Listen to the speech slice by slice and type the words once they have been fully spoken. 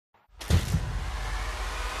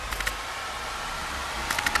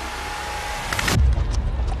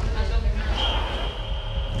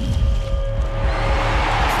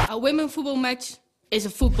women's football match is a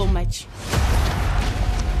football match.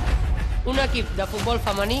 Un equip de futbol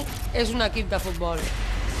femení és un equip de futbol.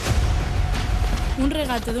 Un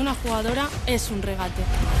regate de una jugadora es un regate.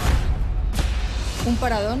 Un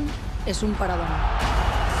paradón es un paradón.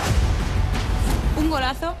 Un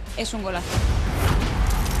golazo es un golazo.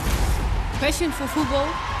 Passion for football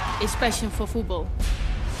is passion for football.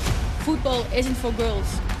 Football isn't for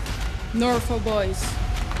girls, nor for boys.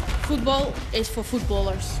 Football is for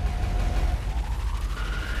footballers.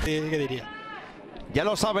 ¿Qué diría? Ya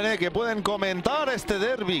lo saben, que pueden comentar este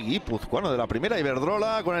derbi guipuzcoano de la primera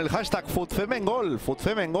Iberdrola con el hashtag Futfemengol.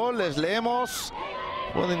 Futfemengol, les leemos,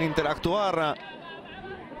 pueden interactuar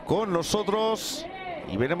con nosotros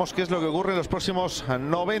y veremos qué es lo que ocurre en los próximos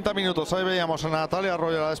 90 minutos. Ahí veíamos a Natalia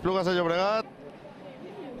Arroyo, la Desplugas de Llobregat.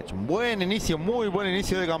 Es un buen inicio, muy buen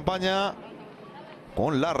inicio de campaña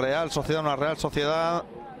con la Real Sociedad, una Real Sociedad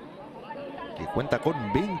que cuenta con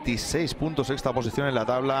 26 puntos, sexta posición en la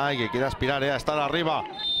tabla y que quiere aspirar a estar arriba.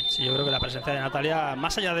 Sí, yo creo que la presencia de Natalia,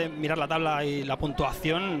 más allá de mirar la tabla y la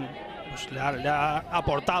puntuación, pues le ha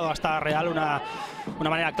aportado a esta Real una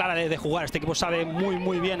manera clara de jugar. Este equipo sabe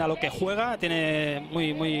muy bien a lo que juega, tiene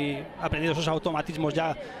muy aprendido esos automatismos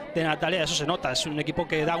ya de Natalia, eso se nota. Es un equipo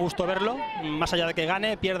que da gusto verlo, más allá de que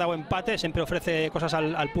gane, pierda o empate, siempre ofrece cosas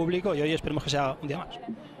al público y hoy esperemos que sea un día más.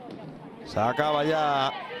 Se acaba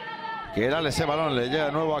ya Keral ese balón, le llega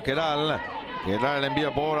de nuevo a Keral. Keral el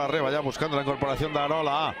envío por arriba ya buscando la incorporación de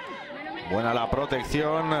Arola. Buena la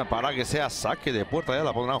protección para que sea saque de puerta, ya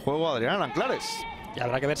la pondrá en juego Adrián Anclares. Y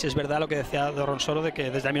habrá que ver si es verdad lo que decía Dorronsoro de que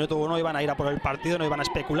desde el minuto 1 iban a ir a por el partido, no iban a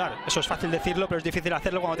especular. Eso es fácil decirlo, pero es difícil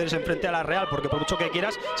hacerlo cuando tienes enfrente a la Real, porque por mucho que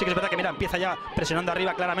quieras, sí que es verdad que mira, empieza ya presionando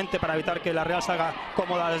arriba claramente para evitar que la Real salga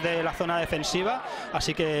cómoda desde la zona defensiva.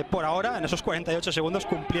 Así que por ahora, en esos 48 segundos,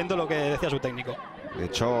 cumpliendo lo que decía su técnico. De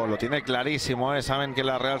hecho, lo tiene clarísimo, saben que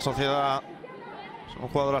la Real Sociedad son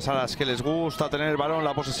jugadoras a las que les gusta tener el balón,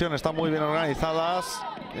 la posesión, están muy bien organizadas,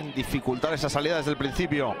 en dificultar esa salida desde el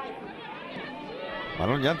principio.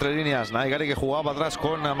 Balón ya entre líneas, Naigari que jugaba para atrás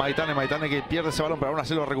con Maitane, Maitane que pierde ese balón, pero aún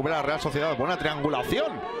así lo recupera la Real Sociedad. Buena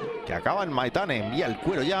triangulación que acaba en Maitane, envía el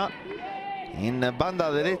cuero ya en banda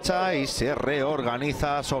derecha y se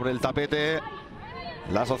reorganiza sobre el tapete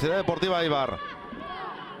la Sociedad Deportiva Eibar.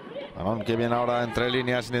 Balón que viene ahora entre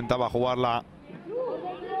líneas, intentaba jugarla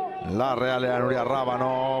la Real, era Nuria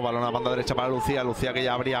Rábano. Balón a banda derecha para Lucía, Lucía que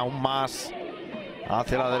ya abría aún más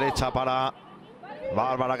hacia la derecha para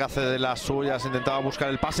Bárbara, que hace de las suyas, intentaba buscar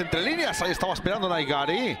el pase entre líneas, ahí estaba esperando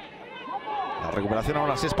Naigari. La recuperación aún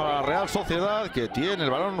así es para la Real Sociedad, que tiene el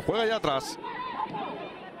balón, juega ya atrás.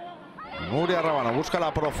 Nuria Rábano busca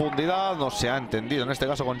la profundidad, no se ha entendido en este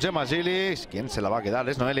caso con Gemma Gilis. ¿Quién se la va a quedar?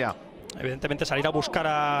 Es Noelia. Evidentemente salir a buscar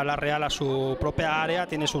a la Real a su propia área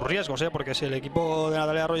tiene sus riesgos, porque si el equipo de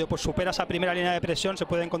Natalia Arroyo pues supera esa primera línea de presión, se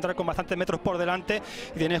puede encontrar con bastantes metros por delante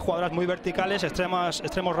y tiene jugadoras muy verticales,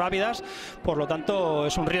 extremos rápidas, por lo tanto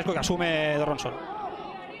es un riesgo que asume Dorronsoro.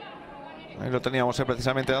 Ahí lo teníamos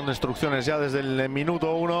precisamente dando instrucciones ya desde el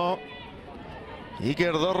minuto 1.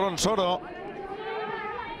 Iker Dorronsoro.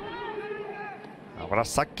 Habrá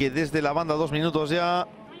saque desde la banda, 2 minutos ya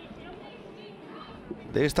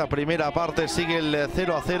de esta primera parte. Sigue el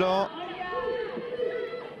 0-0.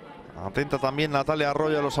 Atenta también Natalia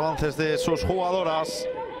Arroyo a los avances de sus jugadoras.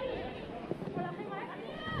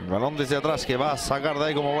 El balón desde atrás que va a sacar de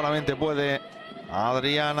ahí como buenamente puede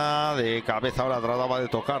Adriana. De cabeza ahora trataba de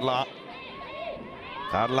tocarla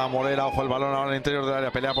Carla Morera. Ojo el balón ahora en el interior del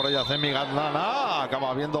área. Pelea por ella Zemi Gatlana. Acaba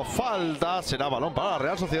habiendo falta. Será balón para la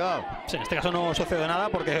Real Sociedad. Sí, en este caso no sucede nada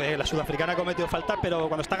porque la sudafricana ha cometido falta, pero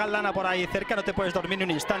cuando está Gatlana por ahí cerca no te puedes dormir ni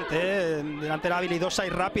un instante. Delantera habilidosa y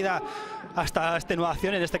rápida hasta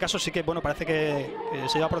extenuación. En este caso sí que bueno, parece que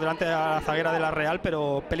se lleva por delante a la zaguera de la Real,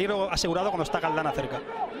 pero peligro asegurado cuando está Gatlana cerca.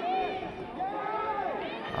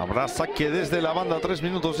 Habrá saque desde la banda, 3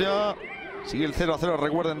 minutos ya. Sigue el 0-0,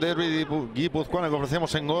 recuerden, derbi guipuzcoano que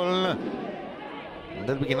ofrecemos en gol. Un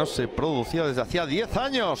derbi que no se producía desde hacía 10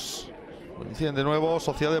 años. Coinciden de nuevo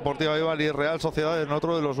Sociedad Deportiva Eibar y Real Sociedad en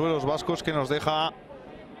otro de los duelos vascos que nos deja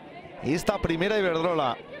esta primera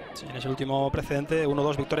Iberdrola. Sí, en ese último precedente,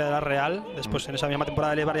 1-2 victoria de la Real. Después en esa misma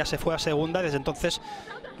temporada el Eibar ya se fue a segunda y desde entonces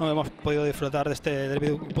no hemos podido disfrutar de este derbi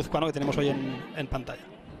guipuzcoano que tenemos hoy en pantalla.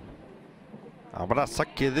 Habrá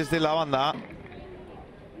saque desde la banda.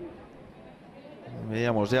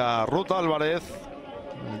 Veíamos ya a Ruth Álvarez,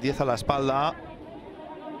 10 a la espalda.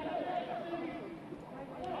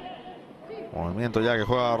 Movimiento ya que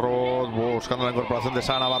juega Ruth, buscando la incorporación de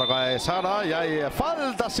Sara Navarro de Sara. Y hay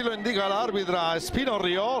falta, si lo indica la árbitra Espino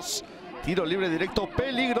Ríos. Tiro libre directo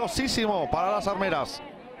peligrosísimo para las armeras.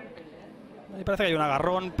 Me parece que hay un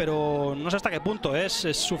agarrón, pero no sé hasta qué punto es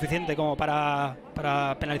suficiente como para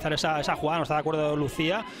penalizar esa jugada. No está de acuerdo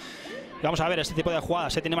Lucía. Y vamos a ver, este tipo de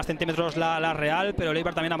jugadas. Tiene más centímetros la Real, pero el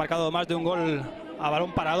Eibar también ha marcado más de un gol a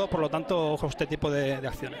balón parado. Por lo tanto, ojo a este tipo de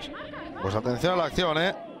acciones. Pues atención a la acción,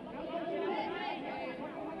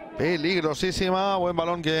 peligrosísima. Buen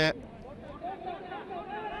balón que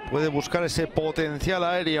puede buscar ese potencial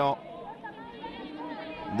aéreo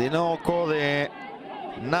de Noco, de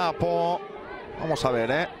Napo. Vamos a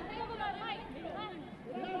ver,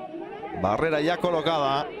 barrera ya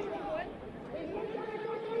colocada.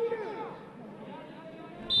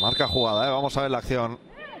 Marca jugada, vamos a ver la acción.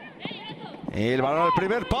 El balón al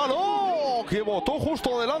primer palo, que botó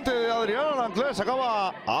justo delante de Adrián Anclés.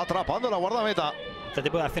 Acaba atrapando la guardameta. Este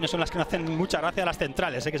tipo de acciones son las que nos hacen mucha gracia a las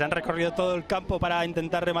centrales, que se han recorrido todo el campo para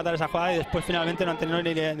intentar rematar esa jugada y después finalmente no han tenido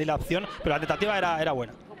ni la opción, pero la tentativa era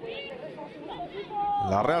buena.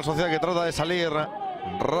 La Real Sociedad que trata de salir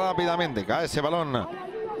rápidamente. Cae ese balón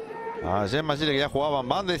a Gemma Gili, que ya jugaba en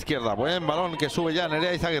banda izquierda. Buen balón que sube ya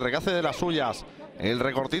Nerea Izaguirre, que hace de las suyas. El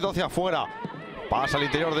recortito hacia afuera. Pasa al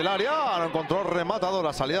interior del área. No encontró rematador.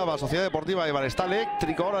 La salida de la Sociedad Deportiva Eibar. Está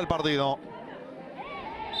eléctrico ahora el partido.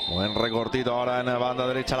 Buen recortito ahora en la banda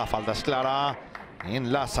derecha. La falta es clara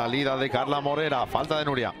en la salida de Carla Morera. Falta de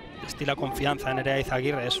Nuria. Estila confianza en Nerea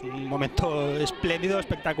Izaguirre. Es un momento espléndido,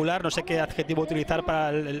 espectacular. No sé qué adjetivo utilizar para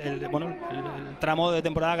el tramo de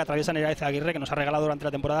temporada que atraviesa Nerea Izaguirre, que nos ha regalado durante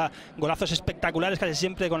la temporada golazos espectaculares, casi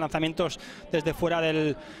siempre con lanzamientos desde fuera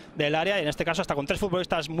del área. Y en este caso, hasta con 3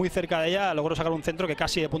 futbolistas muy cerca de ella, logró sacar un centro que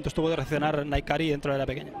casi de punto estuvo de reaccionar Naikari dentro de la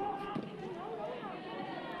pequeña.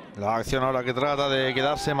 La acción ahora que trata de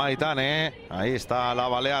quedarse Maitane. Ahí está la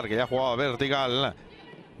Balear, que ya jugaba vertical.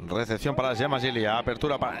 Recepción para Gemma Gili.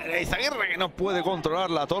 Apertura para Nerea Izaguirre, que no puede controlar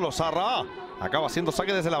la Tolosarra. Acaba siendo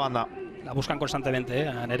saque desde la banda. La buscan constantemente,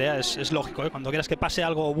 A Nerea es lógico, Cuando quieras que pase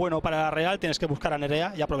algo bueno para la Real, tienes que buscar a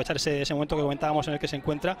Nerea y aprovechar ese momento que comentábamos en el que se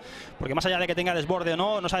encuentra. Porque más allá de que tenga desborde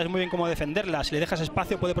o no sabes muy bien cómo defenderla. Si le dejas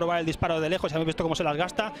espacio, puede probar el disparo de lejos. Ya hemos visto cómo se las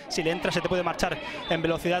gasta. Si le entra, se te puede marchar en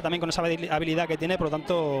velocidad también con esa habilidad que tiene. Por lo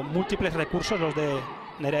tanto, múltiples recursos los de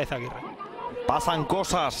Nerea Izaguirre. Pasan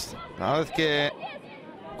cosas una vez que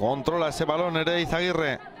controla ese balón Nerea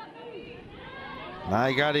Izaguirre.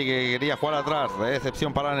 Naikari, que quería jugar atrás.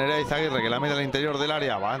 Recepción para Nerea Izaguirre, que la mete al interior del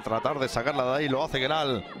área. Va a tratar de sacarla de ahí. Lo hace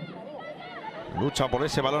Geral. Lucha por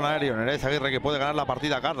ese balón aéreo. Nerea Izaguirre, que puede ganar la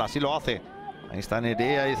partida. Carla, sí lo hace. Ahí está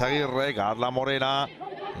Nerea Izaguirre. Carla Morera.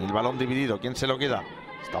 El balón dividido. ¿Quién se lo queda?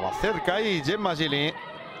 Estaba cerca ahí Gemma Gili.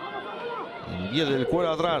 Envío del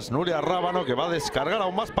cuero atrás. Nuria Rábano, que va a descargar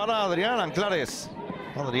aún más para Adriana Anclares.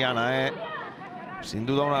 Adriana, sin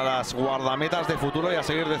duda una de las guardametas de futuro y a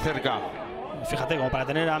seguir de cerca. Fíjate, como para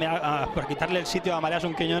tener para quitarle el sitio a María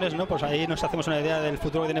Quiñones, ¿no? Pues ahí nos hacemos una idea del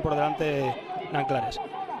futuro que tiene por delante Anclares.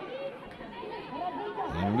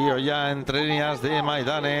 Envío ya entre líneas de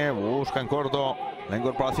Maidane. Busca en corto la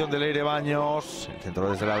incorporación de Leire Baños. El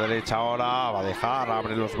centro desde la derecha ahora. Va a dejar,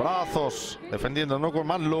 abre los brazos. Defendiendo no con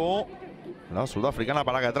Manlo. La sudafricana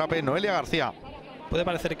para que atrape Noelia García. Puede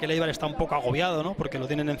parecer que el Eibar está un poco agobiado, ¿no? Porque lo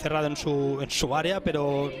tienen encerrado en su área,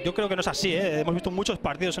 pero yo creo que no es así, Hemos visto muchos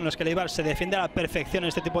partidos en los que el Eibar se defiende a la perfección en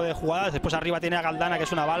este tipo de jugadas. Después arriba tiene a Galdana, que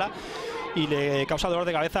es una bala, y le causa dolor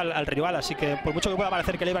de cabeza al rival. Así que por mucho que pueda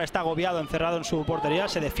parecer que el Eibar está agobiado, encerrado en su portería,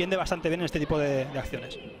 se defiende bastante bien en este tipo de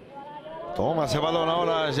acciones. Toma ese balón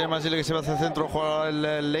ahora, Gemma Gili, que se va hacia el centro, juega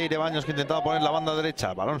el Leire Baños, que intentaba poner la banda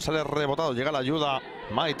derecha. El balón sale rebotado, llega la ayuda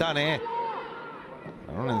Maitane.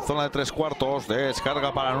 En zona de 3/4,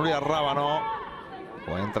 descarga para Nuria Rábano.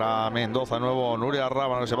 Entra Mendoza de nuevo, Nuria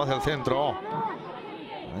Rábano, que se va hacia el centro.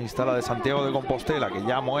 Ahí está la de Santiago de Compostela, que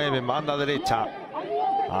ya mueve en banda derecha.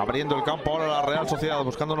 Abriendo el campo ahora la Real Sociedad,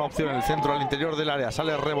 buscando una opción en el centro, al interior del área.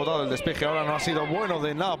 Sale rebotado el despeje, ahora no ha sido bueno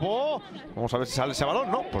de Napo. Vamos a ver si sale ese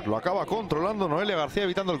balón. No, pues lo acaba controlando Noelia García,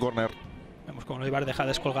 evitando el córner. Vemos como el Eibar deja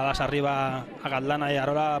descolgadas arriba a Galdana y a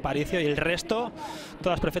Arola Aparicio, y el resto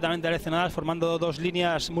todas perfectamente direccionadas, formando 2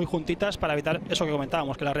 líneas muy juntitas para evitar eso que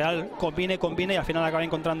comentábamos, que la Real combine y al final acaba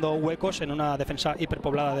encontrando huecos en una defensa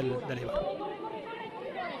hiperpoblada del Eibar.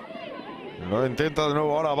 Lo intenta de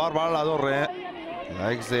nuevo ahora Bárbara Latorre,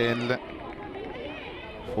 la ex del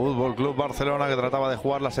Fútbol Club Barcelona, que trataba de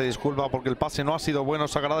jugarla. Se disculpa porque el pase no ha sido bueno.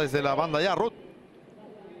 Sacará desde la banda ya Ruth.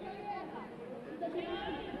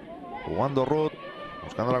 Jugando Ruth,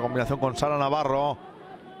 buscando la combinación con Sara Navarro.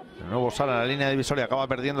 De nuevo Sara en la línea divisoria, acaba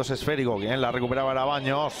perdiendo ese esférico. Quien la recuperaba era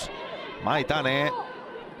Baños. Maitane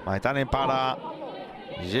para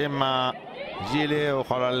Gemma Gili.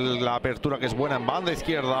 Ojalá la apertura, que es buena en banda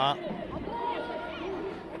izquierda.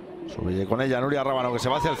 Sube con ella Nuria Rábano, que se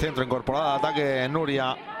va hacia el centro, incorporada al ataque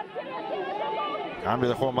Nuria. Cambio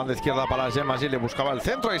de juego en banda izquierda para Gemma, le buscaba el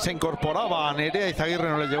centro y se incorporaba Nerea Izaguirre,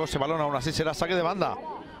 no le llegó ese balón, aún así será saque de banda.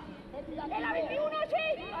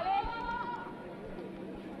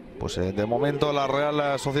 Pues de momento la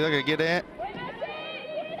Real Sociedad, que quiere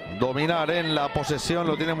dominar en la posesión,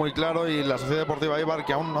 lo tiene muy claro, y la Sociedad Deportiva Eibar,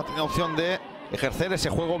 que aún no tiene opción de ejercer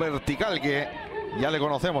ese juego vertical que ya le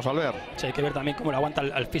conocemos, Albert. Sí, hay que ver también cómo le aguanta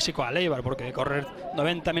al físico al Eibar, porque correr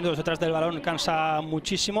 90 minutos detrás del balón cansa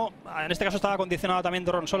muchísimo. En este caso estaba condicionado también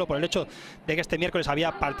Dorron solo por el hecho de que este miércoles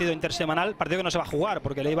había partido intersemanal, partido que no se va a jugar,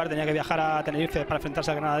 porque el Eibar tenía que viajar a Tenerife para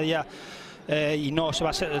enfrentarse al Granadilla. Y no se va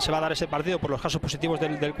a dar ese partido por los casos positivos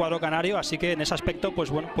del cuadro canario, así que en ese aspecto, pues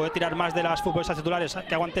bueno, puede tirar más de las futbolistas titulares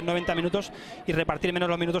que aguanten 90 minutos y repartir menos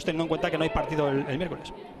los minutos, teniendo en cuenta que no hay partido el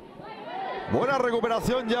miércoles. Buena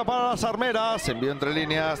recuperación ya para las armeras, envío entre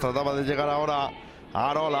líneas, trataba de llegar ahora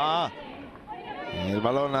a Arola. El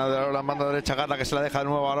balón de Arola en banda derecha, Gata, que se la deja de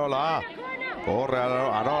nuevo a Arola. Corre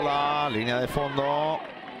Arola, línea de fondo.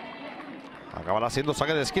 Acabará siendo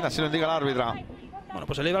saque de esquina, si lo indica el árbitra. Bueno,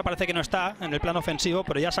 pues el Eibar parece que no está en el plano ofensivo,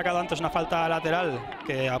 pero ya ha sacado antes una falta lateral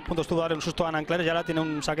que a punto estuvo de dar un susto a Nanclares, y ahora tiene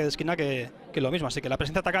un saque de esquina que lo mismo. Así que la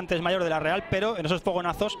presencia atacante es mayor de la Real, pero en esos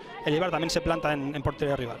fogonazos el Eibar también se planta en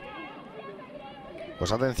portería rival.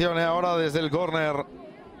 Pues atención ahora desde el córner.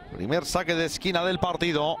 Primer saque de esquina del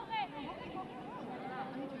partido.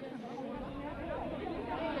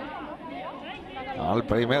 Al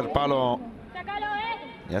primer palo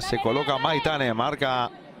ya se coloca Maitane, marca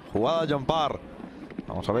jugada John Parr.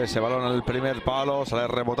 Vamos a ver ese balón en el primer palo, sale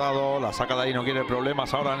rebotado, la saca de ahí, no quiere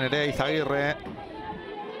problemas ahora Nerea Izaguirre.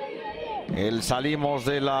 Salimos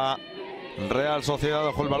de la Real Sociedad,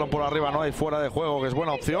 dejó el balón por arriba, no hay fuera de juego, que es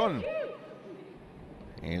buena opción.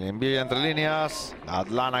 El envío ya entre líneas,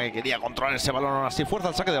 Atlana, que quería controlar ese balón, aún así fuerza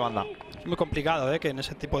el saque de banda. Es muy complicado que en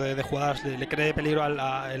ese tipo de jugadas le cree peligro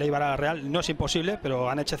al Eibar a la Real. No es imposible,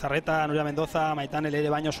 pero Aneche Zarreta, Nuria Mendoza, Maitane,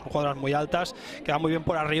 Leire Baños son jugadoras muy altas, que van muy bien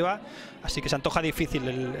por arriba, así que se antoja difícil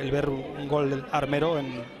el ver un gol del armero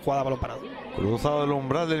en jugada a balón parado. Cruzado el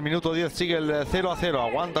umbral del minuto 10, sigue el 0-0,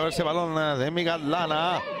 aguanta ese balón de Miguel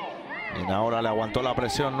Atlana. Y ahora le aguantó la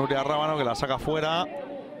presión Nuria Rábano, que la saca fuera.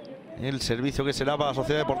 El servicio que será para la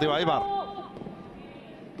Sociedad Deportiva Eibar.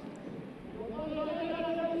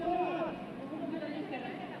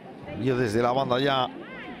 Envío desde la banda ya.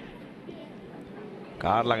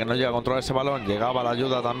 Carla, que no llega a controlar ese balón. Llegaba la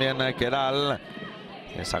ayuda también Keral.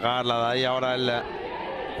 De sacarla de ahí ahora el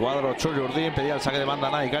cuadro Chuyurdín. Pedía el saque de banda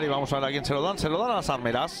Naikari. Vamos a ver a quién se lo dan. Se lo dan a las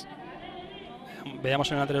armeras. Veíamos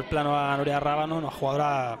en el anterior plano a Nuria Rábano, una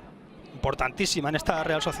jugadora importantísima en esta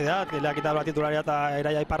Real Sociedad, que le ha quitado la titularidad a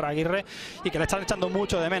Iraya Iparraguirre y que le están echando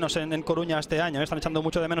mucho de menos en Coruña este año. Están echando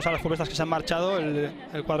mucho de menos a las futbolistas que se han marchado.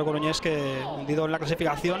 El cuadro coruñés, que hundido en la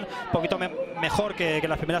clasificación, un poquito mejor que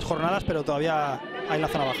las primeras jornadas, pero todavía hay en la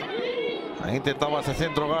zona baja. Ahí intentaba ese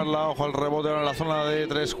centro Garla, ojo al rebote en la zona de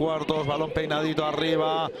 3/4, balón peinadito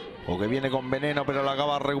arriba, o que viene con veneno, pero lo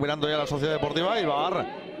acaba recuperando ya la Sociedad Deportiva Eibar.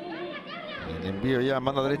 El envío ya en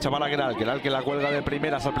banda derecha para Keral, que la cuelga de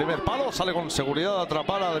primeras al primer palo, sale con seguridad a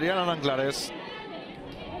atrapar a Adriana Nanclares.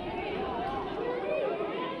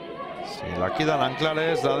 Se la queda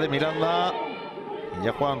Nanclares, la de Miranda, y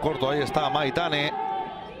ya juegan corto, ahí está Maitane.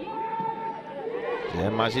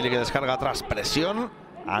 Magili, que descarga atrás, presión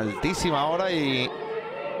altísima ahora, y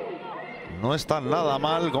no está nada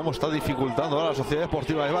mal cómo está dificultando a la Sociedad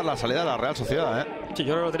Deportiva Eibar la salida de la Real Sociedad. Sí,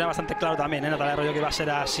 yo lo tenía bastante claro también, Natalia Arroyo, que iba a ser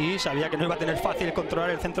así. Sabía que no iba a tener fácil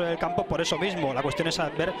controlar el centro del campo, por eso mismo. La cuestión es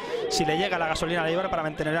ver si le llega la gasolina a Eibar para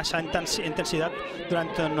mantener esa intensidad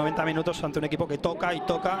durante 90 minutos ante un equipo que toca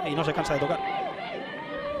y no se cansa de tocar.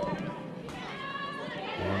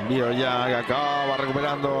 Envío ya que acaba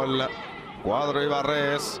recuperando el cuadro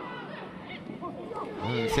Ibarres.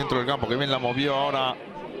 El centro del campo, que bien la movió ahora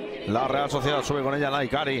la Real Sociedad, sube con ella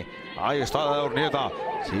Naikari. Ahí está la de Urnieta.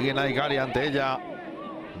 Sigue Naikari ante ella.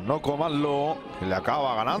 No Comallo, que le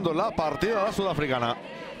acaba ganando la partida a la sudafricana.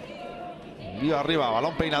 Envío arriba,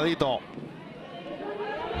 balón peinadito.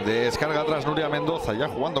 Descarga atrás Nuria Mendoza, ya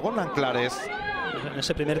jugando con Nanclares. En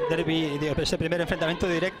ese primer derbi, ese primer enfrentamiento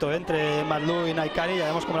directo entre Madlu y Naikari, ya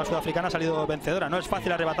vemos como la sudafricana ha salido vencedora. No es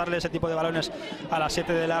fácil arrebatarle ese tipo de balones a las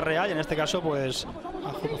 7 de la Real, y en este caso, pues,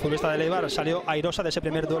 la futbolista de Eibar salió airosa de ese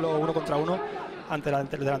primer duelo 1 contra 1 ante la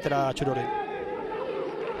delantera Chururi.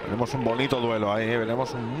 Veremos un bonito duelo ahí,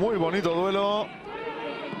 veremos un muy bonito duelo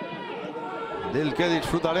del que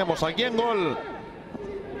disfrutaremos aquí en Gol.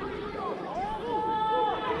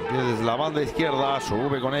 Desde la banda izquierda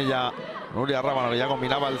sube con ella Nuria Rábano, que ya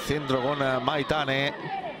combinaba el centro con Maitane.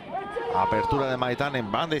 Apertura de Maitane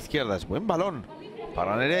en banda izquierda. Es buen balón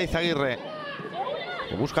para Nerea Izaguirre.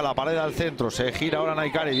 que busca la pared al centro, se gira ahora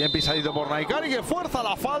Naikari, bien pisadito por Naikari, que fuerza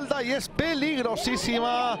la falta y es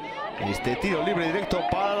peligrosísima este tiro libre directo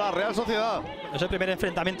para la Real Sociedad. Es el primer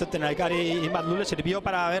enfrentamiento entre Naikari y Madlu, le sirvió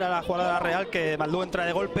para ver a la jugada de la Real que Madlu entra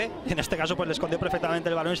de golpe y en este caso pues le escondió perfectamente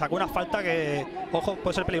el balón y sacó una falta que, ojo,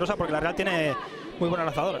 puede ser peligrosa porque la Real tiene muy buenas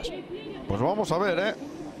lanzadoras. Pues vamos a ver,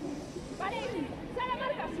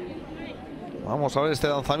 vamos a ver este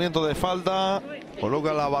lanzamiento de falta,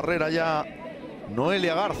 coloca la barrera ya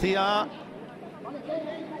Noelia García.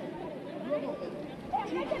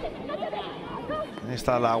 Ahí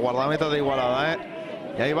está la guardameta de Igualada,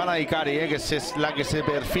 Y ahí va Naikari, que es la que se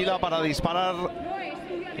perfila para disparar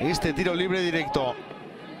este tiro libre directo.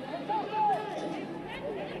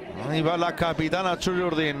 Ahí va la capitana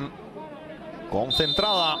Chuyurdin,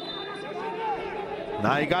 concentrada.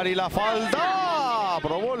 Naikari, la falta.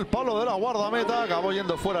 Probó el palo de la guardameta, acabó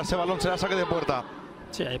yendo fuera ese balón, será saque de puerta.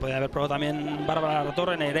 Sí, ahí podía haber probado también Bárbara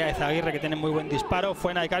Torre, Nerea y Zaguirre, que tienen muy buen disparo.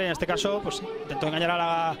 Fue Naikari en este caso, pues intentó engañar a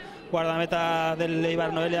la guardameta del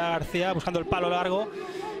Eibar, Noelia García, buscando el palo largo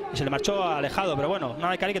y se le marchó alejado. Pero bueno, una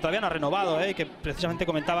Naikari que todavía no ha renovado, y que precisamente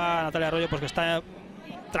comentaba Natalia Arroyo pues que está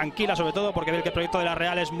tranquila, sobre todo porque ve que el proyecto de la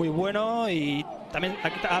Real es muy bueno y también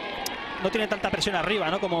no tiene tanta presión arriba,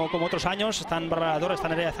 ¿no? como otros años. Están Bárbara Torre, está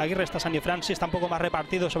Nerea Zaguirre, está Sandy Francis, está un poco más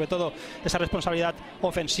repartido, sobre todo esa responsabilidad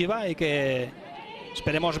ofensiva, y que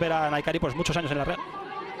esperemos ver a Naikari pues muchos años en la Real.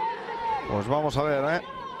 Pues vamos a ver,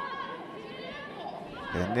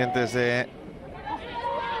 pendientes de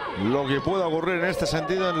lo que pueda ocurrir en este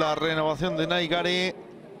sentido en la renovación de Naikari.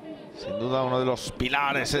 Sin duda uno de los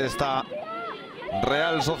pilares de esta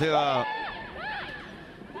Real Sociedad.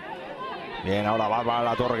 Bien, ahora Bárbara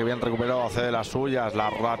La Torre, que bien recuperó, hace de las suyas. La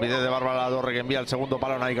rapidez de Bárbara La Torre, que envía el segundo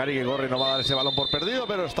palo a Naikari, que corre y no va a dar ese balón por perdido,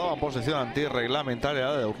 pero estaba en posición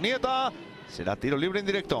antirreglamentaria de Urnieta. Será tiro libre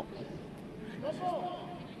indirecto.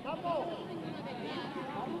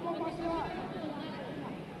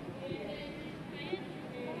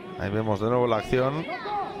 Ahí vemos de nuevo la acción.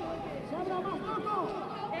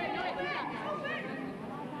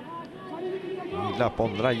 Y la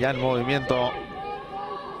pondrá ya en movimiento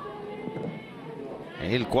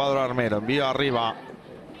el cuadro armero. Envío arriba.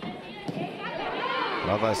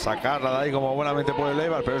 Trata de sacarla de ahí como buenamente puede el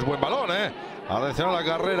Eibar, pero es buen balón, Atención a la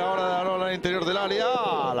carrera ahora de Arola al interior del área.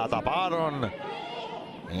 La taparon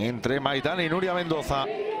entre Maitane y Nuria Mendoza.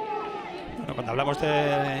 Bueno, cuando hablamos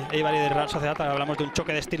de Eibar y de Real Sociedad hablamos de un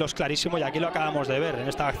choque de estilos clarísimo, y aquí lo acabamos de ver en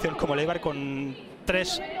esta acción, como el Eibar con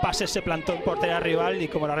 3 pases se plantó en portería rival, y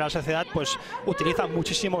como la Real Sociedad pues utiliza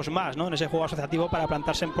muchísimos más, ¿no? En ese juego asociativo para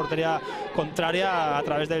plantarse en portería contraria a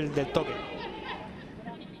través del toque.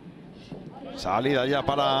 Salida ya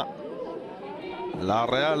para la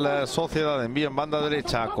Real Sociedad, envío en banda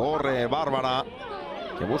derecha, corre Bárbara,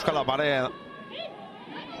 que busca la pared.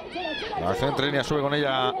 La acción entre líneas, sube con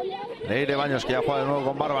ella Leire Baños, que ya juega de nuevo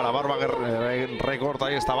con Bárbara. Bárbara que recorta,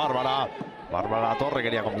 ahí está Bárbara. Bárbara La Torre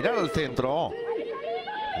quería combinar al centro.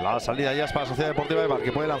 La salida ya es para la Sociedad Deportiva Eibar,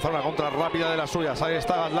 que puede lanzar una contra rápida de las suyas. Ahí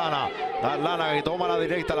está Gatlana. Gatlana que toma la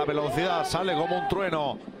directa, la velocidad, sale como un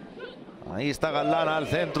trueno. Ahí está Gatlana al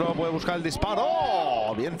centro, puede buscar el disparo.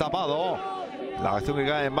 Bien tapado. La acción que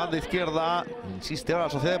cae en banda izquierda. Insiste ahora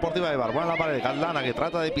la Sociedad Deportiva Eibar. Buena la pared. Gatlana que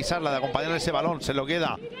trata de pisarla, de acompañar ese balón. Se lo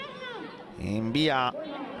queda. Envía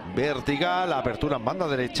vertical. Apertura en banda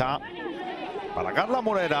derecha para Carla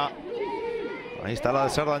Morera. Ahí está la de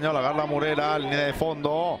Sardañola. Carla Morera, línea de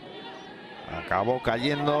fondo. Acabó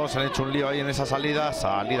cayendo. Se han hecho un lío ahí en esa salida.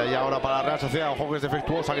 Salida ya ahora para la Real Sociedad. Ojo que es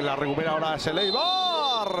defectuosa, que la recupera ahora es el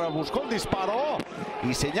Eibar. Buscó el disparo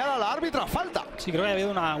y señala a la árbitra falta. Sí, creo que ha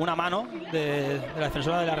habido una mano de la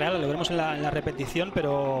defensora de la Real. Lo veremos en la repetición,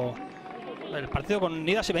 pero el partido con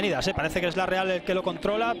idas y venidas, Parece que es la Real el que lo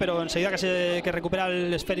controla, pero enseguida que recupera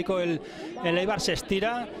el esférico el Eibar se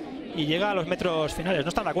estira y llega a los metros finales. No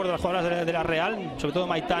están de acuerdo las jugadoras de la Real, sobre todo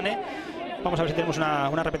Maitane. Vamos a ver si tenemos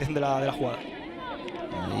una repetición de la jugada.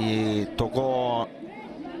 Y tocó,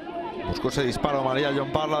 buscó ese disparo María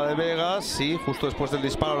John Parla de Vegas, y justo después del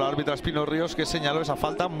disparo la árbitra Espino Ríos, que señaló esa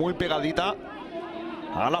falta muy pegadita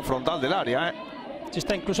a la frontal del área, Sí,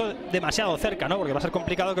 está incluso demasiado cerca, ¿no? Porque va a ser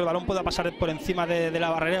complicado que el balón pueda pasar por encima de la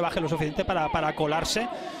barrera y baje lo suficiente para colarse,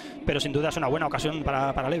 pero sin duda es una buena ocasión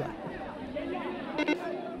para el Eibar.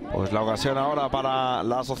 Pues la ocasión ahora para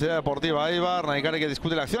la Sociedad Deportiva Eibar. Naikari que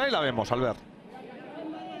discute la acción, y la vemos, Albert.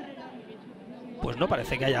 Pues no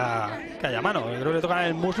parece que haya mano. Creo que le tocan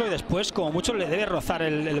el muslo y después, como mucho, le debe rozar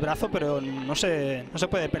el brazo, pero no se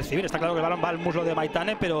puede percibir. Está claro que el balón va al muslo de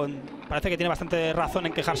Maitane, pero parece que tiene bastante razón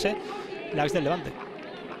en quejarse la ex del Levante.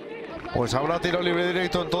 Pues habrá tiro libre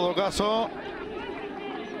directo en todo caso.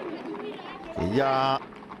 Y ya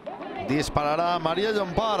disparará María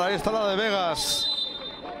Llompar. Ahí está la de Vegas.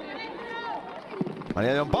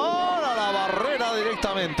 María Llompar a la barrera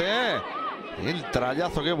directamente. El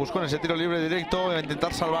trayazo que buscó en ese tiro libre directo. A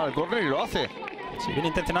intentar salvar el córner y lo hace. Sí, bien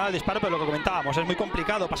intencionado el disparo, pero lo que comentábamos, es muy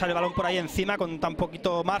complicado pasar el balón por ahí encima con tan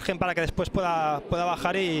poquito margen para que después pueda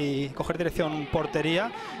bajar y coger dirección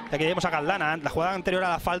portería. Y aquí vemos a Galdana, la jugada anterior a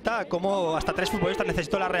la falta, como hasta 3 futbolistas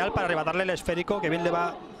necesitó la Real para arrebatarle el esférico, que bien le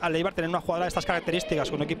va al Eibar tener una jugadora de estas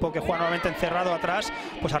características, con un equipo que juega normalmente encerrado atrás,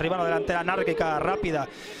 pues arriba una delantera anárquica, rápida,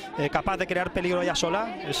 capaz de crear peligro ella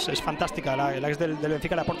sola. Es fantástica, la ex del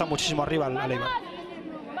Benfica le aporta muchísimo arriba al Eibar.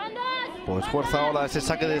 Pues fuerza ahora ese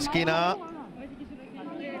saque de esquina.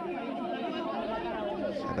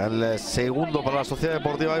 Será el segundo para la Sociedad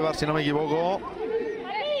Deportiva Eibar, si no me equivoco.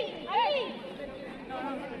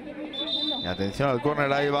 Y atención al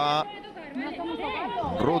córner, ahí va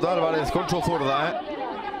Ruth Álvarez con su zurda,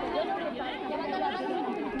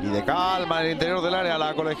 Y de calma en el interior del área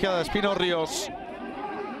la colegiada Espino Ríos.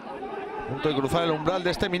 A punto de cruzar el umbral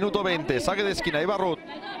de este minuto 20. Saque de esquina, ahí va Ruth.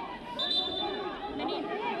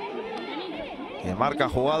 Que marca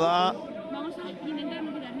jugada.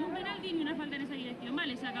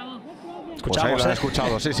 Pues ahí lo han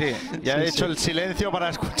escuchado, sí. Ya he hecho el silencio para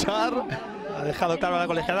escuchar. Ha dejado claro a la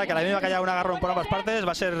colegiada que a la misma que haya un agarrón por ambas partes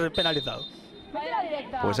va a ser penalizado.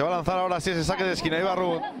 Pues se va a lanzar ahora sí ese saque de esquina. Ahí va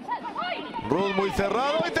Ruth. Ruth muy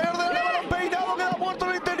cerrado. Interior del área, balón peinado, queda muerto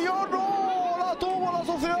en el interior. ¡No! La tuvo la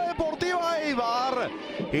Sociedad Deportiva Eibar.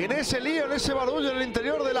 En ese lío, en ese barullo en el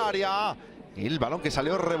interior del área. Y el balón que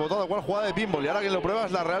salió rebotado, cual jugada de pinball. Y ahora que lo prueba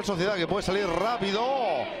es la Real Sociedad, que puede salir rápido.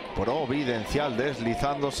 Providencial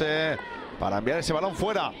deslizándose para enviar ese balón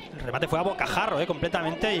fuera. El remate fue a bocajarro,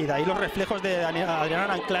 completamente. Y de ahí los reflejos de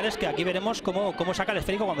Adriana Anclares, que aquí veremos cómo saca el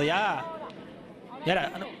esférico cuando ya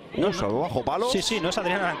era, no, bajo palos. Sí, no es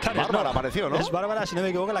Adriana Anclares. Bárbara apareció, ¿no? Es Bárbara, si no me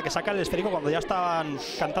equivoco, la que saca el esférico cuando ya estaban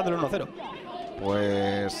cantando el 1-0.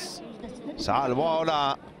 Pues salvó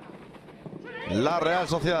ahora la Real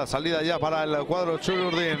Sociedad. Salida ya para el cuadro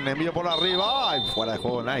Chururdin. Envío por arriba. Y fuera de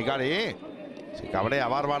juego Naikari. Se cabrea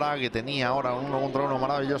Bárbara, que tenía ahora 1 contra 1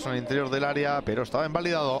 maravilloso en el interior del área, pero estaba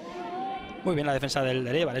invalidado. Muy bien la defensa del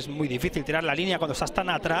Eibar. Es muy difícil tirar la línea cuando estás tan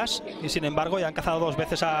atrás, y sin embargo ya han cazado 2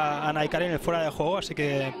 veces a Naikari en el fuera de juego, así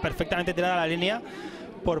que perfectamente tirada la línea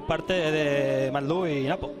por parte de Maldú y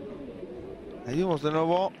Napo. Ahí vemos de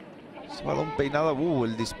nuevo ese balón peinado.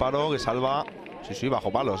 El disparo que salva. Sí,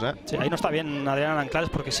 bajo palos, Sí, ahí no está bien Adrián Anclares,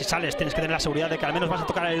 porque si sales tienes que tener la seguridad de que al menos vas a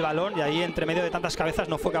tocar el balón, y ahí entre medio de tantas cabezas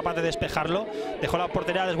no fue capaz de despejarlo. Dejó la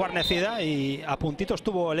portería desguarnecida y a puntitos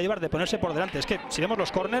estuvo el Eibar de ponerse por delante. Es que si vemos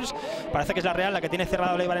los corners, parece que es la Real la que tiene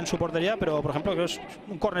cerrado el Eibar en su portería, pero por ejemplo creo que es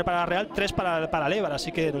un córner para la Real, 3 para el Eibar,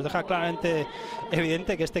 así que nos deja claramente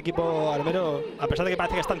evidente que este equipo almero, a pesar de que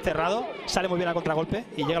parece que está encerrado, sale muy bien al contragolpe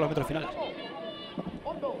y llega a los metros finales.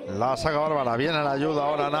 La saca Bárbara, viene la ayuda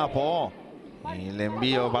ahora Napo. Y el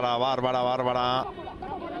envío para Bárbara.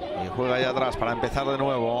 Y juega ahí atrás para empezar de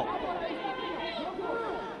nuevo.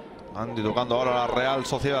 Andy tocando ahora la Real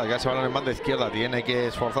Sociedad, que hace balón en banda izquierda. Tiene que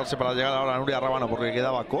esforzarse para llegar ahora a Nuria Rábano, porque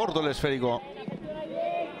quedaba corto el esférico.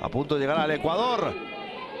 A punto de llegar al Ecuador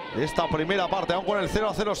de esta primera parte, aún con el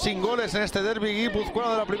 0-0 sin goles en este derbi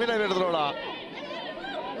guipuzcoano de la primera Iberdrola.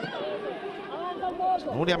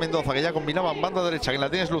 Nuria Mendoza, que ya combinaba en banda derecha, que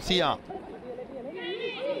la tienes Lucía.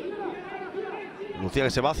 Lucía,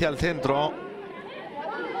 que se va hacia el centro.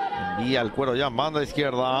 Envía el cuero ya en banda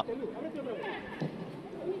izquierda.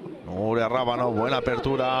 Nuria Rábano, buena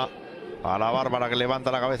apertura para Bárbara, que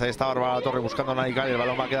levanta la cabeza. Ahí está Bárbara La Torre buscando a Naikari. El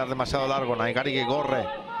balón va a quedar demasiado largo. Naikari que corre.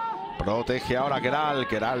 Protege ahora Queral.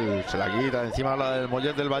 Queral se la quita encima la del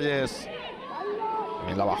Mollet del Vallés.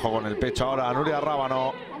 También la bajó con el pecho ahora a Nuria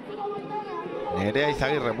Rábano. Nerea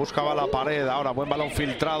Izaguirre buscaba la pared. Ahora buen balón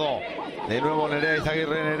filtrado. De nuevo Nerea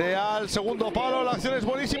Izaguirre. Nerea al segundo palo. La acción es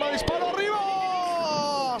buenísima. Disparo arriba.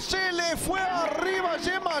 Se le fue arriba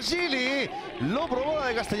Gemma Gili. Lo probó la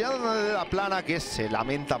de Castellana de la Plana, que se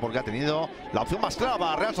lamenta porque ha tenido la opción más clara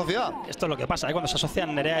para Real Sociedad. Esto es lo que pasa, cuando se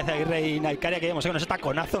asocian Nerea Izaguirre y Naikari, que vemos con ese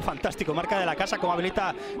taconazo fantástico. Marca de la casa, como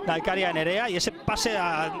habilita Naikari a Nerea, y ese pase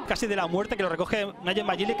casi de la muerte que lo recoge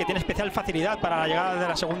Gemma Gili, que tiene especial facilidad para la llegada de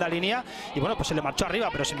la segunda línea. Y bueno, pues se le marchó arriba,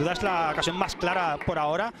 pero sin duda es la ocasión más clara por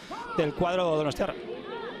ahora del cuadro donostiarra.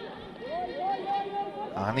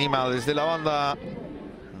 Anima desde la banda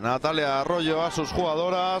Natalia Arroyo a sus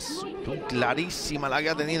jugadoras. Clarísima la que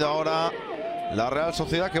ha tenido ahora la Real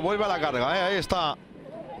Sociedad, que vuelve a la carga. Ahí está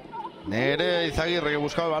Nerea Izaguirre, que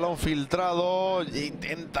buscaba el balón filtrado e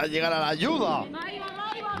intenta llegar a la ayuda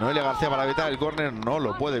Noelia García para evitar el córner, no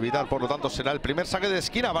lo puede evitar, por lo tanto será el primer saque de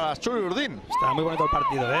esquina para Churi Urdín. Está muy bonito el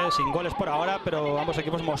partido, sin goles por ahora, pero ambos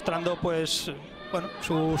equipos mostrando pues bueno,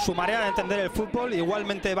 su manera de entender el fútbol,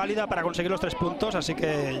 igualmente válida para conseguir los 3 puntos, así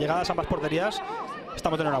que llegadas a ambas porterías,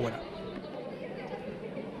 estamos de enhorabuena.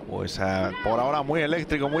 Pues por ahora muy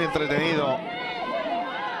eléctrico, muy entretenido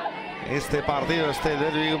este partido, este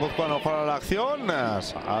derbi guipuzcoano para la acción.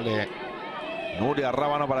 Sale Nuria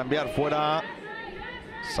Rábano para enviar fuera.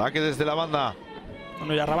 Saque desde la banda.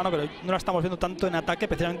 Nuria Rábano, pero no la estamos viendo tanto en ataque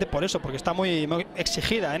precisamente por eso, porque está muy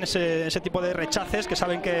exigida en ese tipo de rechaces, que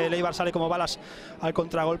saben que el Eibar sale como balas al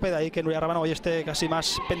contragolpe, de ahí que Nuria Rábano hoy esté casi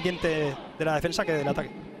más pendiente de la defensa que del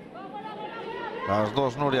ataque. Las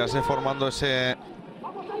dos Nurias formando esa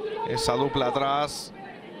dupla atrás.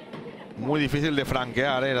 Muy difícil de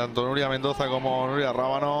franquear, tanto Nuria Mendoza como Nuria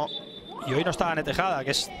Rábano. Y hoy no estaba Netejada,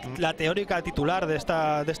 que es la teórica titular de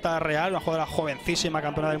esta Real, una jugadora jovencísima,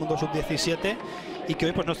 campeona del mundo sub-17, y que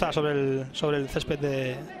hoy pues no está sobre el césped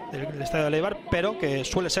del estadio de Eibar, pero que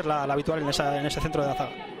suele ser la habitual en ese centro de la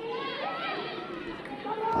zaga.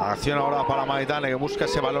 Acción ahora para Maitane, que busca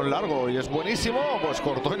ese balón largo y es buenísimo, pues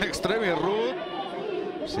cortó en extremis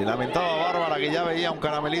Ruth. Se lamentaba Bárbara, que ya veía un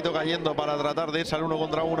caramelito cayendo para tratar de irse al 1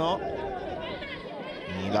 contra 1.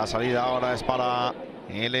 Y la salida ahora es para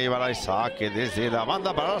el Eibar, y saque desde la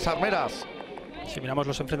banda para las armeras. Si miramos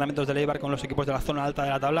los enfrentamientos del Eibar con los equipos de la zona alta de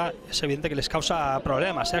la tabla, es evidente que les causa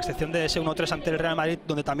problemas, a excepción de ese 1-3 ante el Real Madrid,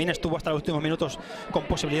 donde también estuvo hasta los últimos minutos con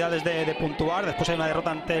posibilidades de puntuar. Después hay una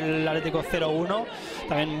derrota ante el Atlético 0-1,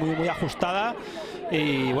 también muy ajustada.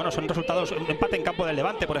 Y bueno, son resultados, un empate en campo del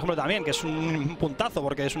Levante, por ejemplo, también, que es un puntazo,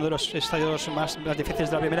 porque es uno de los estadios más difíciles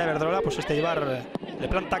de la primera Iberdrola. Pues este Eibar le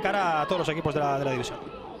planta cara a todos los equipos de la división.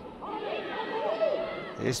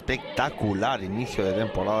 Espectacular inicio de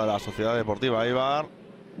temporada de la Sociedad Deportiva Eibar.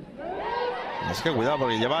 Es que cuidado,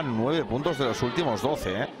 porque llevan 9 puntos de los últimos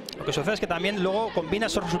 12. Lo que sucede es que también luego combina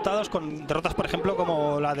esos resultados con derrotas, por ejemplo,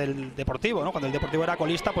 como la del Deportivo, ¿no? Cuando el Deportivo era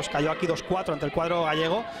colista, pues cayó aquí 2-4 ante el cuadro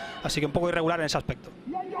gallego, así que un poco irregular en ese aspecto.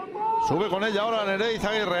 Sube con ella ahora Nereida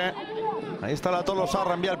Izaguirre. Ahí está la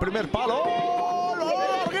Tolosarra, envía el primer palo.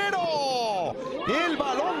 ¡Larguero! El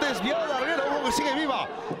balón desviado de Larguero, uno que sigue viva.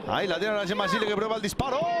 Ahí la tiene la Gemma Gile, que prueba el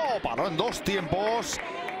disparo. Paró en 2 tiempos.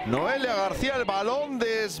 Noelia García, el balón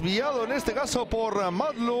desviado en este caso por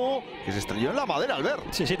Madlu, que se estrelló en la madera al ver.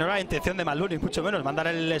 Sí, no era la intención de Madlu, ni mucho menos mandar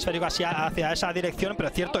el esférico hacia esa dirección, pero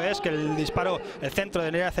cierto es que el disparo, el centro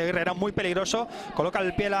de Nerea Ceguirre era muy peligroso. Coloca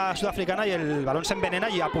el pie la sudafricana y el balón se envenena,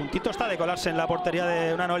 y a puntito está de colarse en la portería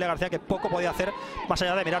de una Noelia García, que poco podía hacer más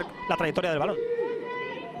allá de mirar la trayectoria del balón.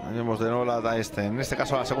 Vemos de nuevo en este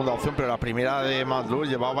caso la segunda opción, pero la primera de Madlu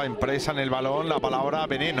llevaba impresa en el balón la palabra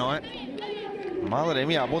veneno. Madre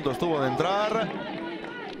mía, a punto estuvo de entrar.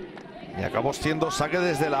 Y acabó siendo saque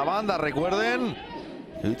desde la banda. Recuerden,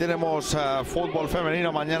 hoy tenemos fútbol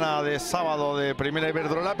femenino mañana de sábado de Primera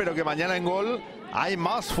Iberdrola, pero que mañana en Gol hay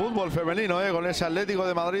más fútbol femenino, con ese Atlético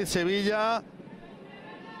de Madrid-Sevilla.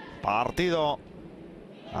 Partido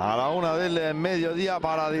a la 1 del mediodía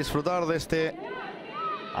para disfrutar de este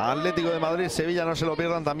Atlético de Madrid-Sevilla. No se lo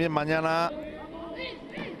pierdan también mañana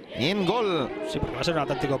en Gol. Sí, porque va a ser un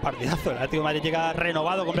auténtico partidazo. El Atlético de Madrid llega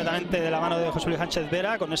renovado completamente de la mano de José Luis Sánchez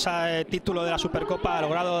Vera, con ese título de la Supercopa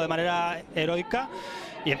logrado de manera heroica,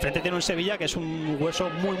 y enfrente tiene un Sevilla que es un hueso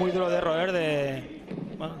muy duro de roer, de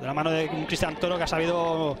la mano de un Cristian Toro, que ha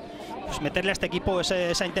sabido pues meterle a este equipo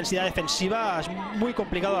esa intensidad defensiva. Es muy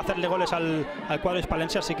complicado hacerle goles al cuadro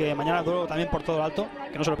hispalense, así que mañana duelo también por todo lo alto,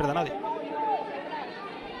 que no se lo pierda nadie.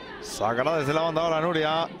 Sacará desde la banda ahora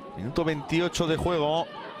Nuria. Minuto 28 de juego.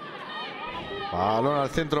 Balón al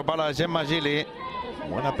centro para Gemma Gili.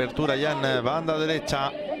 Buena apertura ya en banda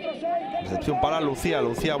derecha. Recepción para Lucía.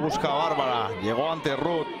 Lucía busca a Bárbara. Llegó ante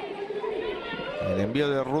Ruth. El envío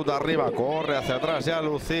de Ruth arriba. Corre hacia atrás ya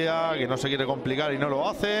Lucía, que no se quiere complicar y no lo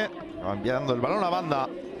hace. Va enviando el balón a banda.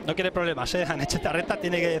 No quiere problemas, Anechettarreta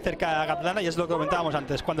tiene que cerca a Catalana, y es lo que comentábamos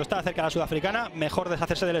antes. Cuando está cerca a la sudafricana, mejor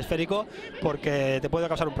deshacerse del esférico, porque te puede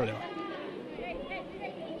causar un problema.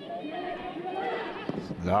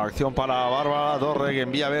 La acción para Bárbara Torre, que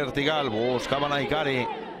envía vertical. Buscaban a Ikari.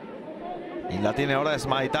 Y la tiene ahora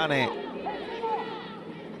Maitane.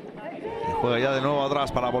 Y juega ya de nuevo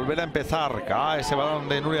atrás para volver a empezar. Cae ese balón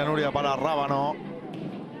de Nuria para Rábano.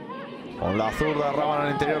 Con la zurda Rábano en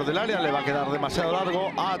el interior del área. Le va a quedar demasiado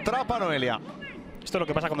largo. Atrapa Noelia. Esto es lo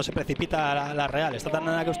que pasa cuando se precipita la Real. Está tan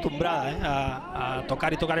acostumbrada a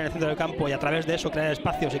tocar y tocar en el centro del campo, y a través de eso crear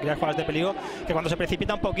espacios y crear jugadas de peligro, que cuando se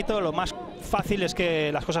precipita un poquito, lo más fácil es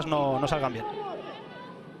que las cosas no salgan bien.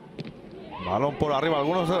 Balón por arriba.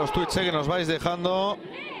 Algunos de los tweets que nos vais dejando.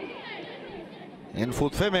 en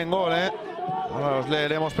Futfem en gol, Ahora los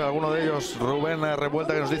leeremos, pero alguno de ellos, Rubén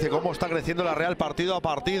Revuelta, que nos dice cómo está creciendo la Real partido a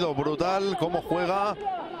partido. Brutal, cómo juega.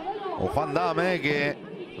 O Juan Dame, que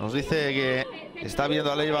nos dice que está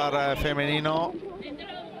viendo al Eibar femenino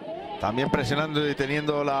también presionando y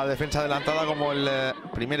teniendo la defensa adelantada como el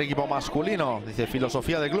primer equipo masculino. Dice,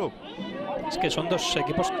 filosofía de club. Es que son dos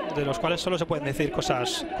equipos de los cuales solo se pueden decir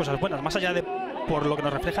cosas buenas, más allá de por lo que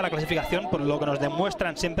nos refleja la clasificación, por lo que nos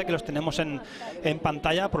demuestran siempre que los tenemos en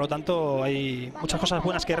pantalla. Por lo tanto, hay muchas cosas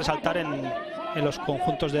buenas que resaltar en los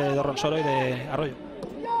conjuntos de Dorronsoro y de Arroyo.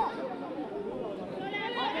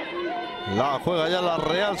 La juega ya la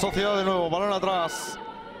Real Sociedad de nuevo, balón atrás.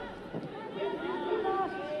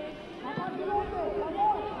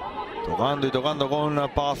 Tocando y tocando con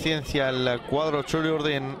paciencia el cuadro Chuli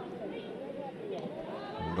Urdin.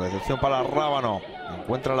 Recepción para Rábano.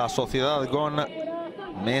 Encuentra la Sociedad con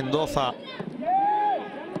Mendoza.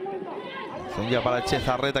 Ya para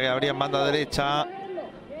Echezarreta, que abría en banda derecha.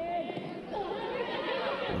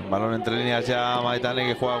 Un balón entre líneas ya Maitane,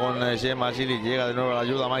 que juega con Gemma Gili. Llega de nuevo la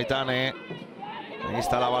ayuda Maitane. Ahí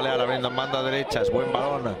está la Balear abriendo en banda derecha. Es buen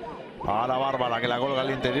balón para Bárbara, que la colga al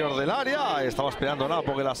interior del área. Estaba esperando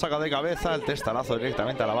Napo, que la saca de cabeza. El testarazo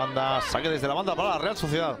directamente a la banda. Saque desde la banda para la Real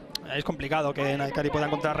Sociedad. Es complicado que Naikari pueda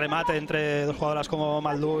encontrar remate entre dos jugadoras como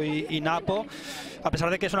Maldú y Napo, a pesar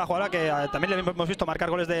de que es una jugadora que también le hemos visto marcar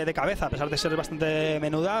goles de cabeza, a pesar de ser bastante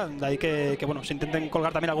menuda. De ahí que bueno, se intenten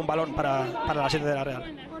colgar también algún balón para la 7 de la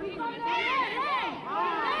Real.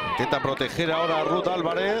 Intenta proteger ahora Ruth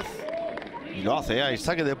Álvarez y lo hace. Hay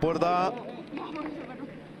saque de puerta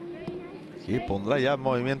y pondrá ya en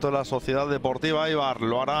movimiento la Sociedad Deportiva Eibar.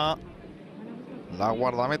 Lo hará la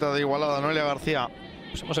guardameta de Igualada, Noelia García.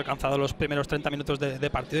 Pues hemos alcanzado los primeros 30 minutos de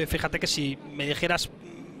partido y fíjate que si me dijeras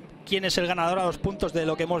quién es el ganador a los puntos de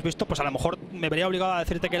lo que hemos visto, pues a lo mejor me vería obligado a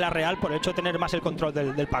decirte que la Real, por el hecho de tener más el control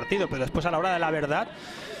del partido, pero después a la hora de la verdad,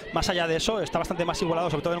 más allá de eso, está bastante más igualado,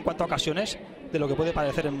 sobre todo en cuanto a ocasiones, de lo que puede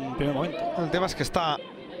parecer en un primer momento. El tema es que está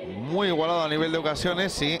muy igualado a nivel de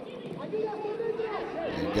ocasiones y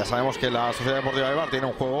ya sabemos que la Sociedad Deportiva Eibar tiene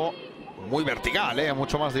un juego muy vertical,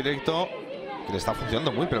 mucho más directo, que le está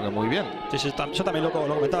funcionando pero que muy bien. Sí, eso también lo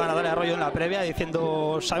comentaba Natalia Arroyo en la previa,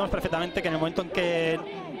 diciendo, sabemos perfectamente que en el momento en que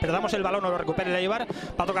perdamos el balón o lo recupere el Eibar,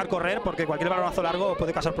 va a tocar correr, porque cualquier balonazo largo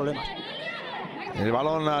puede causar problemas. El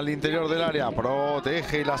balón al interior del área,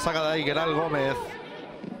 protege y la saca de ahí Geral Gómez.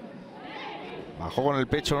 Bajó con el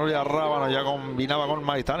pecho Noelia Rábano, ya combinaba con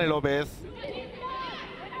Maitane López.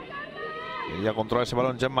 Ella controla ese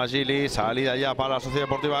balón Gemma Gili, salida ya para la Sociedad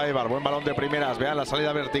Deportiva Eibar. Buen balón de primeras, vean la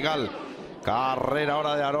salida vertical. Carrera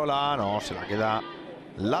ahora de Arola, no, se la queda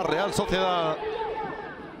la Real Sociedad.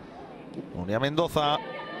 Nuria Mendoza.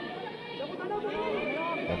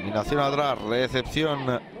 Combinación atrás,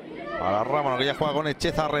 recepción para Rábano, que ya juega con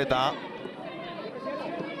Echezarreta.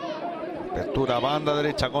 Apertura, banda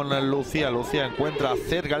derecha con Lucía. Lucía encuentra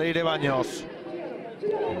cerca de Leire Baños.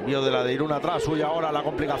 Envío de la de Irún atrás, suya ahora la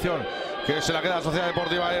complicación que se la queda la Sociedad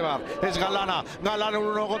Deportiva Eibar. Es Galana, Galana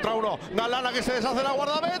 1 contra 1. Galana que se deshace la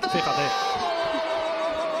guardameta. Fíjate.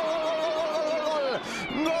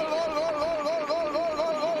 Gol.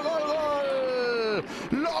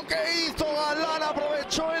 Lo que hizo Galana,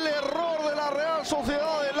 aprovechó el error de la Real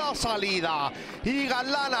Sociedad en la salida. Y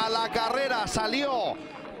Galana a la carrera salió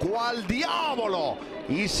cual diablo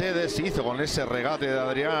y se deshizo con ese regate de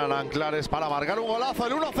Adriana Anclares para marcar un golazo,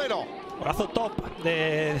 el 1-0. Golazo top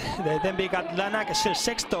de Denby Gatlana, que es el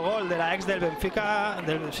sexto gol de la ex del Benfica.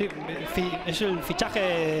 Es el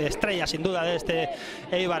fichaje estrella, sin duda, de este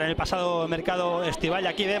Eibar en el pasado mercado estival. Y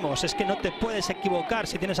aquí vemos, es que no te puedes equivocar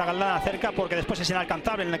si tienes a Gatlana cerca, porque después es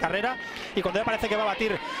inalcanzable en la carrera. Y cuando ya parece que va a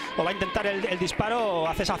batir o va a intentar el disparo,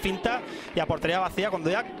 hace esa finta y a portería vacía,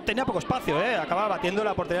 cuando ya tenía poco espacio, acaba batiendo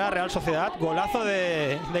la portería de la Real Sociedad. Golazo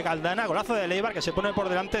de Gatlana, golazo de Eibar, que se pone por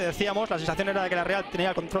delante. Decíamos, la sensación era de que la Real tenía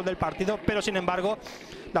el control del partido, pero sin embargo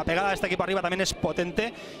la pegada de este equipo arriba también es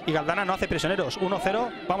potente y Gatlana no hace prisioneros.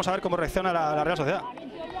 1-0, vamos a ver cómo reacciona la Real Sociedad.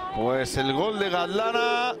 Pues el gol de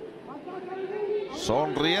Gatlana,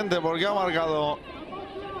 sonriente porque ha marcado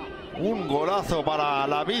un golazo para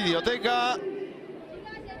la videoteca.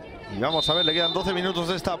 Y vamos a ver, le quedan 12 minutos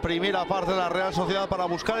de esta primera parte de la Real Sociedad para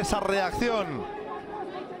buscar esa reacción.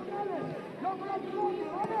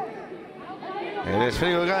 El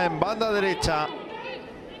esférico cae en banda derecha.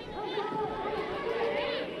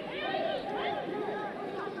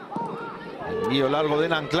 Envío largo de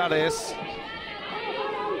Nanclares.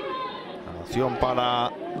 Acción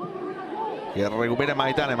para que recupere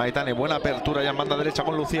Maitane. Maitane, buena apertura ya en banda derecha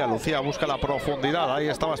con Lucía. Lucía busca la profundidad. Ahí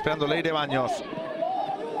estaba esperando Leire Baños.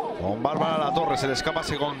 Con Bárbara La Torre, se le escapa,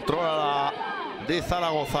 se controla de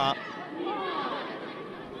Zaragoza.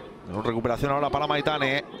 Recuperación ahora para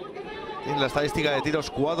Maitane. Tiene la estadística de tiros: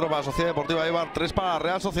 4 para la Sociedad Deportiva Eibar, 3 para la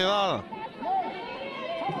Real Sociedad.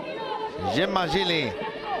 Gemma Gili.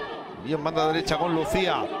 Bien, banda derecha con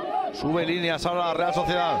Lucía. Sube líneas ahora la Real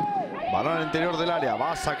Sociedad. Balón al interior del área.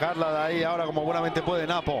 Va a sacarla de ahí ahora como buenamente puede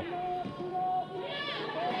Napo.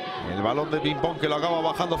 El balón de ping-pong que lo acaba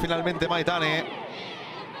bajando finalmente Maitane.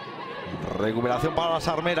 Recuperación para las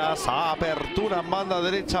armeras. Apertura en banda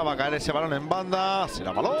derecha. Va a caer ese balón en banda.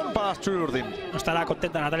 Será balón para Stururdin. No estará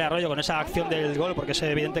contenta Natalia Arroyo con esa acción del gol, porque es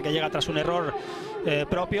evidente que llega tras un error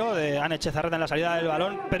propio de Ane Echezarreta en la salida del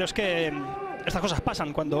balón. Pero es que estas cosas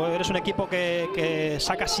pasan. Cuando eres un equipo que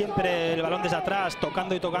saca siempre el balón desde atrás,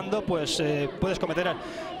 tocando y tocando, pues puedes cometer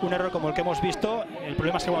un error como el que hemos visto. El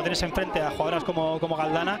problema es que cuando tienes enfrente a jugadoras como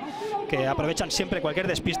Galdana, que aprovechan siempre cualquier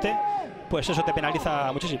despiste, pues eso te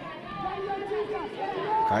penaliza muchísimo.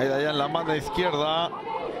 Caída ya en la banda izquierda.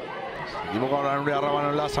 Se equivoca ahora Nuria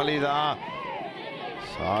Rábano en la salida.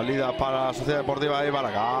 Salida para la Sociedad Deportiva Eibar.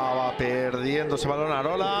 Acaba perdiendo ese balón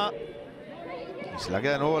Arola. Y se la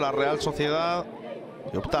queda de nuevo la Real Sociedad.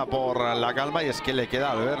 Y opta por la calma. Y es que le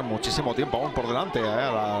queda al ver muchísimo tiempo aún por delante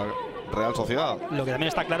a la Real Sociedad. Lo que también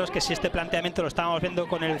está claro es que si este planteamiento lo estábamos viendo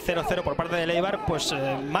con el 0-0 por parte del Eibar, pues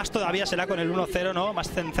más todavía será con el 1-0, ¿no?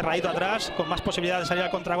 Más encerradito atrás, con más posibilidad de salir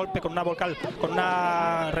al contragolpe, con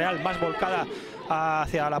una Real más volcada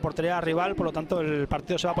hacia la portería rival. Por lo tanto, el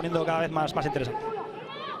partido se va poniendo cada vez más interesante.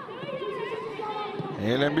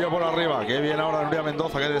 El envío por arriba, que viene ahora Nuria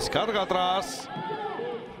Mendoza, que descarga atrás.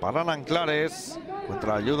 Paran Anclares,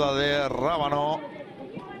 encuentra ayuda de Rábano.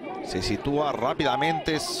 Se sitúa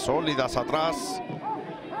rápidamente, sólidas atrás.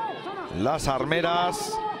 Las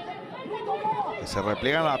armeras, que se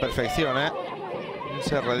repliegan a la perfección,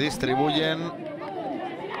 se redistribuyen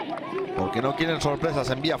porque no quieren sorpresas.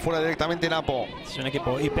 Envía fuera directamente Napo. Es un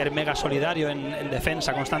equipo hiper mega solidario en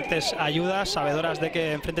defensa, constantes ayudas, sabedoras de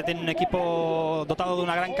que enfrente tiene un equipo dotado de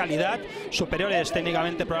una gran calidad, superiores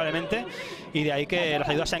técnicamente probablemente, y de ahí que las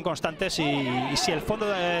ayudas sean constantes. Y si el fondo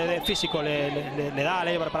de físico le da al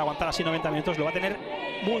Eibar para aguantar así 90 minutos, lo va a tener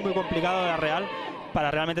muy complicado la Real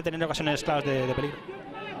para realmente tener ocasiones claras de peligro.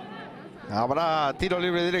 Habrá tiro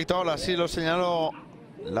libre directo ahora, sí lo señaló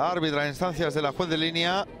la árbitra en instancias de la juez de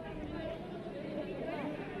línea.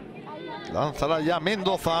 Lanzará ya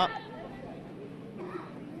Mendoza.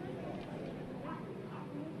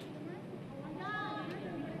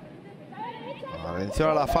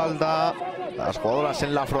 Atención a la falta. Las jugadoras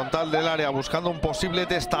en la frontal del área buscando un posible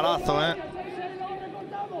testarazo,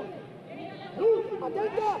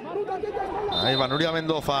 Ahí va Nuria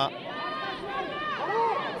Mendoza.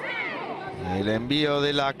 El envío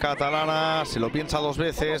de la catalana. Se lo piensa dos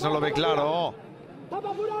veces, no lo ve claro.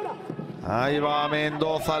 Ahí va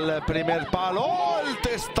Mendoza al primer palo. El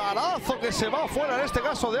testarazo que se va fuera, en este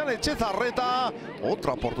caso de Ane Echezarreta.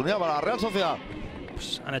 Otra oportunidad para la Real Sociedad.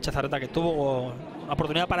 Pues Ane Echezarreta, que tuvo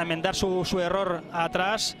oportunidad para enmendar su error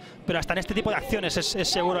atrás, pero hasta en este tipo de acciones es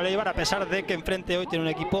seguro el Eibar, a pesar de que enfrente hoy tiene un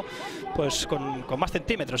equipo pues con más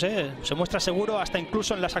centímetros, Se muestra seguro hasta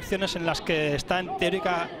incluso en las acciones en las que está en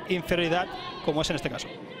teórica inferioridad, como es en este caso.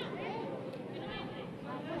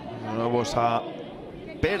 De nuevo esa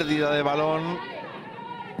pérdida de balón.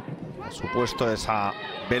 Por supuesto, esa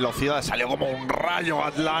velocidad, salió como un rayo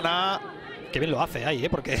Atlana. Qué bien lo hace ahí,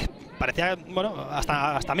 porque parecía, bueno,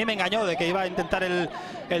 hasta a mí me engañó de que iba a intentar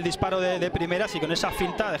el disparo de primeras, y con esa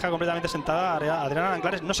finta deja completamente sentada a Adriana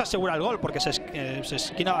Anclares. No se asegura el gol porque se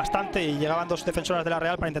esquina bastante y llegaban dos defensoras de la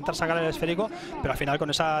Real para intentar sacar el esférico, pero al final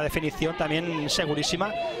con esa definición también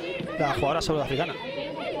segurísima la jugadora sudafricana.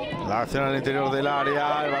 La acción al interior del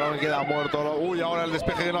área, el balón queda muerto. Uy, ahora el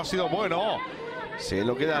despeje que no ha sido bueno. Se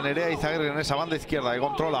lo queda Nerea Izaguirre en esa banda izquierda que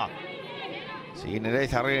controla. Sí, Nerea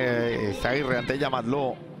Izaguirre ante ella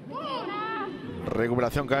Madló.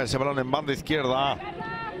 Recuperación, cae ese balón en banda izquierda.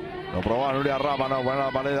 Lo probaba Nuria Rábano, pone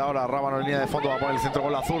la pared ahora. Rábano en línea de fondo, va a poner el centro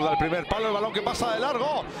con la zurda. El primer palo, el balón que pasa de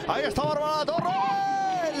largo. Ahí está Bárbara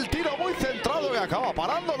Torre. El tiro muy centrado que acaba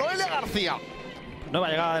parando Noelia García. Nueva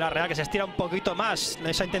llegada de la Real, que se estira un poquito más.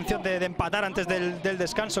 Esa intención de empatar antes del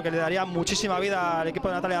descanso, que le daría muchísima vida al equipo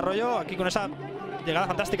de Natalia Arroyo. Aquí con esa llegada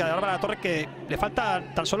fantástica de Bárbara Torre, que le falta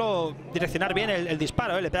tan solo direccionar bien el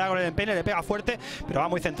disparo. Le pega con el empeine, le pega fuerte, pero va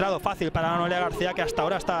muy centrado, fácil para Noelia García, que hasta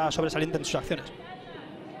ahora está sobresaliente en sus acciones.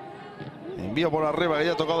 Envío por arriba, que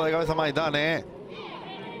ya ha tocado de cabeza Maitane.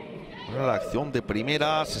 Bueno, la acción de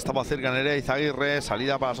primeras. Estaba cerca Nerea Izaguirre.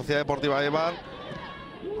 Salida para la Sociedad Deportiva Eibar,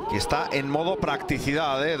 que está en modo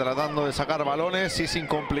practicidad, tratando de sacar balones y sin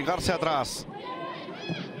complicarse atrás.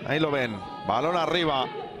 Ahí lo ven, balón arriba.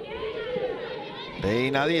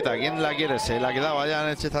 Peinadita, ¿quién la quiere? Se la quedaba ya en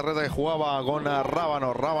el Chezarreta, que jugaba con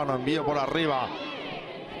Rábano. Rábano envío por arriba.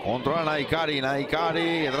 Controla Naikari,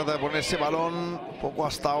 que trata de poner ese balón poco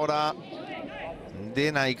hasta ahora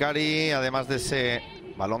de Naikari, además de ese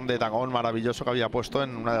balón de tacón maravilloso que había puesto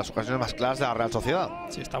en una de las ocasiones más claras de la Real Sociedad.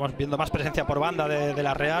 Sí, estamos viendo más presencia por banda de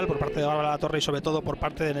la Real, por parte de Bárbara La Torre y sobre todo por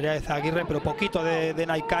parte de Nerea Aguirre, pero poquito de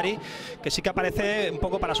Naikari, que sí que aparece un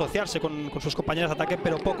poco para asociarse con sus compañeros de ataque,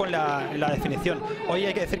 pero poco en la definición. Hoy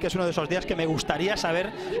hay que decir que es uno de esos días que me gustaría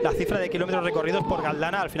saber la cifra de kilómetros recorridos por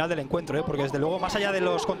Galdana al final del encuentro, porque desde luego, más allá de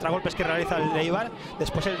los contragolpes que realiza el Eibar,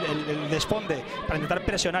 después el desfonde para intentar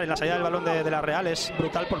presionar en la salida del balón de la Real es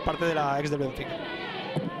brutal por parte de la ex del Benfica.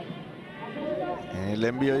 El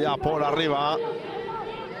envío ya por arriba.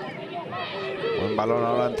 Buen balón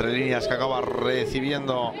ahora entre líneas que acaba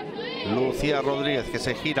recibiendo Lucía Rodríguez, que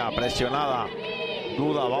se gira, presionada.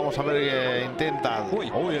 Duda, vamos a ver qué intenta.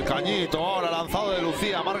 Uy, el cañito ahora lanzado de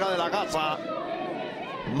Lucía, marca de la casa.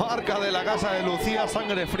 Marca de la casa de Lucía,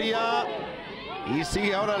 sangre fría. Y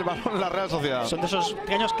sigue ahora el balón en la Real Sociedad. Son de esos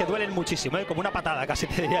pequeños que duelen muchísimo, como una patada casi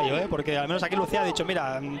te diría yo, porque al menos aquí Lucía ha dicho,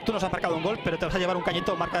 mira, tú nos has marcado un gol, pero te vas a llevar un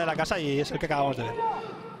cañito, marca de la casa, y es el que acabamos de ver.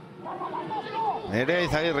 Nerea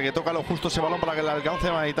Izaguirre, que toca lo justo ese balón para que le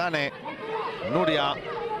alcance Maitane. Nuria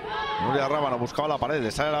Rábano buscaba la pared, le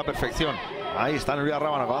sale a la perfección. Ahí está Nuria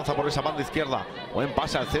Rábano, que avanza por esa banda izquierda. Buen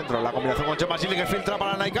pase al centro, la combinación con Chema Sili, que filtra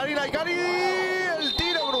para Naikari. El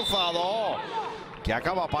tiro cruzado, que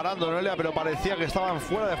acaba parando Noelia, pero parecía que estaban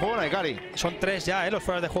fuera de juego Naikari. Son 3 ya los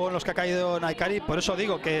fuera de juego en los que ha caído Naikari, por eso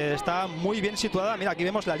digo que está muy bien situada. Mira, aquí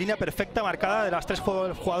vemos la línea perfecta marcada de las 3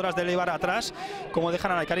 jugadoras del Eibar atrás, como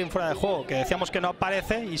dejan a Naikari en fuera de juego, que decíamos que no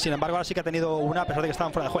aparece, y sin embargo ahora sí que ha tenido una, a pesar de que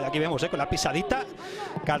estaban fuera de juego. Y aquí vemos con la pisadita,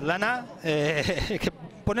 Galdana, que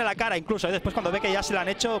pone la cara incluso, después cuando ve que ya se la han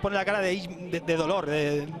hecho, pone la cara de dolor.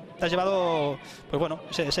 Te has llevado, pues bueno,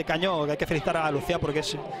 ese caño, que hay que felicitar a Lucía porque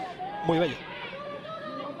es muy bello.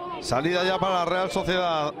 Salida ya para la Real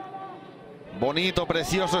Sociedad. Bonito,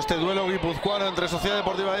 precioso este duelo guipuzcoano entre Sociedad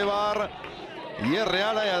Deportiva Eibar y el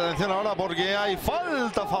Real. Y atención ahora porque hay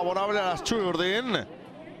falta favorable a las Churdin.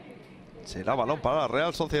 Será balón para la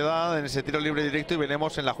Real Sociedad en ese tiro libre directo y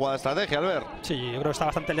veremos en la jugada de estrategia, Albert. Sí, yo creo que está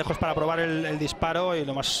bastante lejos para probar el disparo, y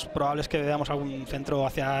lo más probable es que veamos algún centro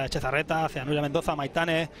hacia Chezarreta, hacia Nuria Mendoza,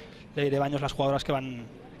 Maitane, Leire Baños, las jugadoras que van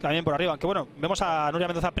bien por arriba. Aunque bueno, vemos a Nuria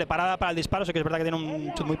Mendoza preparada para el disparo, sí que es verdad que tiene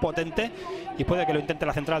un chut muy potente y puede que lo intente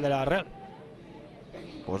la central de la Real.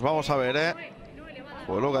 Pues vamos a ver,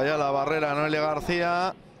 coloca ya la barrera Noelia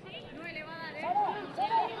García,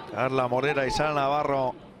 Carla Morera y Sara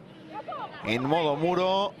Navarro en modo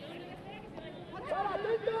muro.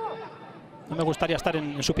 No me gustaría estar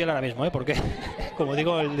en su piel ahora mismo, porque como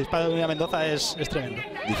digo, el disparo de Nuria Mendoza es tremendo.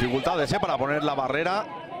 Dificultades para poner la barrera.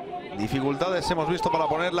 Dificultades hemos visto para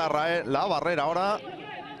poner la barrera ahora.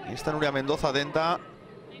 Ahí está Nuria Mendoza atenta.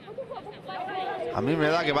 A mí me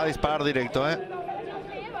da que va a disparar directo,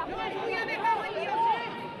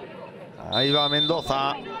 Ahí va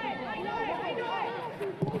Mendoza.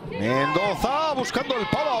 Mendoza buscando el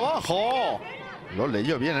palo abajo. Lo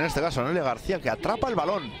leyó bien en este caso Noelia García, que atrapa el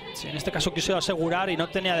balón. Sí, en este caso quiso asegurar y no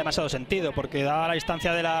tenía demasiado sentido, porque dada la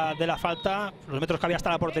distancia de la falta, los metros que había hasta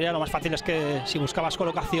la portería, lo más fácil es que si buscabas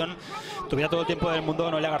colocación tuviera todo el tiempo del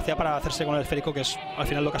mundo Noelia García para hacerse con el esférico, que es al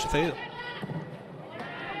final lo que ha sucedido.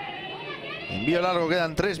 Envío largo,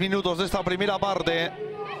 quedan 3 minutos de esta primera parte.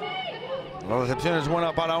 La recepción es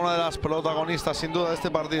buena para una de las protagonistas sin duda de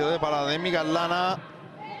este partido, para Demi Galdana,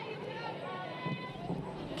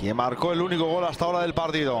 quien marcó el único gol hasta ahora del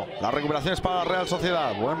partido. La recuperación es para la Real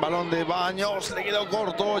Sociedad. Buen balón de Baños, le quedó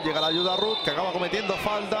corto. Llega la ayuda a Ruth, que acaba cometiendo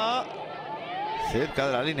falta cerca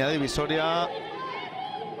de la línea divisoria.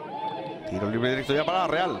 Tiro libre directo ya para la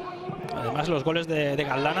Real. Además, los goles de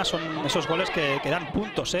Galdana son esos goles que dan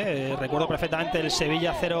puntos. Recuerdo perfectamente el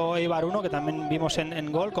Sevilla 0 Eibar 1, que también vimos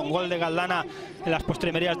en gol, con gol de Galdana en las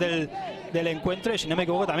postrimerías del encuentro. Y si no me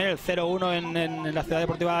equivoco, también el 0-1 en la Ciudad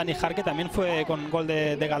Deportiva Níjar, que también fue con gol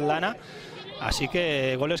de Galdana. Así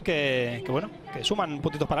que goles que suman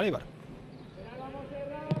puntitos para el Eibar.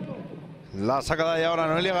 La saca de ahora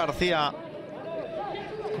Noelia García.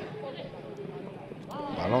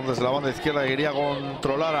 Balón desde la banda izquierda, que quería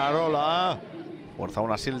controlar a Arola. Fuerza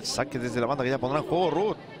aún así el saque desde la banda, que ya pondrá en juego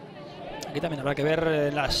Ruth. Aquí también habrá que ver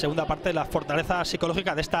en la segunda parte la fortaleza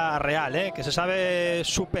psicológica de esta Real, que se sabe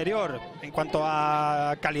superior en cuanto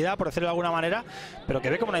a calidad, por decirlo de alguna manera, pero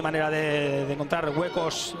que ve como no hay manera de encontrar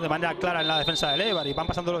huecos de manera clara en la defensa del Eibar. Y van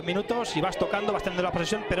pasando los minutos y vas tocando, vas teniendo la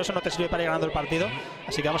posesión, pero eso no te sirve para ir ganando el partido.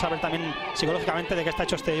 Así que vamos a ver también psicológicamente de qué está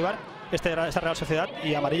hecho este Eibar esta Real Sociedad,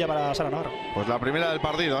 y amarilla para Sara Navarro. Pues la primera del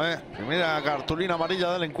partido, ¿eh? Primera cartulina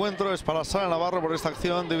amarilla del encuentro es para Sara Navarro por esta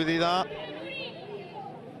acción dividida.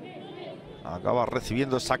 Acaba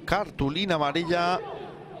recibiendo esa cartulina amarilla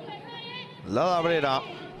la Dabrera.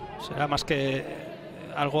 Será más que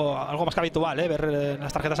algo más que habitual, ver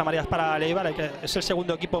las tarjetas amarillas para el Eibar. Es el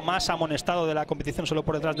segundo equipo más amonestado de la competición, solo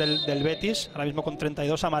por detrás del Betis, ahora mismo con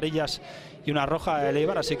 32 amarillas y una roja el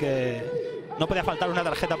Eibar, así que no podía faltar una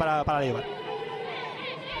tarjeta para el Eibar.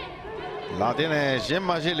 La tiene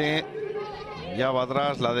Gemma Gili, ya va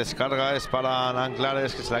atrás, la descarga es para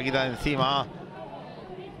Nanclares, que se la quita de encima.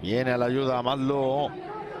 Viene a la ayuda Madlo.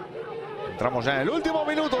 Entramos ya en el último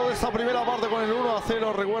minuto de esta primera parte con el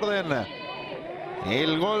 1-0. Recuerden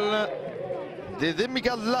el gol de Demi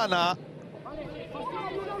Gadlana.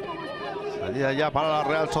 Salida ya para la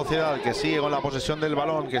Real Sociedad, que sigue con la posesión del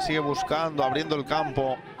balón, que sigue buscando, abriendo el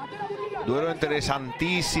campo. Duelo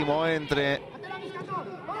interesantísimo entre,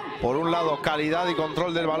 por un lado, calidad y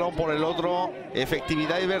control del balón, por el otro,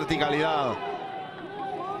 efectividad y verticalidad.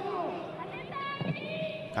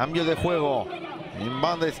 Cambio de juego en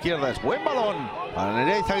banda izquierda, es buen balón para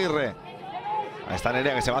Nerea Izaguirre. Ahí está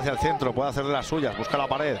Nerea, que se va hacia el centro, puede hacer de las suyas, busca la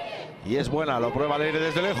pared y es buena, lo prueba Leire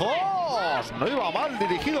desde lejos. No iba mal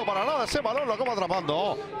dirigido para nada ese balón, lo acaba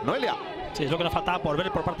atrapando Noelia. Sí, es lo que nos faltaba por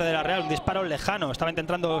ver por parte de la Real, un disparo lejano. Estaba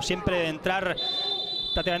intentando siempre entrar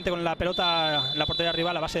prácticamente con la pelota en la portería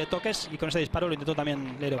rival a base de toques, y con ese disparo lo intentó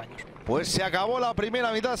también Leire Baños. Pues se acabó la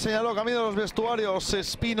primera mitad, señaló camino de los vestuarios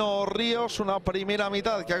Espino Ríos. Una primera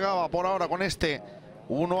mitad que acaba por ahora con este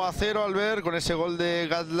 1-0 al ver, con ese gol de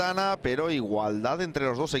Gadlana, pero igualdad entre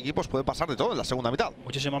los dos equipos, puede pasar de todo en la segunda mitad.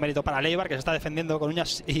 Muchísimo mérito para Eibar, que se está defendiendo con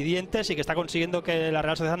uñas y dientes y que está consiguiendo que la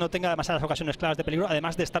Real Sociedad no tenga demasiadas ocasiones claras de peligro,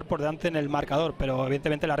 además de estar por delante en el marcador. Pero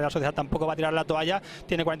evidentemente la Real Sociedad tampoco va a tirar la toalla,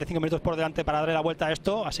 tiene 45 minutos por delante para darle la vuelta a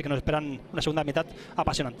esto, así que nos esperan una segunda mitad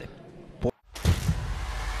apasionante.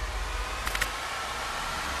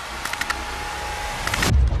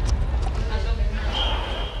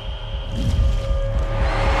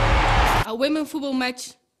 A women football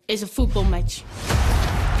match is a football match.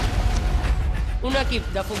 Un equip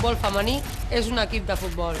de futbol femení és un equip de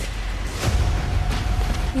futbol.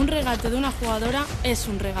 Un regate de una jugadora es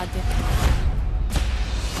un regate.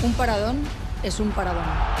 Un paradón es un paradón.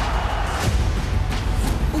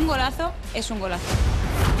 Un golazo es un golazo.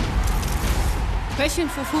 Passion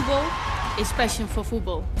for football is passion for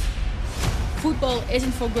football. Football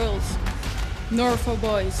isn't for girls, nor for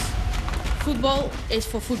boys. Football is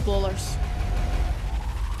for footballers.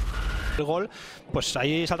 El gol, pues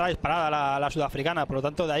ahí saldrá disparada la sudafricana, por lo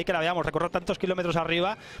tanto de ahí que la veamos recorrer tantos kilómetros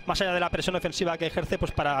arriba, más allá de la presión ofensiva que ejerce,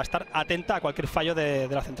 pues para estar atenta a cualquier fallo de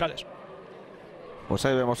las centrales. Pues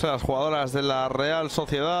ahí vemos a las jugadoras de la Real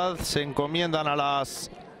Sociedad, se encomiendan a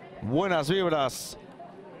las buenas vibras,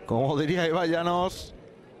 como diría Ibai Llanos,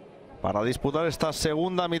 para disputar esta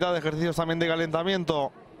segunda mitad de ejercicios también de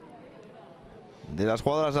calentamiento de las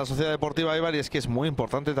jugadoras de la Sociedad Deportiva Eibar. Y es que es muy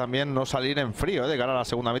importante también no salir en frío de cara a la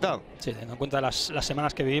segunda mitad. Sí, teniendo en cuenta las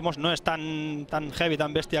semanas que vivimos, no es tan heavy,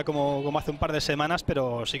 tan bestia como hace un par de semanas,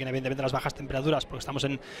 pero siguen evidentemente las bajas temperaturas, porque estamos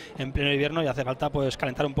en pleno invierno y hace falta pues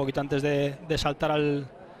calentar un poquito antes de saltar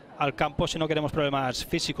al campo si no queremos problemas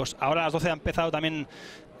físicos. Ahora a las 12 ha empezado también,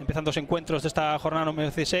 empiezan dos encuentros de esta jornada número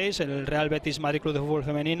 16, el Real Betis Madrid Club de Fútbol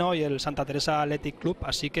Femenino y el Santa Teresa Athletic Club,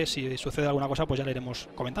 así que si sucede alguna cosa pues ya le iremos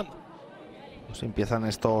comentando. Pues empiezan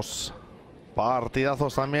estos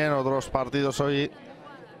partidazos también, otros partidos hoy.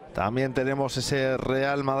 También tenemos ese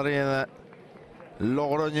Real Madrid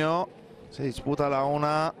Logroño, se disputa la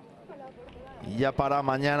 1. Y ya para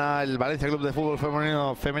mañana el Valencia Club de Fútbol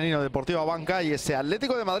Femenino Deportiva Banca y ese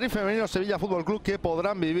Atlético de Madrid Femenino Sevilla Fútbol Club, que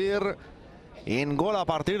podrán vivir en Gol a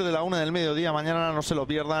partir de la 1 del mediodía. Mañana no se lo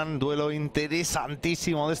pierdan, duelo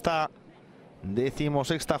interesantísimo de esta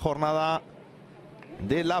 16ª jornada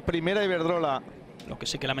de la Primera Iberdrola. Lo que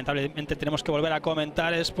sí que lamentablemente tenemos que volver a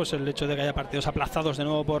comentar es pues el hecho de que haya partidos aplazados de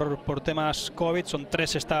nuevo por temas COVID. Son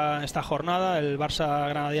 3 esta jornada: el Barça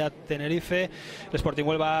Granadilla Tenerife, el Sporting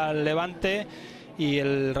Huelva Levante y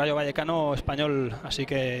el Rayo Vallecano Español, así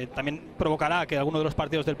que también provocará que algunos de los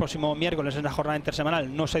partidos del próximo miércoles en la jornada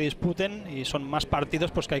intersemanal no se disputen, y son más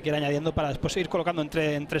partidos pues que hay que ir añadiendo para después ir colocando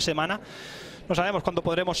entre semana. No sabemos cuándo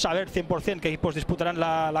podremos saber 100% qué equipos disputarán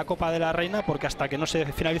la Copa de la Reina, porque hasta que no se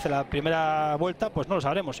finalice la primera vuelta pues no lo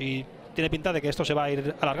sabremos, y tiene pinta de que esto se va a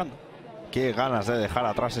ir alargando. Qué ganas de dejar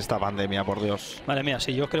atrás esta pandemia, por Dios. Madre mía,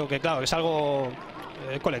 sí, yo creo que claro, es algo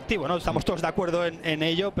colectivo, ¿no? Estamos todos de acuerdo en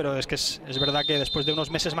ello, pero es que es verdad que después de unos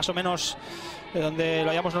meses más o menos donde lo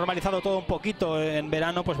hayamos normalizado todo un poquito en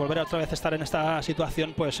verano, pues volver a otra vez a estar en esta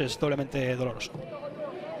situación pues es doblemente doloroso.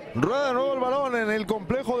 Rueda de nuevo el balón en el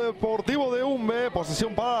complejo deportivo de Umbe.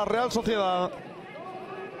 Posesión para la Real Sociedad.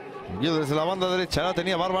 Envío desde la banda derecha. Ahora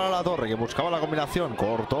tenía Bárbara Latorre, que buscaba la combinación.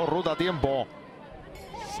 Cortó ruta a tiempo.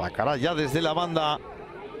 Sacará ya desde la banda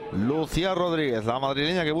Lucía Rodríguez, la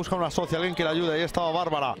madrileña, que busca una socia, alguien que la ayude. Ahí estaba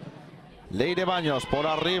Bárbara. Leire Baños por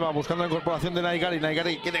arriba, buscando la incorporación de Naikari.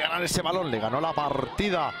 Naikari quiere ganar ese balón. Le ganó la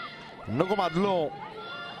partida No Comadlo.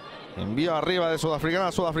 Envío arriba de sudafricana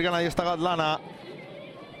a sudafricana. Ahí está Gatlana.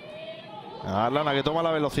 Gatlana que toma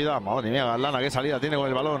la velocidad. Madre mía, Gatlana, qué salida tiene con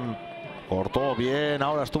el balón. Cortó bien,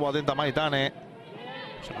 ahora estuvo atenta Maitane.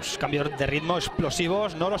 Los cambios de ritmo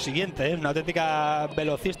explosivos, no lo siguiente, una auténtica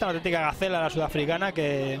velocista, una auténtica gacela la sudafricana,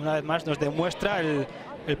 que una vez más nos demuestra el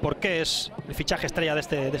por qué es el fichaje estrella de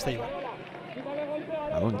este Eibar.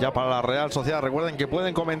 Ya para la Real Sociedad. Recuerden que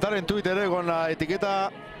pueden comentar en Twitter con la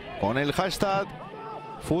etiqueta, con el hashtag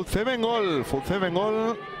FutFemengol.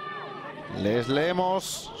 FutFemengol. Les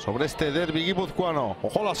leemos sobre este derbi guipuzcoano.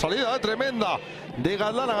 Ojo la salida tremenda de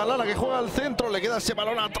Gatlana. Gatlana que juega al centro. Le queda ese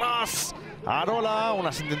balón atrás. Arola,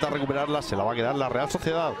 unas intenta recuperarla. Se la va a quedar la Real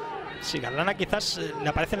Sociedad. Sí, Gatlana quizás le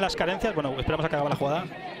aparecen las carencias. Bueno, esperamos a que acabe la jugada.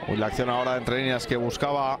 La acción ahora entre líneas que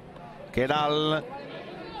buscaba Keral.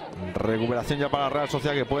 Recuperación ya para la Real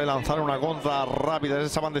Sociedad, que puede lanzar una contra rápida desde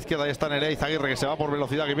esa banda izquierda. Ahí está Nerea Izaguirre, que se va por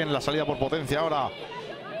velocidad, que viene la salida por potencia ahora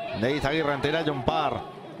de Izaguirre. Entera John Par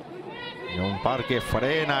que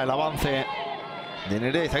frena el avance de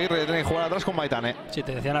Nerea Izaguirre, que tiene que jugar atrás con Maitane. Sí,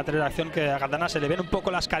 te decía en la anterior acción que a Gatlana se le ven un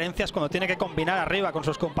poco las carencias cuando tiene que combinar arriba con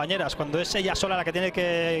sus compañeras. Cuando es ella sola la que tiene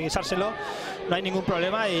que guisárselo, no hay ningún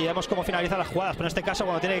problema y vemos cómo finaliza las jugadas. Pero en este caso,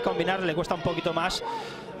 cuando tiene que combinar, le cuesta un poquito más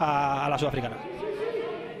a la sudafricana.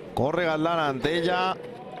 Corre Gatlana ante ella.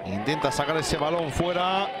 Intenta sacar ese balón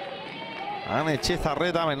fuera. Ane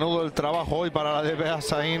Chezarreta, menudo el trabajo hoy para la DBA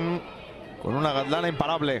Saín, con una Gatlana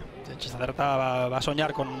imparable. Chezarreta va a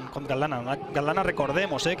soñar con Gatlana. Gatlana,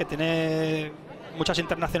 recordemos, que tiene muchas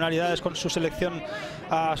internacionalidades con su selección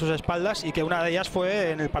a sus espaldas, y que una de ellas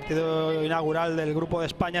fue en el partido inaugural del Grupo de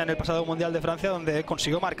España en el pasado Mundial de Francia, donde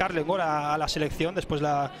consiguió marcarle un gol a la selección. Después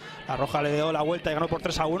la Roja le dio la vuelta y ganó por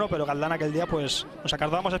 3-1, pero Gatlana aquel día pues nos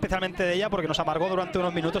acordamos especialmente de ella porque nos amargó durante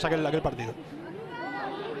unos minutos aquel partido.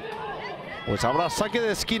 Pues habrá saque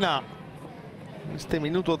de esquina este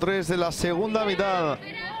minuto 3 de la segunda mitad.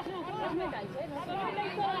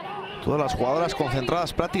 Todas las jugadoras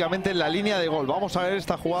concentradas prácticamente en la línea de gol. Vamos a ver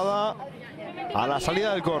esta jugada a la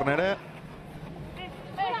salida del córner.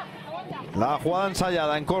 La jugada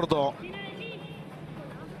ensayada en corto.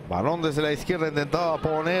 Balón desde la izquierda, intentaba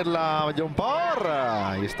ponerla John Parr.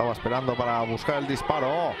 Ahí estaba esperando para buscar el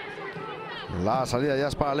disparo. La salida ya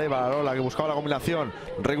es para Eibar, que buscaba la combinación.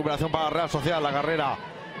 Recuperación para la Real Sociedad, la carrera.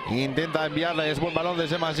 Intenta enviarla y es buen balón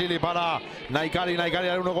desde Magili para Naikari. Naikari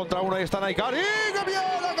al 1 contra 1. Ahí está Naikari. ¡Qué bien!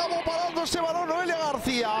 Acabó parando ese balón Noelia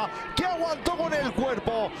García, que aguantó con el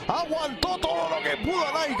cuerpo. Aguantó todo lo que pudo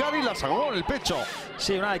a Naikari y la sacó en el pecho.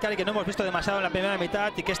 Sí, una Naikari que no hemos visto demasiado en la primera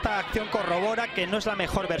mitad y que esta acción corrobora que no es la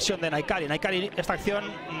mejor versión de Naikari. Naikari esta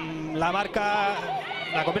acción la marca,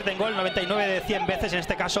 la convierte en gol 99 de 100 veces. En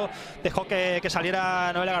este caso dejó que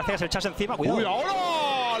saliera Noelia García, se le echase encima. Cuidado. ¡Uy, ahora!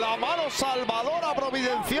 La mano salvadora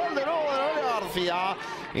providencial de nuevo de Noelia García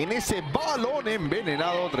en ese balón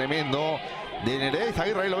envenenado tremendo de Nerea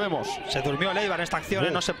Izaguirre. Ahí lo vemos. Se durmió el Eibar en esta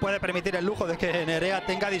acción. No se puede permitir el lujo de que Nerea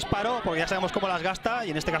tenga disparo, porque ya sabemos cómo las gasta,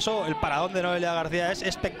 y en este caso el paradón de Noelia García es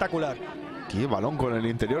espectacular. Qué balón con el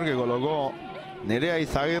interior que colocó Nerea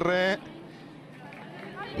Izaguirre.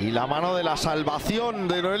 Y la mano de la salvación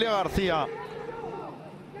de Noelia García.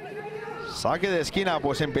 Saque de esquina,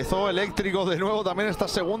 pues empezó eléctrico de nuevo también esta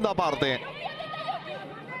segunda parte.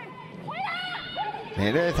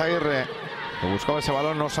 Nerea Izaguirre, que buscaba ese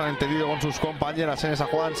balón, no se han entendido con sus compañeras en esa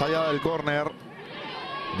jugada ensayada del córner.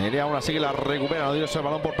 Nerea aún así que la recupera, no dio ese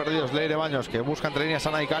balón por perdidos. Leire Baños, que busca entre líneas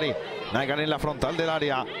a Naikari. Naikari en la frontal del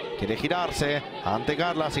área, quiere girarse ante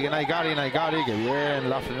Carla, sigue Naikari. Naikari, que bien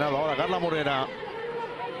la ha frenado ahora Carla Morera.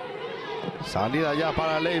 Salida ya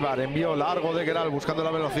para el Eibar, envío largo de Keral buscando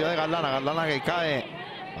la velocidad de Gatlana. Gatlana que cae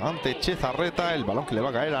ante Chezarreta, el balón que le va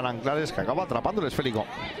a caer a Nanclares, que acaba atrapando el esférico.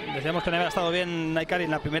 Decíamos que no había estado bien Naikari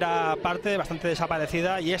en la primera parte, bastante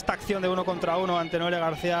desaparecida, y esta acción de 1 contra 1 ante Noelia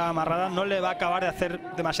García amarrada no le va a acabar de hacer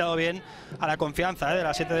demasiado bien a la confianza de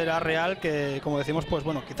la 7 de la Real, que como decimos, pues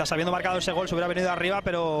bueno, quizás habiendo marcado ese gol se hubiera venido arriba,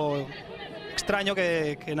 pero extraño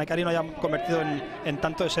que Naikari no haya convertido en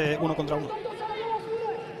tanto ese 1 contra 1.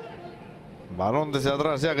 Balón desde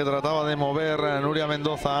atrás ya que trataba de mover Nuria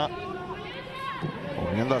Mendoza.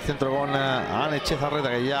 Poniendo al centro con Ane Chezarreta,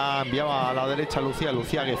 que ya enviaba a la derecha Lucía.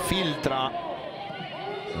 Lucía que filtra.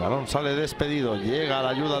 El balón sale despedido. Llega a la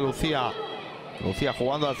ayuda Lucía. Lucía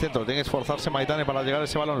jugando al centro. Tiene que esforzarse Maitane para llegar a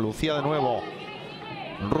ese balón. Lucía de nuevo.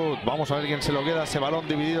 Ruth, vamos a ver quién se lo queda. Ese balón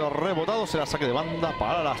dividido, rebotado. Será saque de banda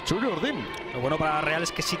para las Churiurdin. Lo bueno para la Real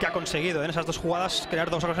es que sí que ha conseguido en esas dos jugadas crear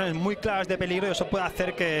dos ocasiones muy claras de peligro, y eso puede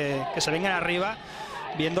hacer que se vengan arriba,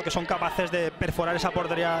 viendo que son capaces de perforar esa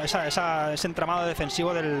portería, ese entramado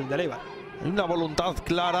defensivo del Eibar. Hay una voluntad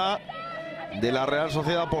clara de la Real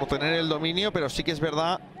Sociedad por tener el dominio, pero sí que es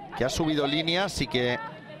verdad que ha subido líneas y que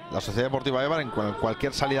la Sociedad Deportiva Eibar, en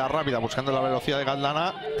cualquier salida rápida buscando la velocidad de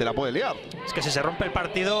Galdana, te la puede liar. Es que si se rompe el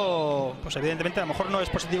partido, pues evidentemente a lo mejor no es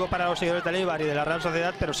positivo para los seguidores del Eibar y de la Real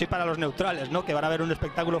Sociedad, pero sí para los neutrales, ¿no? Que van a ver un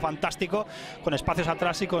espectáculo fantástico con espacios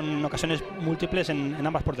atrás y con ocasiones múltiples en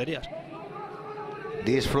ambas porterías.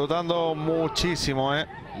 Disfrutando muchísimo, ¿eh?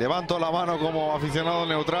 Levanto la mano como aficionado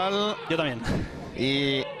neutral. Yo también.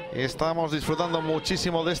 Y estamos disfrutando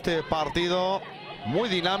muchísimo de este partido. Muy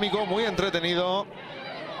dinámico, muy entretenido.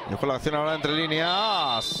 Y con la acción ahora entre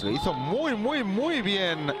líneas. Le hizo muy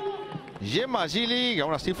bien Gemma Gili, que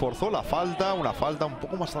aún así forzó la falta. Una falta un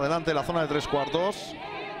poco más adelante de la zona de 3/4.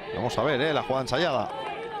 Vamos a ver, la jugada ensayada.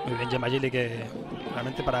 Muy bien Gemma Gili, que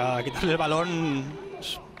realmente para quitarle el balón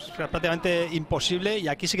es prácticamente imposible, y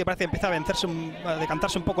aquí sí que parece que empieza a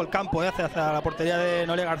decantarse un poco el campo hacia la portería de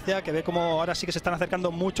Noelia García, que ve como ahora sí que se están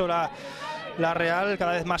acercando mucho la Real,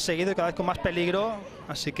 cada vez más seguido y cada vez con más peligro,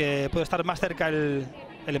 así que puede estar más cerca el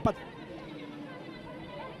empate.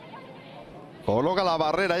 Coloca la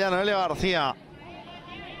barrera ya Noelia García.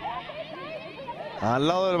 Al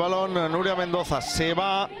lado del balón Nuria Mendoza. Se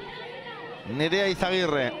va Nerea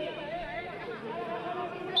Izaguirre.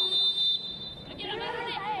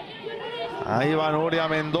 Ahí va Nuria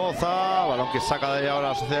Mendoza. Balón que saca de ahí ahora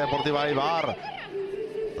la Sociedad Deportiva Eibar.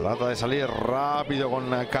 Trata de salir rápido con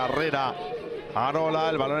carrera. Arola,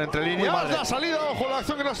 el balón entre líneas. La salida, ojo, la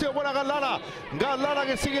acción que no ha sido buena. Galdana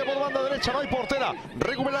que sigue por banda derecha, no hay portera.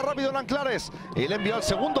 Recupera rápido Nanclares. El envío al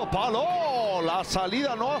segundo palo. La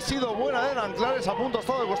salida no ha sido buena de Nanclares. A punto ha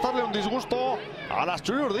estado de costarle un disgusto a las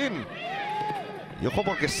Churiurdin. Y ojo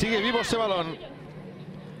porque sigue vivo ese balón.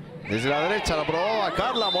 Desde la derecha lo probaba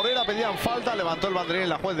Carla Morera, pedían falta, levantó el banderín en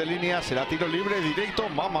la juez de línea, será tiro libre directo.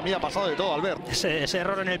 Mamma mía, ha pasado de todo, Albert. Ese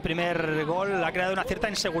error en el primer gol ha creado una cierta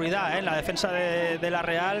inseguridad en la defensa de la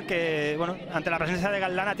Real, que bueno, ante la presencia de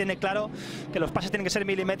Galdana tiene claro que los pases tienen que ser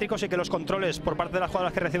milimétricos y que los controles por parte de las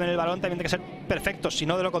jugadoras que reciben el balón también tienen que ser perfectos, si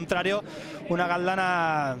no, de lo contrario, una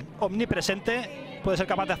Galdana omnipresente puede ser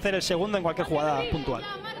capaz de hacer el segundo en cualquier jugada puntual.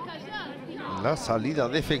 La salida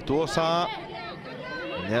defectuosa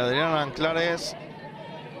de Adriana Nanclares,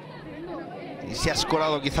 y se ha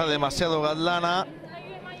escorado quizá demasiado Galdana.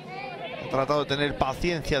 Ha tratado de tener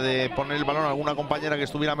paciencia de poner el balón a alguna compañera que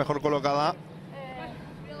estuviera mejor colocada.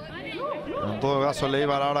 En todo caso el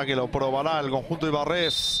Eibar ahora que lo probará el conjunto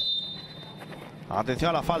ibarrés.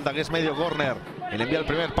 Atención a la falta, que es medio córner. El envía el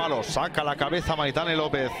primer palo, saca la cabeza Maitane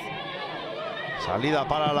López. Salida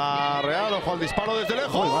para la Real, ojo al disparo desde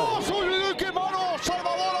lejos. ¡Uy, qué mano!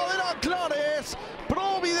 Salvadora de Nanclares.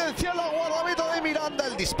 Providencial la guardameta de Miranda.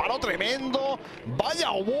 El disparo tremendo.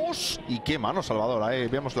 Vaya obús. Y qué mano salvadora,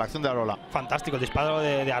 Vemos la acción de Arola. Fantástico el disparo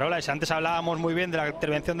de Arola. Y si antes hablábamos muy bien de la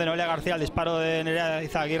intervención de Noelia García, el disparo de Nerea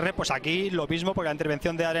Izaguirre, pues aquí lo mismo, porque la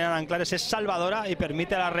intervención de Adriana Nanclares es salvadora y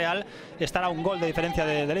permite a la Real estar a un gol de diferencia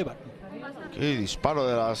del Eibar. Qué disparo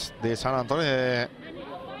de San Antonio de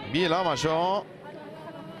Vilamayo.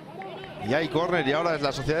 Y hay córner, y ahora es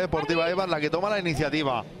la Sociedad Deportiva Eibar la que toma la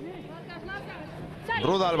iniciativa.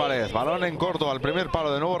 Ruth Álvarez, balón en corto al primer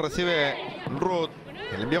palo, de nuevo recibe Ruth.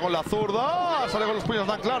 El envío con la zurda, sale con los puños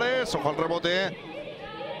Nanclares, ojo al rebote.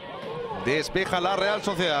 Despeja la Real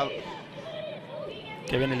Sociedad.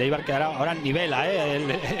 Que bien el Eibar, que ahora nivela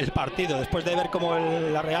el partido. Después de ver cómo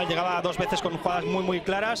la Real llegaba dos veces con jugadas muy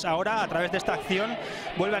claras, ahora a través de esta acción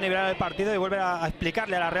vuelve a nivelar el partido y vuelve a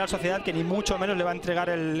explicarle a la Real Sociedad que ni mucho menos le va a entregar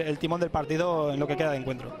el timón del partido en lo que queda de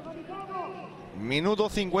encuentro. Minuto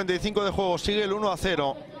 55 de juego, sigue el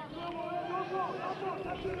 1-0.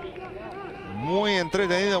 Muy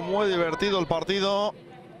entretenido, muy divertido el partido.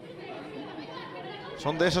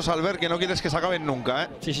 Son de esos, Albert, que no quieres que se acaben nunca,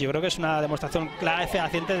 Sí, yo creo que es una demostración clara y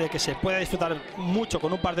fehaciente de que se puede disfrutar mucho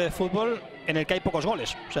con un partido de fútbol en el que hay pocos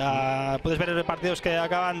goles. O sea, puedes ver partidos que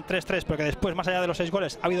acaban 3-3, pero que después, más allá de los 6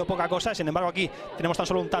 goles, ha habido poca cosa. Sin embargo, aquí tenemos tan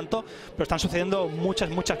solo un tanto, pero están sucediendo muchas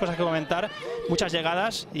cosas que comentar, muchas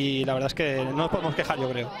llegadas, y la verdad es que no nos podemos quejar, yo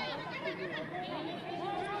creo.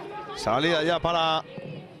 Salida ya para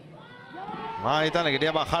Maitane,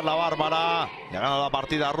 quería bajar la Bárbara. Ya gana la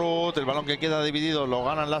partida Ruth. El balón que queda dividido lo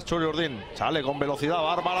ganan las Churiurdin. Sale con velocidad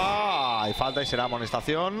Bárbara. Hay falta y será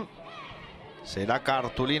amonestación. Será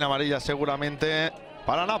cartulina amarilla seguramente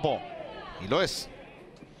para Napo. Y lo es.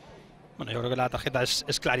 Bueno, yo creo que la tarjeta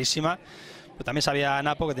es clarísima. Pero también sabía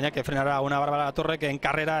Napo que tenía que frenar a una Bárbara Torre que en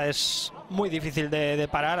carrera es muy difícil de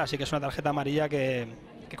parar. Así que es una tarjeta amarilla que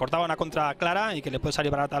cortaba una contra clara y que le puede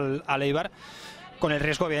salir barata al Eibar, con el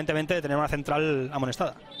riesgo evidentemente de tener una central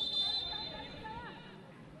amonestada.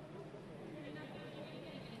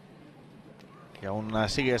 Que aún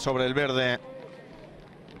sigue sobre el verde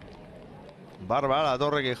Bárbara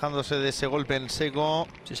Torre, quejándose de ese golpe en seco.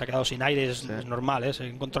 Sí, se ha quedado sin aire, es normal, ¿eh? Se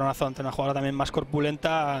encontró ante una jugadora también más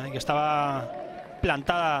corpulenta que estaba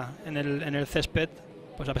plantada en el césped.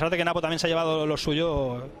 Pues a pesar de que Napo también se ha llevado lo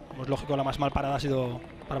suyo, pues lógico, la más mal parada ha sido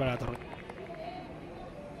Bárbara Torre.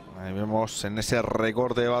 Ahí vemos en ese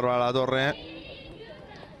recorte de Bárbara Torre.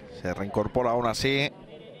 Se reincorpora aún así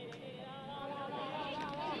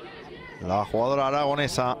la jugadora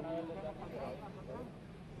aragonesa.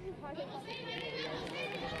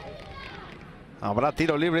 Habrá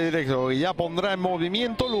tiro libre directo y ya pondrá en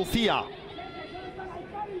movimiento Lucía.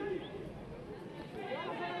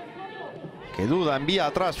 Que duda, envía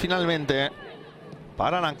atrás finalmente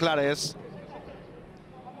para Nanclares.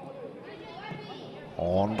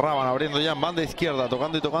 Honraban abriendo ya en banda izquierda,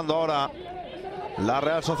 tocando y tocando ahora. La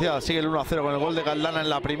Real Sociedad sigue el 1-0 con el gol de Galdana en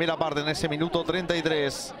la primera parte, en ese minuto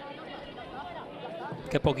 33.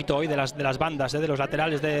 Qué poquito hoy de las bandas, de los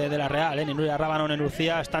laterales de la Real, ni Nuria Rábano ni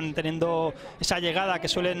Lucía están teniendo esa llegada que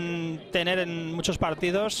suelen tener en muchos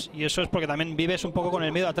partidos, y eso es porque también vives un poco con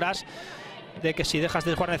el miedo atrás de que si dejas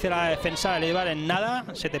de jugar hacia la defensa, el Eibar en nada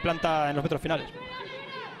se te planta en los metros finales.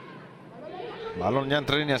 Balón ya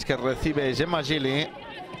entre líneas que recibe Gemma Gili,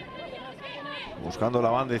 buscando la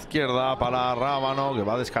banda izquierda para Rábano, que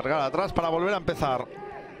va a descargar atrás para volver a empezar.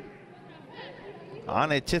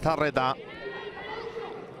 Ane Chezarreta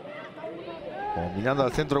combinando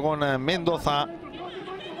al centro con Mendoza.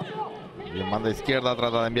 Y en banda izquierda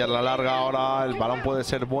trata de enviar la larga. Ahora el balón puede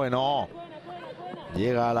ser bueno.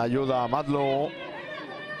 Llega a la ayuda Matlo.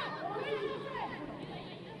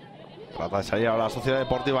 Trata de salir a la Sociedad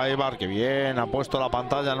Deportiva Eibar. Que bien ha puesto la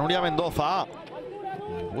pantalla Nuria Mendoza.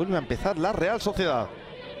 Y vuelve a empezar la Real Sociedad.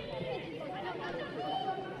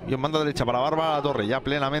 Y en banda derecha para Bárbara Torre. Ya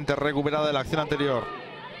plenamente recuperada de la acción anterior.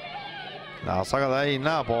 La saca de ahí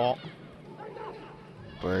Napo.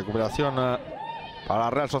 Recuperación para la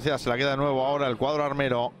Real Sociedad. Se la queda de nuevo ahora el cuadro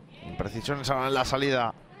armero. Imprecisiones ahora en la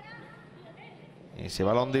salida. Y ese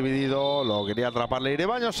balón dividido lo quería atrapar Leire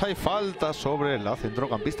Baños. Hay falta sobre la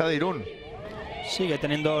centrocampista de Irún. Sigue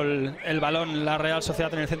teniendo el balón la Real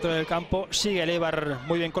Sociedad en el centro del campo. Sigue el Eibar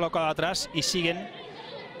muy bien colocado atrás. Y siguen.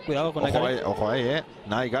 Cuidado con Naikari. Ojo ahí,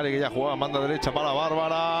 Naikari, que ya jugaba manda derecha para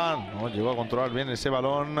Bárbara. No llegó a controlar bien ese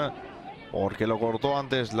balón, porque lo cortó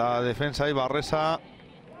antes la defensa ibarresa.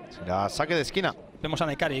 La saque de esquina. Vemos a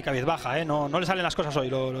Naikari cabizbaja, no le salen las cosas hoy,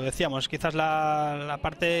 lo decíamos. Quizás la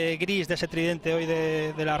parte gris de ese tridente hoy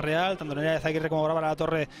de la Real, tanto Nerea de Zaguirre como Bárbara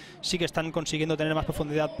Torre, sí que están consiguiendo tener más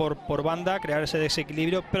profundidad por banda, crear ese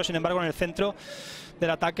desequilibrio, pero sin embargo en el centro del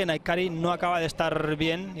ataque Naikari no acaba de estar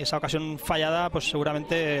bien, y esa ocasión fallada pues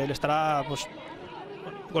seguramente le estará pues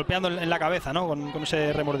golpeando en la cabeza, ¿no? con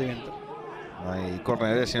ese remordimiento. Ahí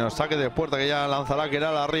córner, sino saque de puerta que ya lanzará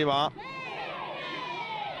Keral arriba.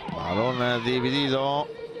 Balón dividido.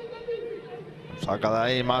 Saca de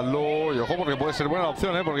ahí Matlu. Y ojo, porque puede ser buena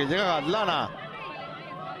opción, porque llega Galdana.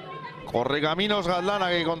 Corre caminos Galdana,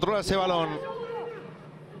 que controla ese balón.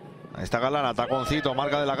 Ahí está Galdana, taconcito,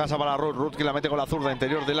 marca de la casa para Ruth. Ruth que la mete con la zurda,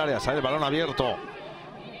 interior del área. Sale el balón abierto.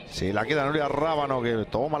 Se la queda Nuria Rábano, que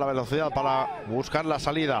toma la velocidad para buscar la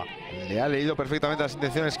salida. Le ha leído perfectamente las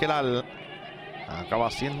intenciones Keral.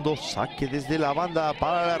 Acaba siendo saque desde la banda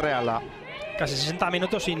para la Real. Casi 60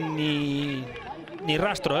 minutos sin ni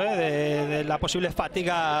rastro de la posible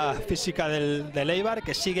fatiga física del Eibar,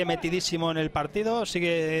 que sigue metidísimo en el partido,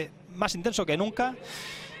 sigue más intenso que nunca,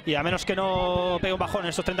 y a menos que no pegue un bajón en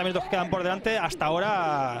estos 30 minutos que quedan por delante, hasta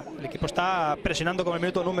ahora el equipo está presionando como el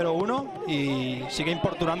minuto número 1 y sigue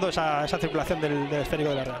importunando esa circulación del esférico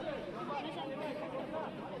de la Real.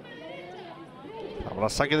 Habrá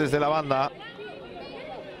saque desde la banda.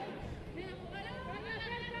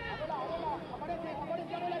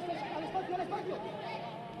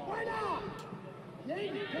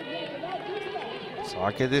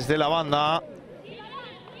 Saque desde la banda.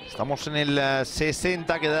 Estamos en el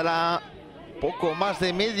 60. Quedará poco más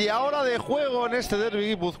de media hora de juego en este derbi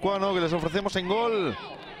guipuzcoano que les ofrecemos en Gol.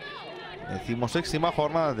 Decimosexta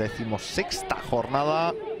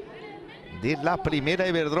jornada de la Primera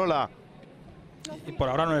Iberdrola. Y por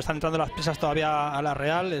ahora no le están entrando las prisas todavía a la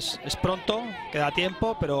Real. Es pronto, queda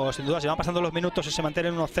tiempo, pero sin duda si van pasando los minutos y se mantiene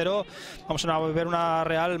en 1-0, vamos a ver una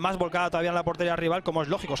Real más volcada todavía en la portería rival, como es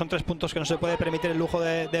lógico. Son 3 puntos que no se puede permitir el lujo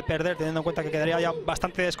de perder, teniendo en cuenta que quedaría ya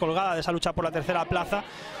bastante descolgada de esa lucha por la tercera plaza.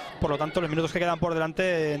 Por lo tanto, los minutos que quedan por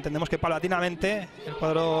delante, entendemos que paulatinamente el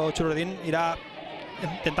cuadro chururdín irá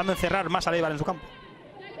intentando encerrar más al Eibar en su campo.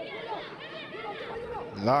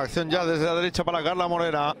 La acción ya desde la derecha para Carla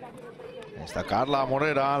Morera. Está Carla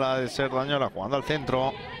Morera, la de Serdañola, jugando al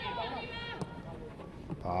centro.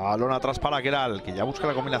 Balón atrás para Queral, que ya busca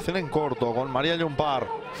la combinación en corto con María Llompar.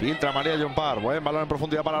 Filtra María Llompar. Buen balón en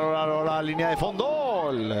profundidad para Lola, línea de fondo.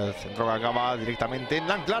 El centro que acaba directamente en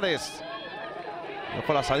Nanclares.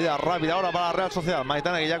 Con la salida rápida ahora para la Real Sociedad.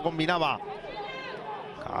 Maitana, que ya combinaba.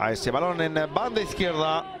 Cae ese balón en banda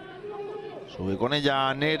izquierda. Sube con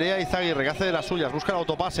ella Nerea Izaguirre, que hace de las suyas. Busca el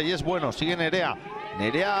autopase y es bueno. Sigue Nerea.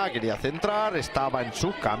 Nerea quería centrar, estaba en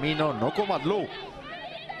su camino, no como Adlou.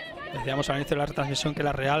 Decíamos al inicio de la retransmisión que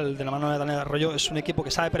la Real, de la mano de Daniel Arroyo, es un equipo que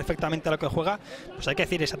sabe perfectamente a lo que juega. Pues hay que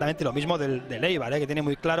decir exactamente lo mismo del Eibar, que tiene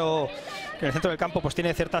muy claro que en el centro del campo pues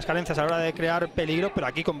tiene ciertas carencias a la hora de crear peligro, pero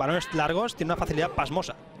aquí con balones largos tiene una facilidad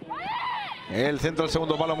pasmosa. El centro del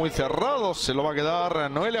segundo palo muy cerrado, se lo va a quedar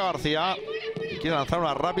Noelia García. Y quiere lanzar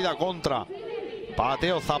una rápida contra.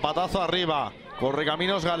 Pateo, zapatazo arriba. Corre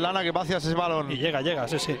caminos Gatlana, que va hacia ese balón. Y llega,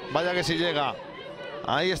 sí. Vaya que sí llega.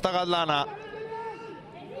 Ahí está Gatlana.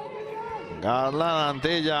 Gatlana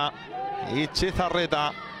ante ella. Y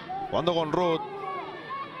Chezarreta jugando con Ruth.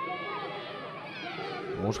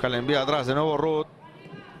 Busca el envío atrás de nuevo Ruth.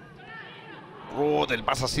 Ruth, el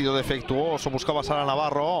pase ha sido defectuoso. Buscaba Sara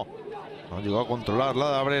Navarro. No llegó a controlar la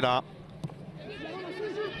de Abrera.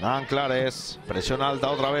 Nanclares. Presión alta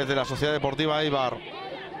otra vez de la Sociedad Deportiva Eibar.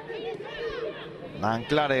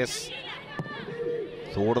 Nanclares.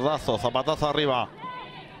 Zurdazo, zapatazo arriba.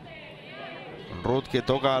 Ruth, que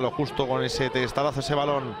toca lo justo con ese testarazo, ese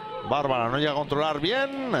balón. Bárbara no llega a controlar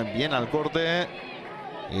bien. Bien al corte.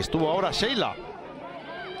 Y estuvo ahora Sheila.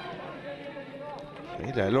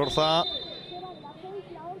 Sheila Elorza.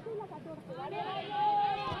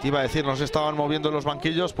 Te iba a decir, no se estaban moviendo en los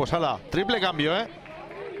banquillos. Pues ala, triple cambio, ¿eh?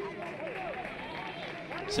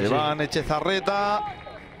 Se van Echezarreta.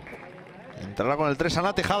 Entrará con el 3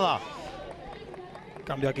 Ana Tejada.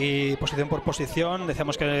 Cambio aquí posición por posición.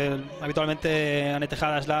 Decíamos que habitualmente Ana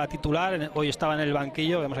Tejada es la titular. Hoy estaba en el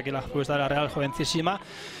banquillo. Vemos aquí la futbolista de la Real, jovencísima.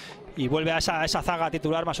 Y vuelve a esa zaga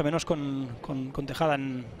titular más o menos con Tejada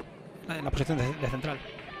en la posición de central.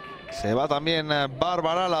 Se va también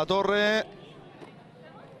Bárbara Latorre.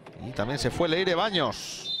 Y también se fue Leire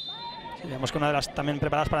Baños. Sí, vemos que una de las también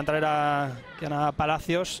preparadas para entrar era Kiana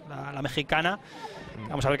Palacios, la mexicana.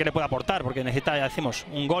 Vamos a ver qué le puede aportar, porque necesita, ya decimos,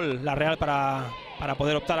 un gol la Real para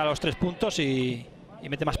poder optar a los 3 puntos y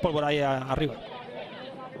mete más pólvora ahí arriba.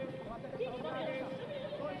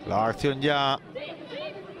 La acción ya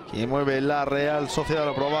que mueve la Real Sociedad,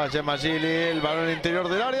 lo proba Gemma Gili, el balón en el interior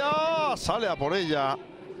del área, sale a por ella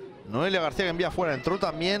Noelia García, que envía fuera. Entró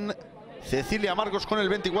también Cecilia Marcos con el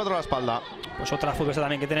 24 a la espalda. Pues otra futbolista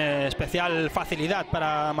también que tiene especial facilidad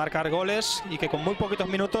para marcar goles y que con muy poquitos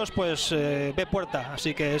minutos pues ve puerta.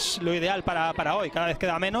 Así que es lo ideal para hoy. Cada vez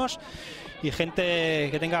queda menos y gente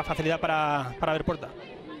que tenga facilidad para ver puerta.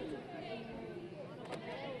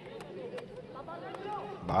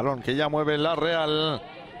 Balón que ya mueve la Real.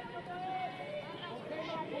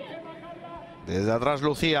 Desde atrás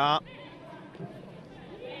Lucía.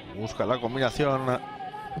 Busca la combinación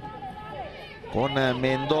con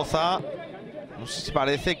Mendoza. No sé si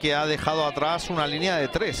parece que ha dejado atrás una línea de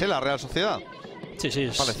 3, la Real Sociedad. Sí, sí.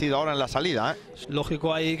 Es parecido ahora en la salida. Es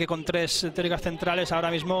lógico ahí que con 3 teóricas centrales ahora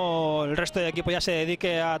mismo el resto del equipo ya se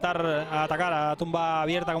dedique a atacar a tumba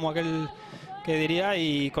abierta, como aquel que diría,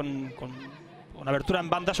 y con abertura en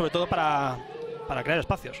banda, sobre todo para crear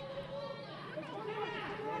espacios.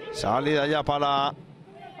 Salida ya para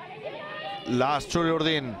las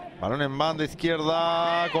Churiurdín. Balón en banda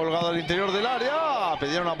izquierda, colgado al interior del área.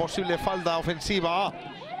 Pedían una posible falta ofensiva.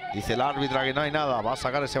 Dice el árbitro que no hay nada. Va a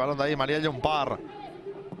sacar ese balón de ahí María Llompar.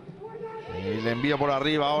 Y le envío por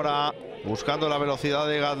arriba ahora, buscando la velocidad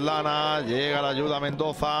de Gatlana. Llega la ayuda a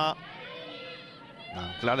Mendoza.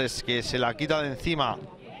 Nanclares, que se la quita de encima.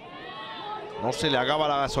 No se le acaba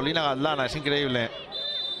la gasolina a Gatlana, es increíble.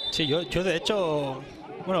 Sí, yo de hecho,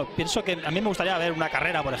 bueno, pienso que a mí me gustaría ver una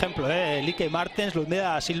carrera, por ejemplo, Lique Martens,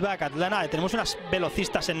 Ludmila Silva, Gatlana. Tenemos unas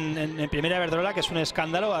velocistas en Primera Iberdrola, que es un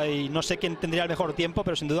escándalo, y no sé quién tendría el mejor tiempo,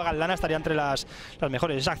 pero sin duda Gatlana estaría entre las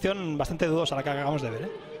mejores. Esa acción bastante dudosa la que acabamos de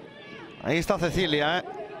ver. Ahí está Cecilia,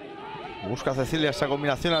 Busca Cecilia esa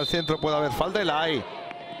combinación al centro, puede haber falta y la hay.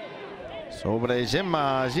 sobre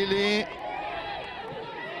Gemma Gili.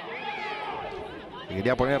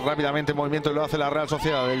 Quería poner rápidamente en movimiento y lo hace la Real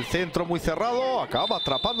Sociedad. Del centro muy cerrado, acaba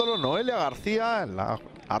atrapándolo Noelia García, la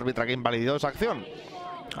árbitra que invalidó esa acción.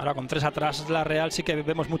 Ahora con 3 atrás la Real sí que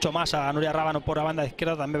vemos mucho más a Nuria Rábano por la banda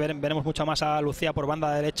izquierda, también veremos mucho más a Lucía por banda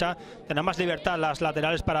derecha. Tendrán más libertad las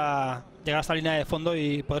laterales para llegar a esta línea de fondo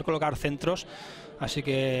y poder colocar centros. Así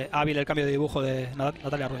que hábil el cambio de dibujo de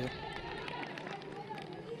Natalia Arroyo.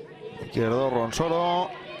 Izquierdo Ronsoro,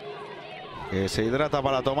 que se hidrata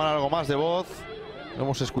para tomar algo más de voz. Lo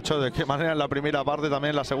hemos escuchado de qué manera en la primera parte,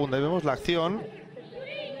 también en la segunda. Y vemos la acción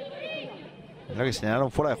en la que señalaron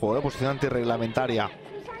fuera de juego, de posición antirreglamentaria.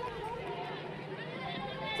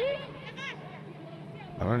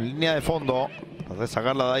 En línea de fondo, hace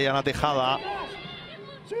sacarla de ahí a Ana Tejada.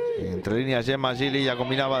 Entre líneas Gemma Gili, ya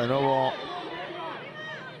combinaba de nuevo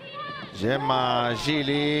Gemma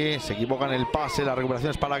Gili. Se equivoca en el pase, la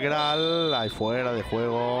recuperación es para Queral. Ahí fuera de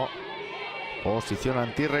juego. Posición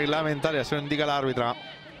antirreglamentaria, se lo indica la árbitra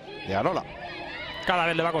de Arola. Cada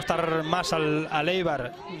vez le va a costar más al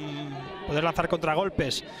Eibar poder lanzar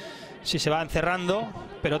contragolpes si se va encerrando,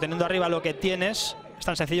 pero teniendo arriba lo que tienes, es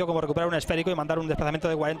tan sencillo como recuperar un esférico y mandar un desplazamiento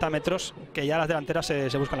de 40 metros que ya las delanteras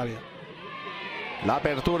se buscan la vida. La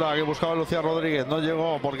apertura que buscaba Lucía Rodríguez no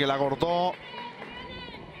llegó porque la cortó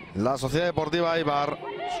la Sociedad Deportiva Eibar.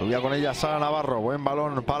 Subía con ella Sara Navarro. Buen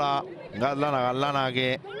balón para Gatlana. Gatlana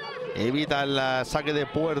que evita el saque de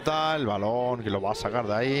puerta. El balón que lo va a sacar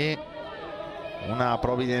de ahí. Una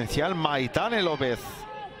providencial Maitane López.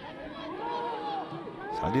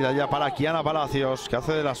 Salida ya para Kiana Palacios, que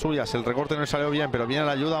hace de las suyas. El recorte no le salió bien, pero viene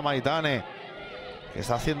la ayuda a Maitane, que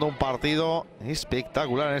está haciendo un partido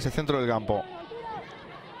espectacular en ese centro del campo.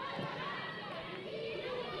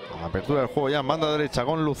 Apertura del juego ya en banda derecha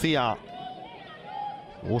con Lucía.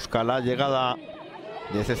 Busca la llegada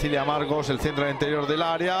de Cecilia Marcos, el centro del interior del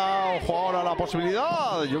área. Ojo ahora la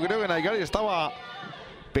posibilidad. Yo creo que Naikari estaba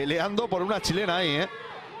peleando por una chilena ahí,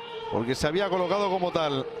 porque se había colocado como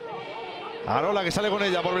tal. Arola que sale con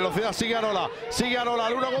ella por velocidad. Sigue Arola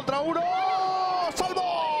al 1 contra 1.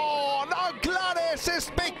 ¡Salvo! ¡Nanclares!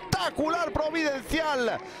 Espectacular,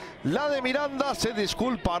 providencial la de Miranda. Se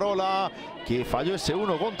disculpa Arola, que falló ese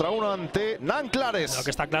 1 contra 1 ante Nanclares. Lo que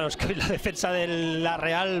está claro es que la defensa de la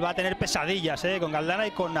Real va a tener pesadillas con Galdana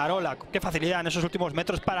y con Arola. Qué facilidad en esos últimos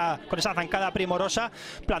metros para, con esa zancada primorosa,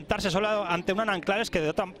 plantarse sola ante una Nanclares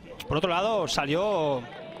que por otro lado salió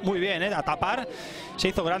muy bien, a tapar, se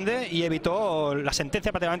hizo grande y evitó la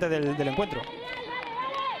sentencia prácticamente del encuentro.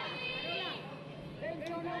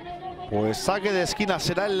 Pues saque de esquina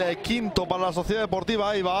será el quinto para la Sociedad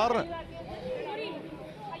Deportiva Eibar.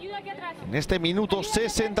 En este minuto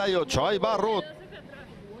 68, Eibar Ruth.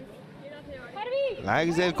 La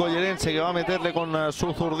ex del Collerense que va a meterle con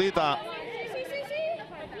su zurdita.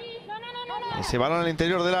 Ese balón al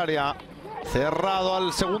interior del área. Cerrado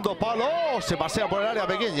al segundo palo. Se pasea por el área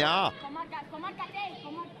pequeña.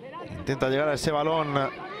 Intenta llegar a ese balón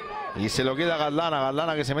y se lo queda Gatlana.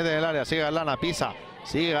 Gatlana que se mete en el área. Sigue Gatlana, pisa.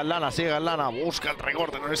 Sigue Gatlana. Busca el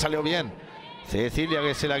recorte, no le salió bien. Cecilia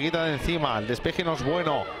que se la quita de encima. El despeje no es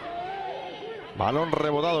bueno. Balón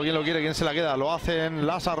rebotado. ¿Quién lo quiere? ¿Quién se la queda? Lo hacen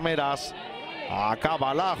las armeras.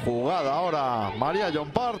 Acaba la jugada ahora María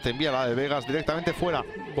Llompart, envía la de Vegas directamente fuera.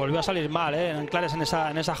 Volvió a salir mal, Nanclares en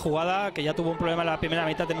esa jugada, que ya tuvo un problema en la primera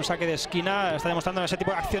mitad en un saque de esquina. Está demostrando en ese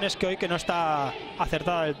tipo de acciones que hoy que no está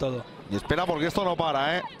acertada del todo. Y espera porque esto no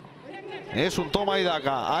para, Es un toma y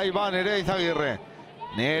daca. Ahí va Nerea Izaguirre.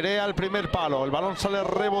 Nerea al primer palo. El balón sale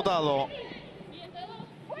rebotado.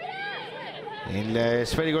 El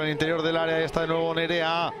esférico en el interior del área. Ahí está de nuevo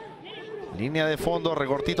Nerea. Línea de fondo,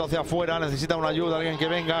 recortito hacia afuera. Necesita una ayuda, alguien que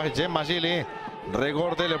venga. Gemma Gili.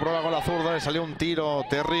 Recorte, le prueba con la zurda. Le salió un tiro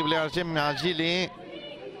terrible a Gemma Gili.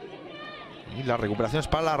 Y la recuperación es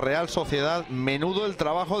para la Real Sociedad. Menudo el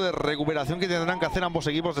trabajo de recuperación que tendrán que hacer ambos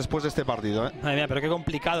equipos después de este partido. Madre mía, pero qué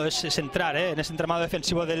complicado es entrar en ese entramado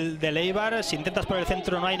defensivo del Eibar. Si intentas por el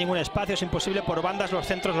centro no hay ningún espacio, es imposible. Por bandas los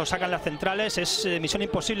centros los sacan las centrales. Es misión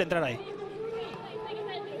imposible entrar ahí.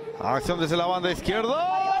 Acción desde la banda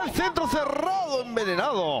izquierda. El centro cerrado,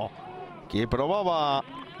 envenenado. Que probaba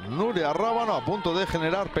Nuria Rábano, a punto de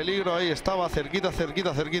generar peligro. Ahí estaba cerquita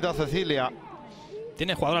Cecilia.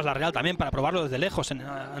 Tiene jugadoras la Real también para probarlo desde lejos.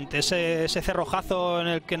 Ante ese cerrojazo en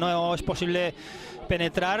el que no es posible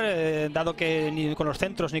penetrar, dado que ni con los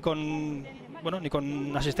centros ni con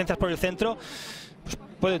asistencias por el centro, pues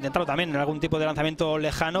puede intentarlo también en algún tipo de lanzamiento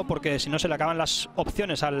lejano, porque si no se le acaban las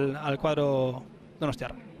opciones al cuadro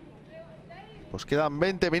donostiarra. Pues quedan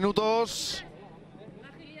 20 minutos.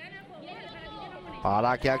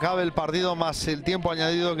 para que acabe el partido, más el tiempo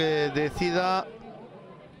añadido que decida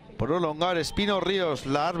prolongar. Espino Ríos,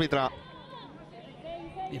 la árbitra.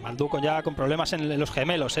 Y Malduco ya con problemas en los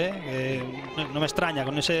gemelos, no me extraña,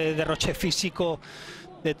 con ese derroche físico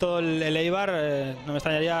de todo el Eibar, no me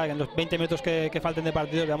extrañaría que en los 20 minutos que falten de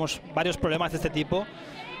partido veamos varios problemas de este tipo,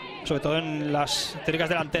 sobre todo en las teóricas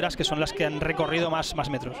delanteras, que son las que han recorrido más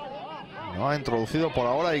metros. No ha introducido por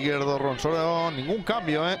ahora Izquierdo Ronsoro ningún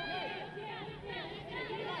cambio,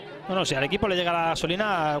 No, si al equipo le llega la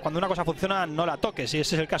gasolina, cuando una cosa funciona no la toque. Si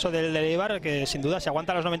ese es el caso del Eibar, que sin duda si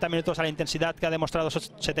aguanta los 90 minutos a la intensidad que ha demostrado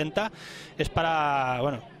esos 70, es para,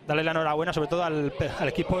 bueno, darle la enhorabuena sobre todo al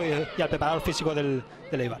equipo y al preparador físico del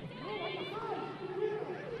Eibar.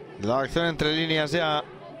 La acción entre líneas ya,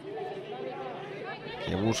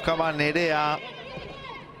 que buscaba Nerea,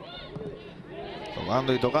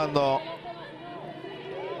 tocando y tocando.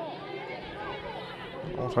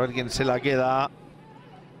 Vamos a ver quién se la queda.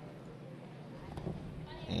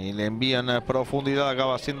 Y le envían en profundidad,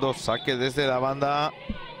 acaba siendo saque desde la banda.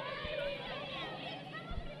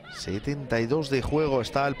 72 de juego,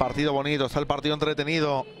 está el partido bonito, está el partido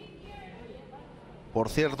entretenido. Por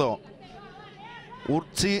cierto,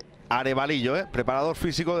 Urtzi Arevalillo, preparador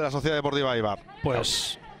físico de la Sociedad Deportiva Eibar.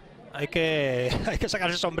 Pues hay que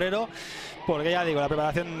sacarse el sombrero, porque ya digo, la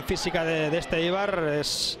preparación física de este Eibar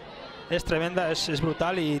es tremenda, es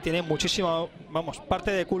brutal y tiene muchísimo,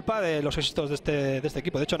 parte de culpa de los éxitos de este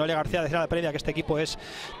equipo. De hecho, Noelia García decía en la previa que este equipo es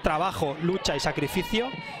trabajo, lucha y sacrificio,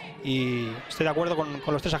 y estoy de acuerdo con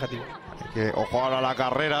los tres adjetivos. Ojo ahora la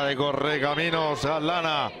carrera de Correcaminos,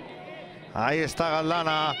 Galdana. Ahí está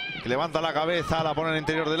Galdana, que levanta la cabeza, la pone en el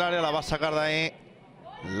interior del área, la va a sacar de ahí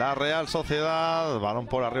la Real Sociedad. Balón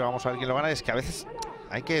por arriba, vamos a ver quién lo gana. Es que a veces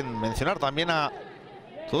hay que mencionar también a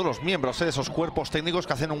todos los miembros de esos cuerpos técnicos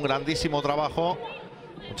que hacen un grandísimo trabajo.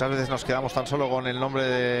 Muchas veces nos quedamos tan solo con el nombre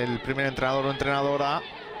del primer entrenador o entrenadora,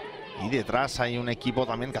 y detrás hay un equipo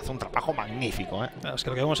también que hace un trabajo magnífico. Es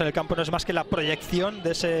que lo que vemos en el campo no es más que la proyección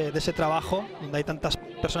de ese trabajo, donde hay tantas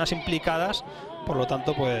personas implicadas. Por lo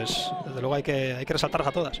tanto, pues desde luego hay que resaltarlas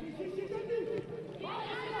a todas.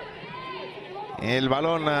 El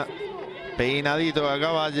balón peinadito que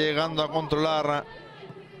acaba llegando a controlar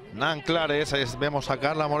Nanclares. Ahí vemos a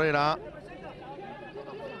Carla Morera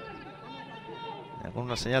con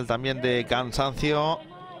una señal también de cansancio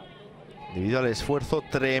debido al esfuerzo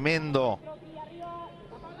tremendo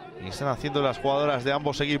que están haciendo las jugadoras de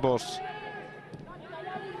ambos equipos.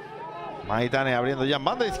 Maitane abriendo ya en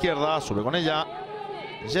banda izquierda, sube con ella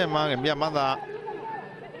Gemma, envía en banda.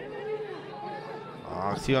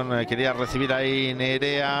 Acción, quería recibir ahí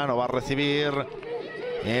Nerea, no va a recibir.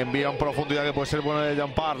 Envía en profundidad que puede ser bueno de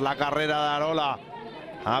Jampar. La carrera de Arola,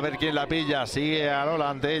 a ver quién la pilla. Sigue Arola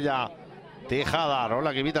ante ella. Tejada,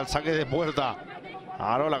 Arola que evita el saque de puerta.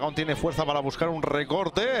 Arola que aún tiene fuerza para buscar un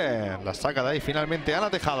recorte. La saca de ahí finalmente Ana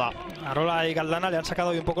Tejada. Arola y Galdana le han sacado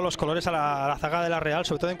hoy un poco los colores a la zaga de la Real,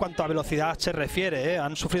 sobre todo en cuanto a velocidad se refiere.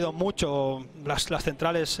 Han sufrido mucho las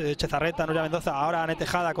centrales, Chezarreta, Nuria Mendoza, ahora Ana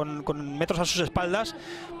Tejada con metros a sus espaldas,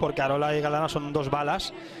 porque Arola y Galdana son dos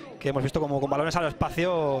balas que hemos visto como con balones al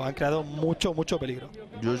espacio han creado mucho peligro.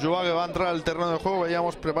 Yuyua que va a entrar al terreno de juego.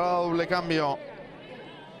 Veíamos preparado doble cambio.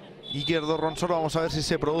 Izquierdo Ronsoro, vamos a ver si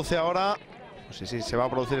se produce ahora. Sí, se va a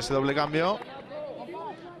producir ese doble cambio.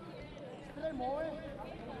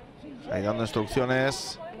 Ahí dando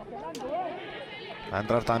instrucciones. Va a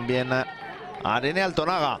entrar también Arene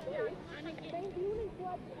Altonaga.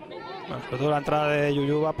 Bueno, sobre todo la entrada de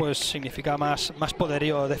Yuyuba pues significa más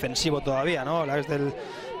poderío defensivo todavía, ¿no? La es del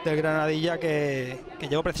Granadilla que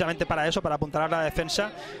llegó precisamente para eso, para apuntalar la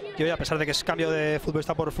defensa. Y hoy, a pesar de que es cambio de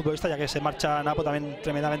futbolista por futbolista, ya que se marcha Napo también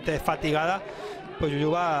tremendamente fatigada, pues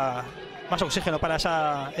Yuyuba más oxígeno para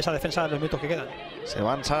esa defensa de los minutos que quedan. Se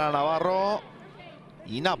van Sara Navarro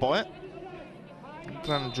y Napo,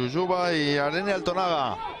 Entran Yuyuba y Arene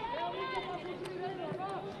Altonaga.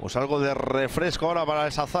 Pues algo de refresco ahora para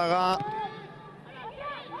esa zaga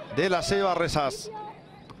de las eibarresas.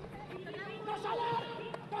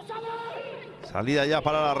 Salida ya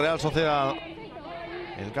para la Real Sociedad.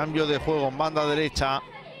 El cambio de juego en banda derecha.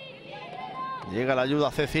 Llega la ayuda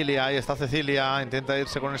a Cecilia, ahí está Cecilia, intenta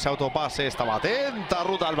irse con ese autopase, estaba atenta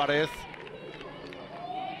Ruth Álvarez.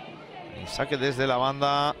 Y saque desde la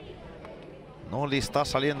banda. No le está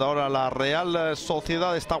saliendo ahora la Real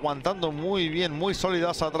Sociedad, está aguantando muy bien, muy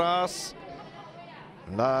sólidas atrás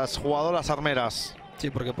las jugadoras armeras. Sí,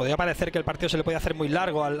 porque podía parecer que el partido se le podía hacer muy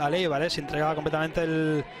largo al Eibar, se entregaba completamente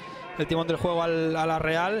el timón del juego a la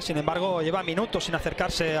Real. Sin embargo, lleva minutos sin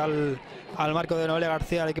acercarse al marco de Noelia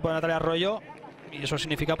García, al equipo de Natalia Arroyo, y eso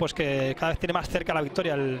significa pues que cada vez tiene más cerca la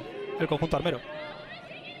victoria el conjunto armero.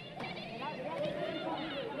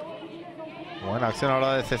 Buena acción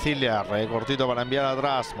ahora de Cecilia. Recortito para enviar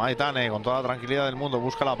atrás. Maitane con toda la tranquilidad del mundo.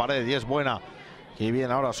 Busca la pared y es buena. Y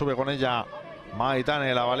bien, ahora sube con ella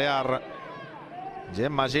Maitane, la balear.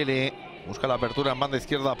 Gemma Gili. Busca la apertura en banda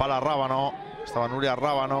izquierda para Rábano. Estaba Nuria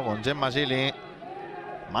Rábano con Gemma Gili.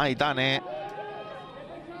 Maitane.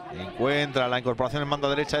 Encuentra la incorporación en banda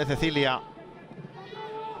derecha de Cecilia.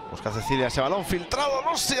 Busca Cecilia ese balón filtrado.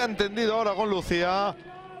 No se ha entendido ahora con Lucía.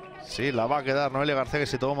 Sí, la va a quedar Noelia García, que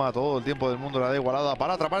se toma todo el tiempo del mundo la de Igualada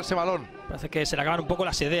para atrapar ese balón. Parece que se le acaban un poco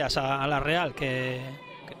las ideas a la Real, que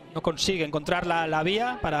no consigue encontrar la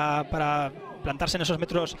vía para plantarse en esos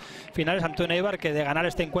metros finales ante un Eibar que de ganar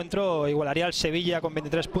este encuentro igualaría al Sevilla con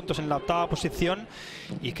 23 puntos en la octava posición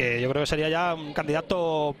y que yo creo que sería ya un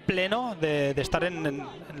candidato pleno de estar en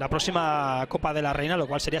la próxima Copa de la Reina, lo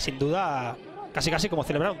cual sería sin duda casi como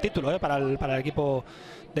celebrar un título para el equipo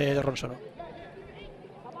de Ronsoro.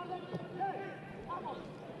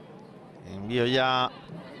 Envío ya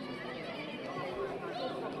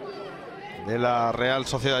de la Real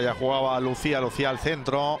Sociedad. Ya jugaba Lucía al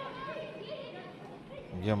centro.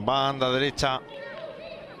 Y en banda derecha.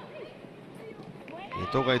 Y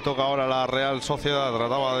toca ahora la Real Sociedad.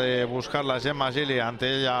 Trataba de buscar la Gemma Gili.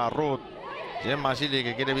 Ante ella Ruth. Gemma Gili,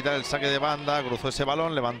 que quiere evitar el saque de banda. Cruzó ese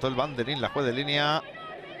balón. Levantó el banderín. La juez de línea.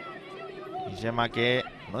 Y Gemma, que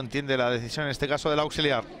no entiende la decisión en este caso del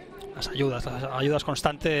auxiliar. Las ayudas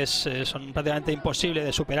constantes son prácticamente imposibles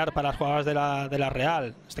de superar para las jugadoras de la Real.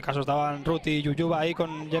 En este caso estaban Ruth y Yuyuba ahí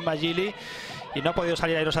con Gemma Gili y no ha podido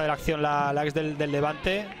salir airosa de la acción la ex del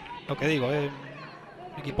Levante. Lo que digo, un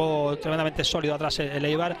equipo tremendamente sólido atrás el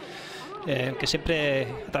Eibar, que siempre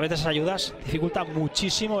a través de esas ayudas dificulta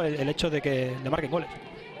muchísimo el hecho de que le marquen goles.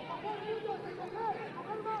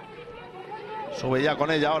 Sube ya con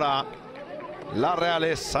ella ahora la Real,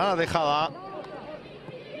 es sana dejada.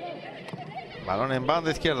 Balón en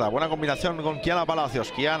banda izquierda. Buena combinación con Kiana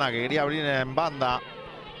Palacios. Kiana, que quería abrir en banda.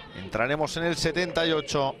 Entraremos en el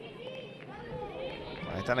 78.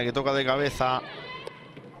 Maitane, que toca de cabeza.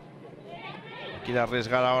 Quiere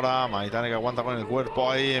arriesgar ahora. Maitane, que aguanta con el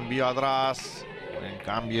cuerpo ahí. Envío atrás. En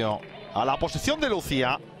cambio a la posición de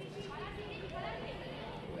Lucía.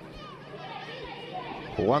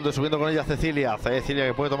 Jugando y subiendo con ella Cecilia. Cecilia,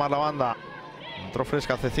 que puede tomar la banda. Entró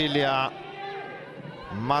fresca Cecilia.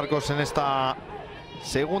 Marcos en esta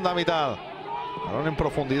segunda mitad. Balón en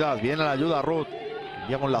profundidad. Viene la ayuda Ruth.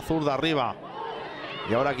 Ya con la zurda arriba.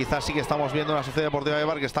 Y ahora quizás sí que estamos viendo una Sociedad Deportiva de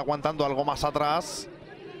Eibar que está aguantando algo más atrás.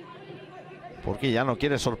 Porque ya no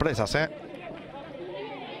quiere sorpresas,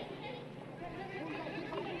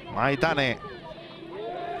 Maitane.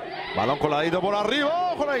 Balón coladito por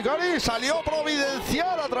arriba. Ojo, Naikari. Salió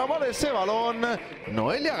providencial a atrapar ese balón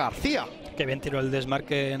Noelia García. Qué bien tiró el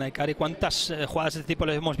desmarque Naikari. ¿Cuántas jugadas de este tipo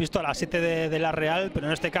les hemos visto a las 7 de la Real? Pero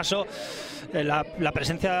en este caso la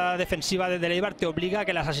presencia defensiva de Eibar te obliga a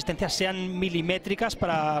que las asistencias sean milimétricas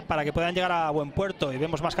para que puedan llegar a buen puerto. Y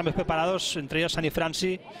vemos más cambios preparados, entre ellos Sani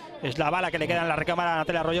Franci. Es la bala que le queda en la recámara a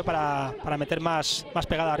Natalia Arroyo para meter más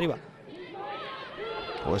pegada arriba.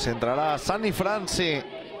 Pues entrará Sani Franci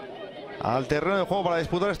al terreno de juego para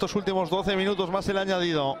disputar estos últimos 12 minutos más el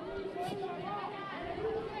añadido.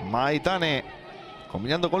 Maitane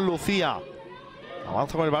combinando con Lucía.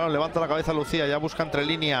 Avanza con el balón, levanta la cabeza Lucía, ya busca entre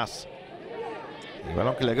líneas. El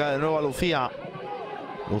balón que le cae de nuevo a Lucía.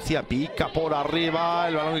 Lucía pica por arriba,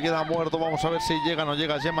 el balón que queda muerto. Vamos a ver si llega o no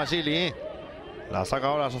llega Gemma Gili. La saca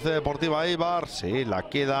ahora la Sociedad Deportiva Eibar. Sí, la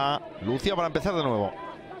queda Lucía para empezar de nuevo.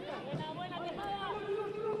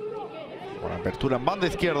 Buena apertura en banda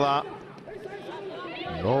izquierda.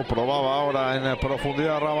 Lo probaba ahora en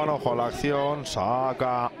profundidad Rabanojo. La acción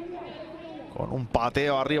saca con un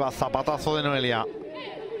pateo arriba, zapatazo de Noelia.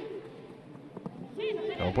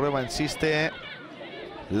 Lo prueba, insiste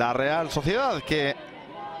la Real Sociedad, que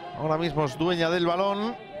ahora mismo es dueña del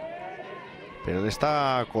balón, pero le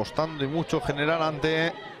está costando y mucho generar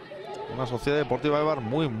ante una Sociedad Deportiva Eibar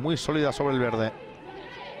muy sólida sobre el verde.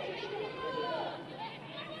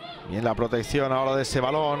 Bien la protección ahora de ese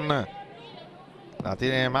balón. La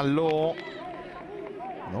tiene Manlú.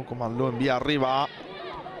 No, con Manlú envía arriba.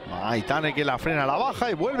 Maitane, que la frena, la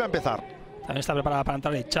baja y vuelve a empezar. También está preparada para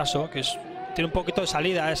entrar el Chaso, que tiene un poquito de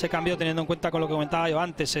salida ese cambio, teniendo en cuenta con lo que comentaba yo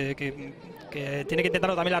antes, que tiene que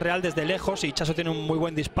intentarlo también la Real desde lejos, y Chaso tiene un muy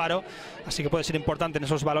buen disparo, así que puede ser importante en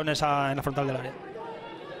esos balones en la frontal del área.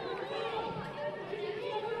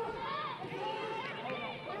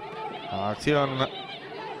 Acción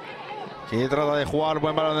que trata de jugar,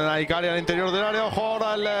 buen balón de Naikari al interior del área. Ojo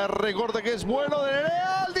ahora el recorte, que es bueno de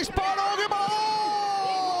Nerea. El disparo, ¡qué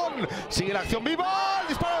balón! Sigue la acción viva, el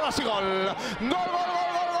disparo, así gol. Gol, gol,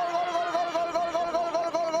 gol, gol, gol, gol, gol, gol, gol, gol,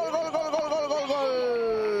 gol, gol, gol, gol, gol, gol, gol, gol,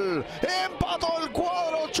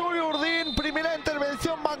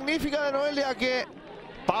 magnífica de Noelia que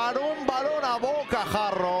paró un balón a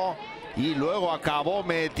bocajarro y luego acabó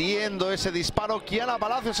metiendo ese disparo Kiana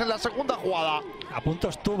Palacios en la segunda jugada. A punto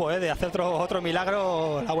estuvo de hacer otro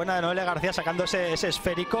milagro la buena de Noelia García, sacando ese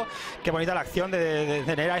esférico. Qué bonita la acción de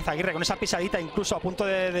Nerea Izaguirre, con esa pisadita, incluso a punto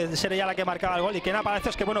de ser ella la que marcaba el gol. Y Kiana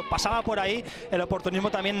Palacios, que bueno, pasaba por ahí. El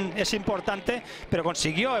oportunismo también es importante, pero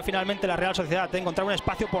consiguió finalmente la Real Sociedad encontrar un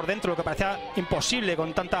espacio por dentro, lo que parecía imposible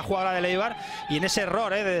con tanta jugada del Eibar. Y en ese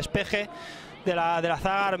error de despeje de la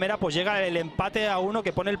zaga armera, pues llega el empate a 1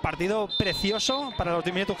 que pone el partido precioso para los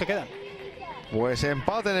 10 minutos que quedan. Pues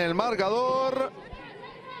empate en el marcador.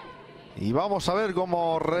 Y vamos a ver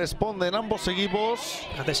cómo responden ambos equipos.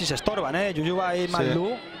 Fíjate si se estorban, Yuyuba y Malú.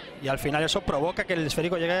 Sí. Y al final eso provoca que el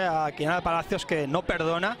esférico llegue a Kiana Palacios, que no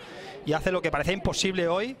perdona y hace lo que parecía imposible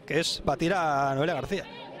hoy, que es batir a Noelia García.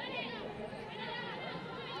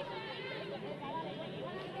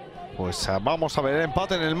 Pues vamos a ver el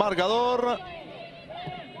empate en el marcador.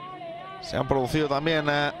 Se han producido también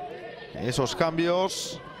esos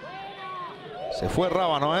cambios. Se fue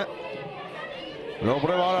Rábano, Lo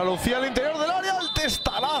prueba ahora Lucía al interior del área. El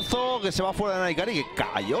testalazo que se va fuera de Naikari, que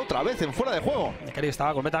cayó otra vez en fuera de juego. Naikari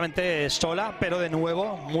estaba completamente sola, pero de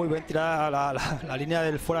nuevo muy bien tirada la línea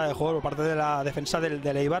del fuera de juego por parte de la defensa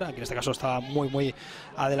del Eibar. Aquí en este caso estaba muy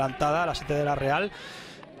adelantada la 7 de la Real.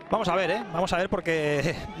 Vamos a ver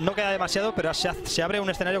porque no queda demasiado, pero se abre un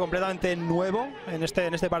escenario completamente nuevo en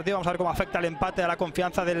este partido. Vamos a ver cómo afecta el empate a la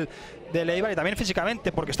confianza del Eibar y también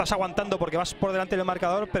físicamente, porque estás aguantando, porque vas por delante del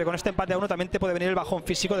marcador, pero con este empate a 1 también te puede venir el bajón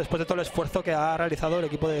físico después de todo el esfuerzo que ha realizado el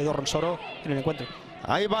equipo de Dorronsoro en el encuentro.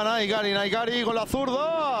 Ahí va Naikari con la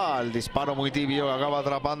zurda. El disparo muy tibio que acaba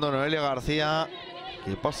atrapando Noelia García.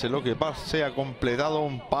 Que pase lo que pase, ha completado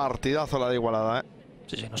un partidazo la de Igualada,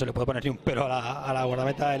 Sí, no se le puede poner ni un pero a la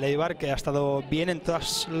guardameta del Eibar, que ha estado bien en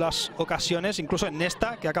todas las ocasiones, incluso en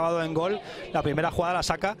esta, que ha acabado en gol. La primera jugada la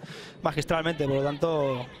saca magistralmente, por lo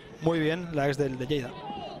tanto, muy bien la ex de Lleida.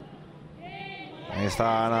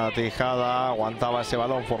 Esta Ana Tejada aguantaba ese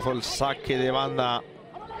balón, forzó el saque de banda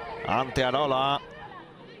ante Arola.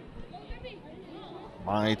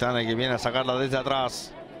 Maitane que viene a sacarla desde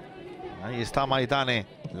atrás. Ahí está Maitane,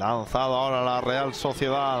 lanzado ahora a la Real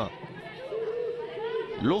Sociedad.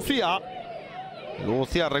 Lucía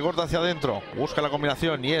recorta hacia adentro, busca la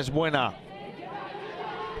combinación y es buena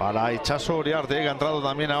para Itxaso Uriarte, que ha entrado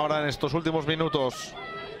también ahora en estos últimos minutos.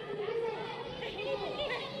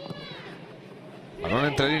 Balón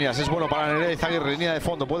entre líneas, es bueno para Nerea Izaguirre, línea de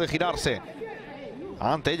fondo, puede girarse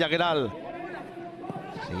ante ella Geral.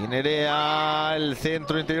 Sigue Nerea, el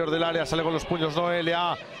centro interior del área, sale con los puños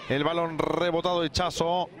Noelia, el balón rebotado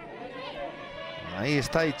Itxaso. Ahí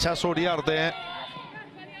está Itxaso Uriarte.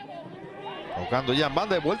 Tocando ya en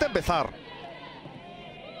banda, de vuelta a empezar.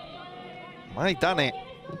 Maitane.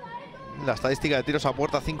 La estadística de tiros a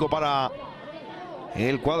puerta, 5 para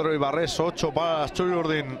el cuadro Ibarres, 8 para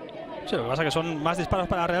Asturiurdin. Sí, lo que pasa es que son más disparos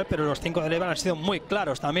para la Real, pero los 5 del Eibar han sido muy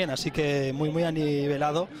claros también, así que muy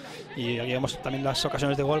anivelado. Y aquí vemos también las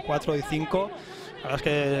ocasiones de gol, 4 y 5. La verdad es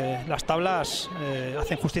que las tablas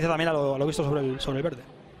hacen justicia también a lo visto sobre el verde.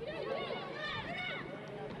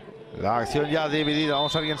 La acción ya dividida,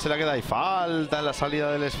 vamos a ver quién se la queda. Y falta en la salida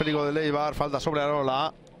del esférico del Eibar, falta sobre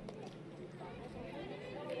Arola.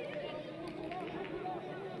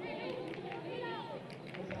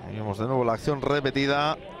 Vemos de nuevo la acción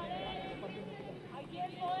repetida.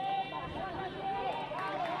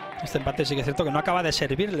 Este empate sí que es cierto que no acaba de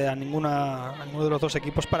servirle a ninguno de los dos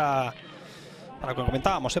equipos para lo que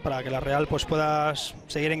comentábamos, para que la Real pues pueda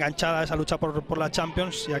seguir enganchada a esa lucha por la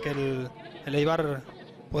Champions, ya que el Eibar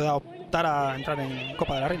pueda optar a entrar en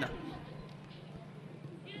Copa de la Reina.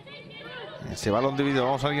 Ese balón dividido,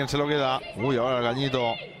 vamos a ver quién se lo queda. Uy, ahora el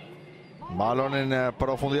Gañito. Balón en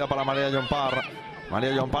profundidad para María Llompar.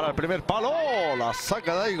 María Llompar al primer palo. La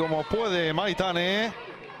saca de ahí como puede Maitane.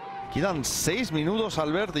 Quedan 6 minutos,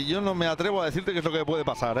 Albert, y yo no me atrevo a decirte qué es lo que puede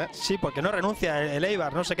pasar, Sí, porque no renuncia el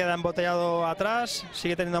Eibar, no se queda embotellado atrás,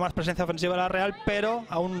 sigue teniendo más presencia ofensiva la Real, pero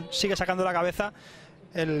aún sigue sacando la cabeza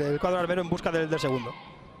el cuadro armero en busca del segundo.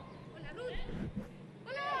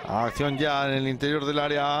 Acción ya en el interior del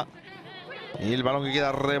área. Y el balón que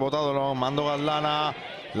queda rebotado lo mandó Gaslana.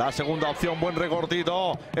 La segunda opción, buen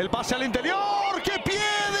recortito. El pase al interior. ¡Qué pie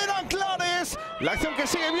de Anclares! La acción que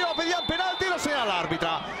sigue viva, pedían penalti, lo señala la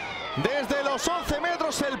árbitra. Desde los 11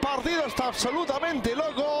 metros el partido está absolutamente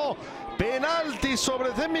loco. Penalti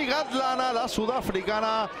sobre Zemi Gatlana, la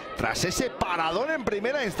sudafricana, tras ese paradón en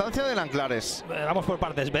primera instancia de Nanclares. Vamos por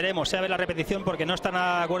partes, veremos, a ver la repetición porque no está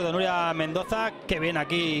nada de acuerdo Nuria Mendoza. Que bien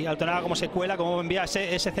aquí Altonada, cómo se cuela, cómo envía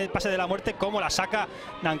ese pase de la muerte, cómo la saca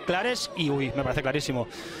Nanclares. Y uy, me parece clarísimo.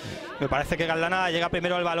 Me parece que Gatlana llega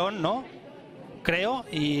primero al balón, ¿no? Creo,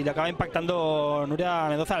 y le acaba impactando Nuria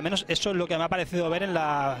Mendoza. Al menos eso es lo que me ha parecido ver en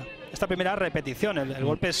esta primera repetición. El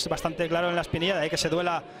golpe es bastante claro en la espinilla, de ahí que se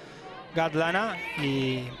duela Gatlana,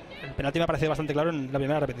 y el penalti me ha parecido bastante claro en la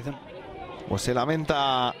primera repetición. Pues se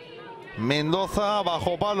lamenta Mendoza,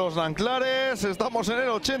 bajo palos Nanclares, estamos en el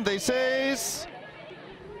 86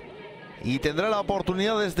 y tendrá la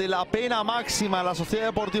oportunidad desde la pena máxima la Sociedad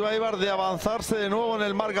Deportiva Eibar de avanzarse de nuevo en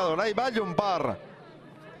el marcador. Ahí va Llompar,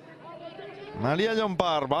 María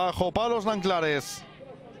Llompar, bajo palos Nanclares.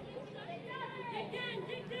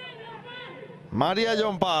 María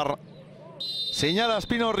Llompar, señala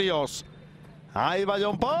Espino Ríos. Ahí va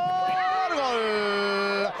Llompar.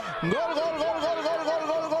 Gol.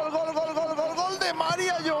 Gol de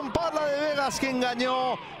María Llompar, la de Vegas, que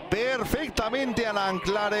engañó perfectamente a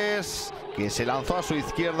Nanclares, que se lanzó a su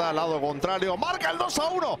izquierda, al lado contrario. Marca el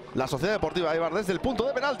 2-1 la Sociedad Deportiva Eibar desde el punto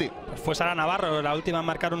de penalti. Pues fue Sara Navarro la última en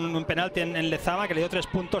marcar un penalti en Lezama, que le dio 3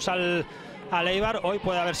 puntos al Eibar. Hoy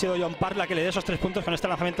puede haber sido Llompar la que le dé esos 3 puntos con este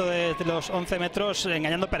lanzamiento de los 11 metros,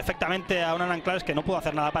 engañando perfectamente a una Nanclares que no pudo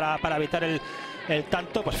hacer nada para evitar el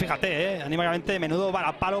tanto. Pues fíjate, anímicamente menudo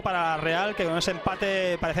varapalo para Real, que con ese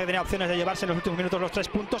empate parece que tenía opciones de llevarse en los últimos minutos los 3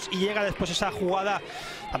 puntos, y llega después esa jugada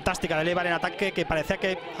fantástica del Eibar en ataque, que parecía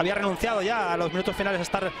que había renunciado ya a los minutos finales a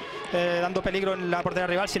estar dando peligro en la portería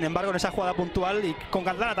rival. Sin embargo, en esa jugada puntual y con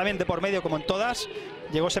Gatlana también de por medio, como en todas,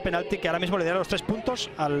 llegó ese penalti que ahora mismo le dará los 3 puntos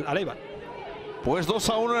al Eibar. Pues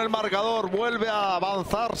 2-1 en el marcador, vuelve a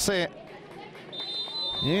avanzarse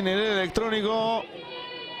en el electrónico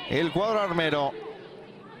el cuadro armero.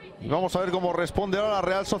 Y vamos a ver cómo responde ahora la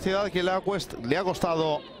Real Sociedad, que le ha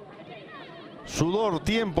costado sudor,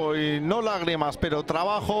 tiempo y no lágrimas, pero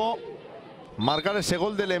trabajo. Marcar ese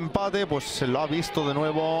gol del empate, pues se lo ha visto de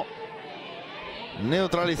nuevo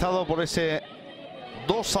neutralizado por ese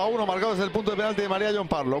 2-1 marcado desde el punto de penalti de María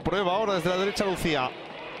Llompar. Lo prueba ahora desde la derecha Lucía.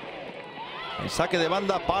 El saque de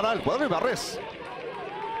banda para el cuadro ibarrés.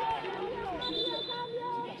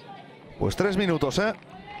 Pues 3 minutos,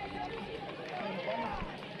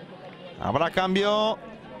 Habrá cambio.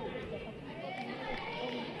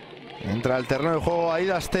 Entra al terreno de juego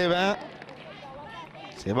Aida Esteve.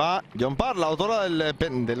 Se va Llompar, la autora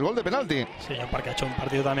del gol de penalti. Sí, Llompar, que ha hecho un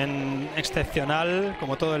partido también excepcional,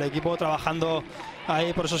 como todo el equipo, trabajando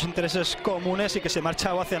ahí por esos intereses comunes, y que se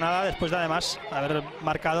marcha hacia nada después de además haber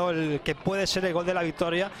marcado el que puede ser el gol de la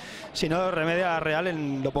victoria, si no remedia a Real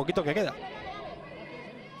en lo poquito que queda.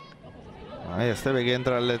 Ahí Esteve, que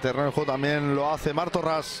entra al terreno de juego, también lo hace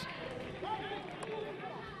Martorras.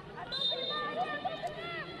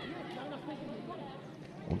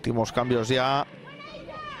 Últimos cambios ya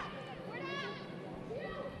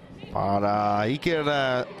para Iker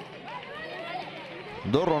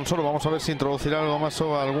Dorron. Solo vamos a ver si introducirá algo más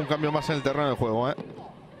o algún cambio más en el terreno de juego,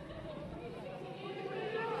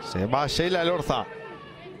 Se va Sheila Elorza.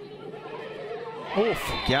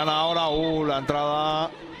 Kiana ahora, la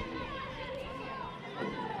entrada.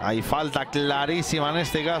 Hay falta clarísima en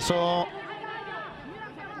este caso.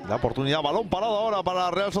 La oportunidad, balón parado ahora para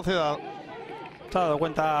la Real Sociedad. Se ha dado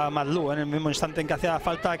cuenta Madlú en el mismo instante en que hacía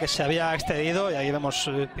falta, que se había excedido, y ahí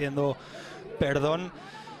vemos pidiendo perdón.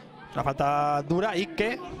 Una falta dura y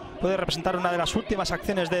que puede representar una de las últimas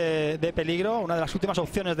acciones de peligro, una de las últimas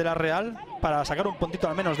opciones de la Real para sacar un puntito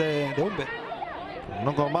al menos de Umbe.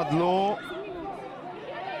 No con Madlú.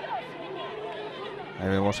 Ahí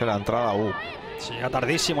vemos la entrada. Sí, llega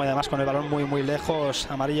tardísimo y además con el balón muy lejos.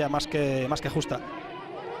 Amarilla más que justa.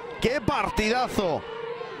 ¡Qué partidazo!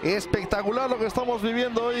 Espectacular lo que estamos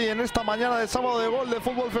viviendo hoy en esta mañana de sábado de gol de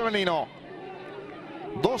fútbol femenino.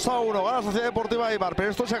 2-1, gana la Sociedad Deportiva Eibar, pero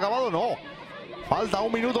esto se ha acabado, no. Falta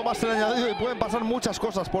un minuto más en el añadido y pueden pasar muchas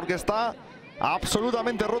cosas porque está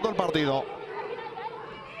absolutamente roto el partido.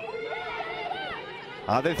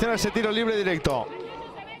 Atención a ese tiro libre directo.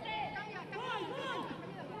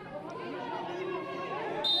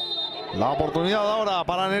 La oportunidad ahora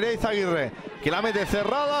para Nereiza Aguirre, que la mete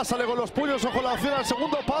cerrada, sale con los puños, ojo la opción al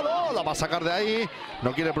segundo palo, la va a sacar de ahí,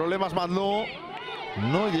 no quiere problemas Madlú,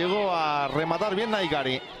 no llegó a rematar bien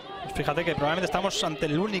Naikari. Pues fíjate que probablemente estamos ante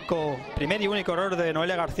el primer y único error de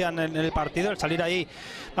Noelia García en el partido, el salir ahí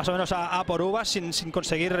más o menos a por uvas sin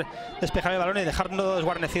conseguir despejar el balón y dejarnos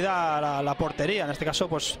desguarnecida la portería. En este caso,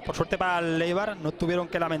 pues por suerte para el Eibar, no tuvieron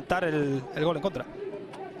que lamentar el gol en contra.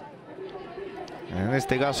 En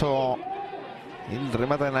este caso El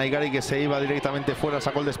remate de Naigari que se iba directamente fuera,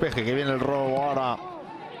 sacó el despeje, que viene el robo ahora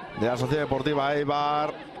de la Sociedad Deportiva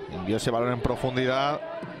Eibar. Envió ese balón en profundidad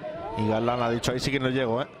y Galdana ha dicho, ahí sí que no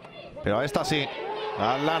llego, pero a esta sí.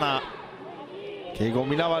 Galdana, que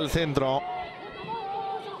combinaba el centro.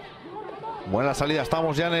 Buena salida,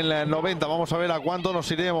 estamos ya en el 90. Vamos a ver a cuánto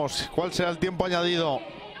nos iremos. ¿Cuál será el tiempo añadido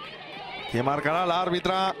que marcará la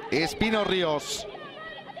árbitra Espino Ríos?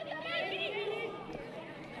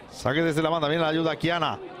 Saque desde la banda, viene la ayuda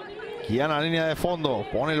Kiana. Kiana, línea de fondo,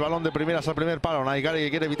 pone el balón de primeras al primer palo. Naigari que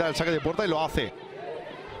quiere evitar el saque de puerta y lo hace.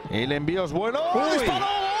 El envío es bueno. ¡Disparó!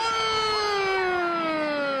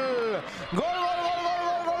 ¡Gol!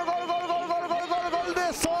 ¡Gol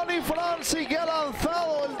de Sani Franci, que ha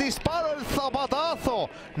lanzado el disparo, el zapatazo!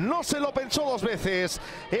 No se lo pensó dos veces.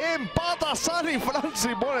 Empata Sani Franci,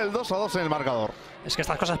 pone el 2-2 en el marcador. Es que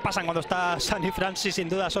estas cosas pasan cuando está Sani Franci sin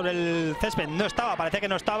duda sobre el césped. No estaba, parecía que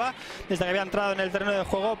no estaba desde que había entrado en el terreno de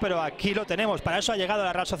juego, pero aquí lo tenemos. Para eso ha llegado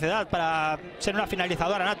la Real Sociedad, para ser una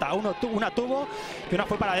finalizadora nata. Una tuvo y una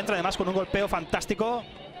fue para adentro, además con un golpeo fantástico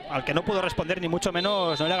al que no pudo responder ni mucho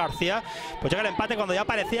menos Noelia García. Pues llega el empate cuando ya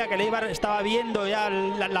parecía que el Eibar estaba viendo ya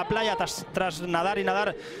la playa tras nadar y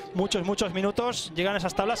nadar muchos minutos. Llegan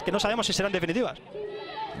esas tablas que no sabemos si serán definitivas.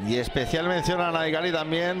 Y especial mención a Naigari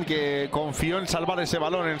también, que confió en salvar ese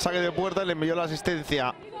balón en saque de puerta y le envió la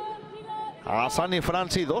asistencia a Sani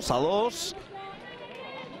Franci. 2-2.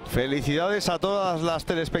 Felicidades a todas las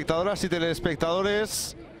telespectadoras y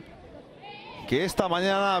telespectadores que esta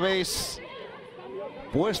mañana habéis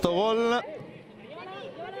puesto gol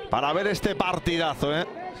para ver este partidazo,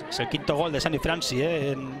 Es el quinto gol de Sani Franci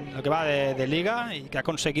en lo que va de liga, y que ha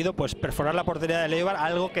conseguido pues perforar la portería del Eibar,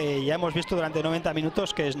 algo que ya hemos visto durante 90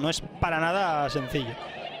 minutos que no es para nada sencillo.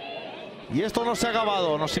 Y esto no se ha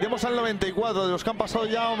acabado, nos iremos al 94, de los que han pasado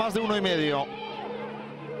ya más de 1,5.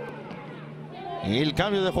 Y el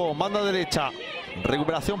cambio de juego, banda derecha,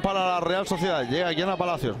 recuperación para la Real Sociedad. Llega Kiana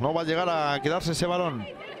Palacios, no va a llegar a quedarse ese balón.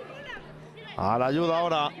 A la ayuda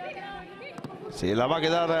ahora, se la va a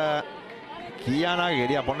quedar Kiana, que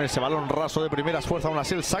quería poner ese balón raso de primeras, fuerza aún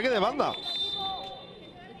así el saque de banda.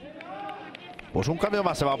 Pues un cambio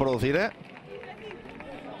más se va a producir,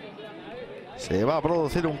 Se va a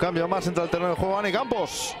producir un cambio más entre el terreno de juego. Ani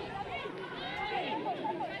Campos.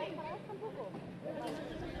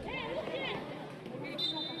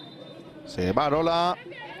 Se va Arola.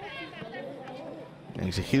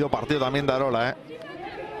 Exigido partido también de Arola,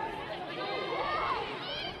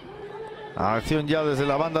 Acción ya desde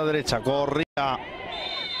la banda derecha. Corría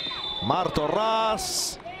Marto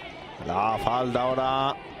Ras. La falta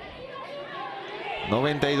ahora.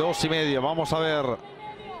 92,5. Vamos a ver.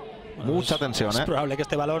 Mucha tensión, Es probable que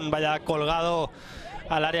este balón vaya colgado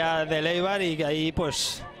al área del Eibar y que ahí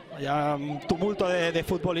pues haya un tumulto de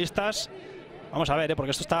futbolistas. Vamos a ver,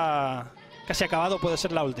 porque esto está casi acabado. Puede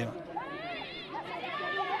ser la última.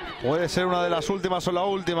 Puede ser una de las últimas o la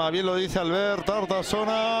última. Bien lo dice Albert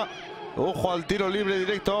Tartasona. Ojo al tiro libre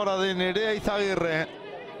directo ahora de Nerea Izaguirre.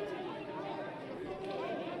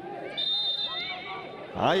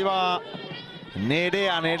 Ahí va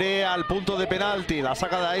Nerea al punto de penalti. La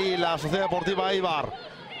saca de ahí la Sociedad Deportiva Eibar.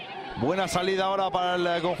 Buena salida ahora para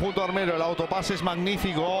el conjunto armero. El autopase es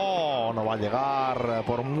magnífico. No va a llegar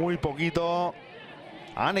por muy poquito.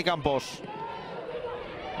 Ani Campos.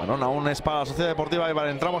 Bueno, aún es para la Sociedad Deportiva Eibar.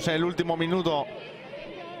 Entramos en el último minuto.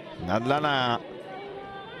 Atlana,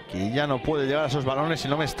 que ya no puede llegar a esos balones, y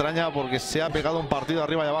no me extraña porque se ha pegado un partido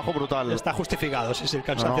arriba y abajo brutal. Está justificado, sí, el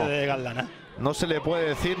cansancio de Galdana. No se le puede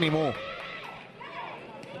decir ni mu.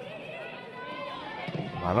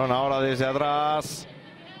 Balón ahora desde atrás.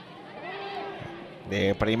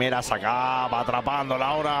 De primera sacaba, atrapándola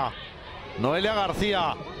ahora Noelia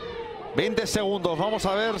García. 20 segundos, vamos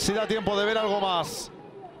a ver si da tiempo de ver algo más.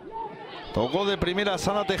 Tocó de primera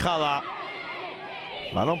Sana Tejada.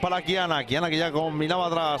 Balón para Kiana. Kiana, que ya combinaba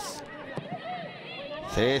atrás.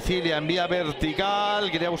 Cecilia envía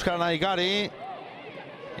vertical. Quería buscar a Naigari.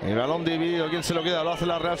 El balón dividido. ¿Quién se lo queda? Lo hace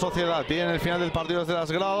la Real Sociedad. Tiene el final del partido desde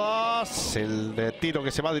las gradas. El de tiro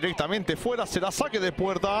que se va directamente fuera. Será saque de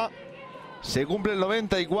puerta. Se cumple el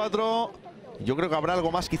 94. Yo creo que habrá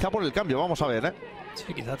algo más quizá por el cambio. Vamos a ver,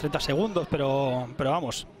 Sí, quizá 30 segundos, pero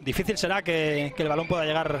vamos. Difícil será que el balón pueda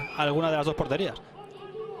llegar a alguna de las dos porterías.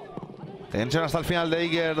 Tensión hasta el final de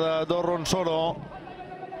Iker Dorronsoro.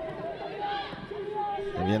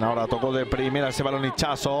 Bien, ahora tocó de primera ese balón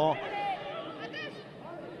Hichazo.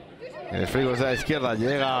 El frigo desde la izquierda,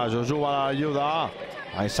 llega Joshua a la ayuda.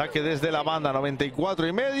 Hay saque desde la banda,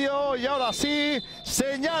 94,5. Y ahora sí,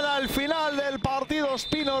 señala el final del partido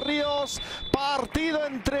Espino Ríos. Partido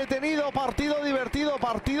entretenido, partido divertido,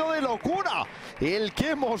 partido de locura. El que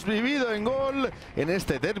hemos vivido en gol en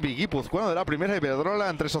este derbi guipuzcoano de la primera Iberdrola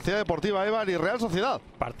entre Sociedad Deportiva Eibar y Real Sociedad.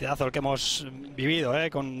 Partidazo el que hemos vivido,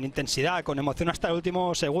 con intensidad, con emoción hasta el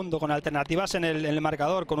último segundo, con alternativas en el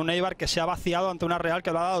marcador, con un Eibar que se ha vaciado ante una Real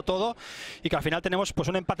que lo ha dado todo y que al final tenemos pues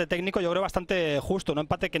un empate técnico, yo creo, bastante justo. Un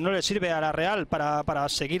empate que no le sirve a la Real para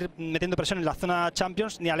seguir metiendo presión en la zona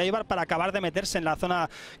Champions, ni al Eibar para acabar de meterse en la zona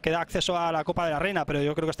que da acceso a la Copa de la Reina. Pero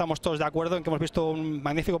yo creo que estamos todos de acuerdo en que hemos visto un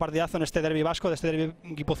magnífico partidazo en este derbi vasco, de este derbi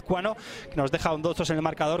guipuzcoano, que nos deja un 2-2 en el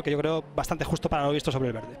marcador, que yo creo bastante justo para lo visto sobre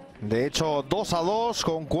el verde. De hecho, 2-2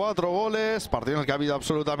 con 4 goles, partido en el que ha habido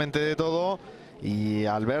absolutamente de todo. Y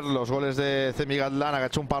al ver los goles de Cemi Gatlana, que ha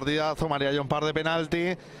hecho un partidazo, María John par de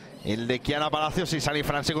penalti, el de Kiana Palacios y Sani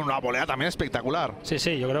Franci con una volea también espectacular. Sí,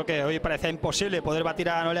 yo creo que hoy parecía imposible poder batir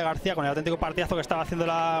a Noelia García con el auténtico partidazo que estaba haciendo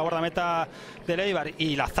la guardameta del Eibar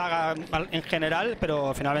y la zaga en general,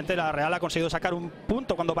 pero finalmente la Real ha conseguido sacar un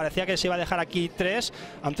punto cuando parecía que se iba a dejar aquí 3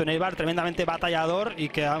 ante un Eibar tremendamente batallador y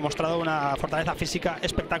que ha mostrado una fortaleza física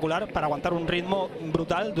espectacular para aguantar un ritmo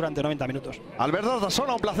brutal durante 90 minutos. Alberto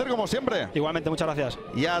Artasona, un placer como siempre. Igualmente, muchas gracias.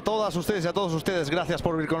 Y a todas ustedes y a todos ustedes, gracias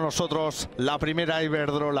por vivir con nosotros la primera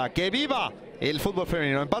Iberdrola. ¡Que viva el fútbol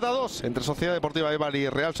femenino! Empate a 2 entre Sociedad Deportiva Eibar y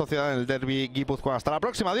Real Sociedad en el derbi guipuzcoano. Hasta la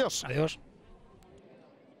próxima, adiós. Adiós.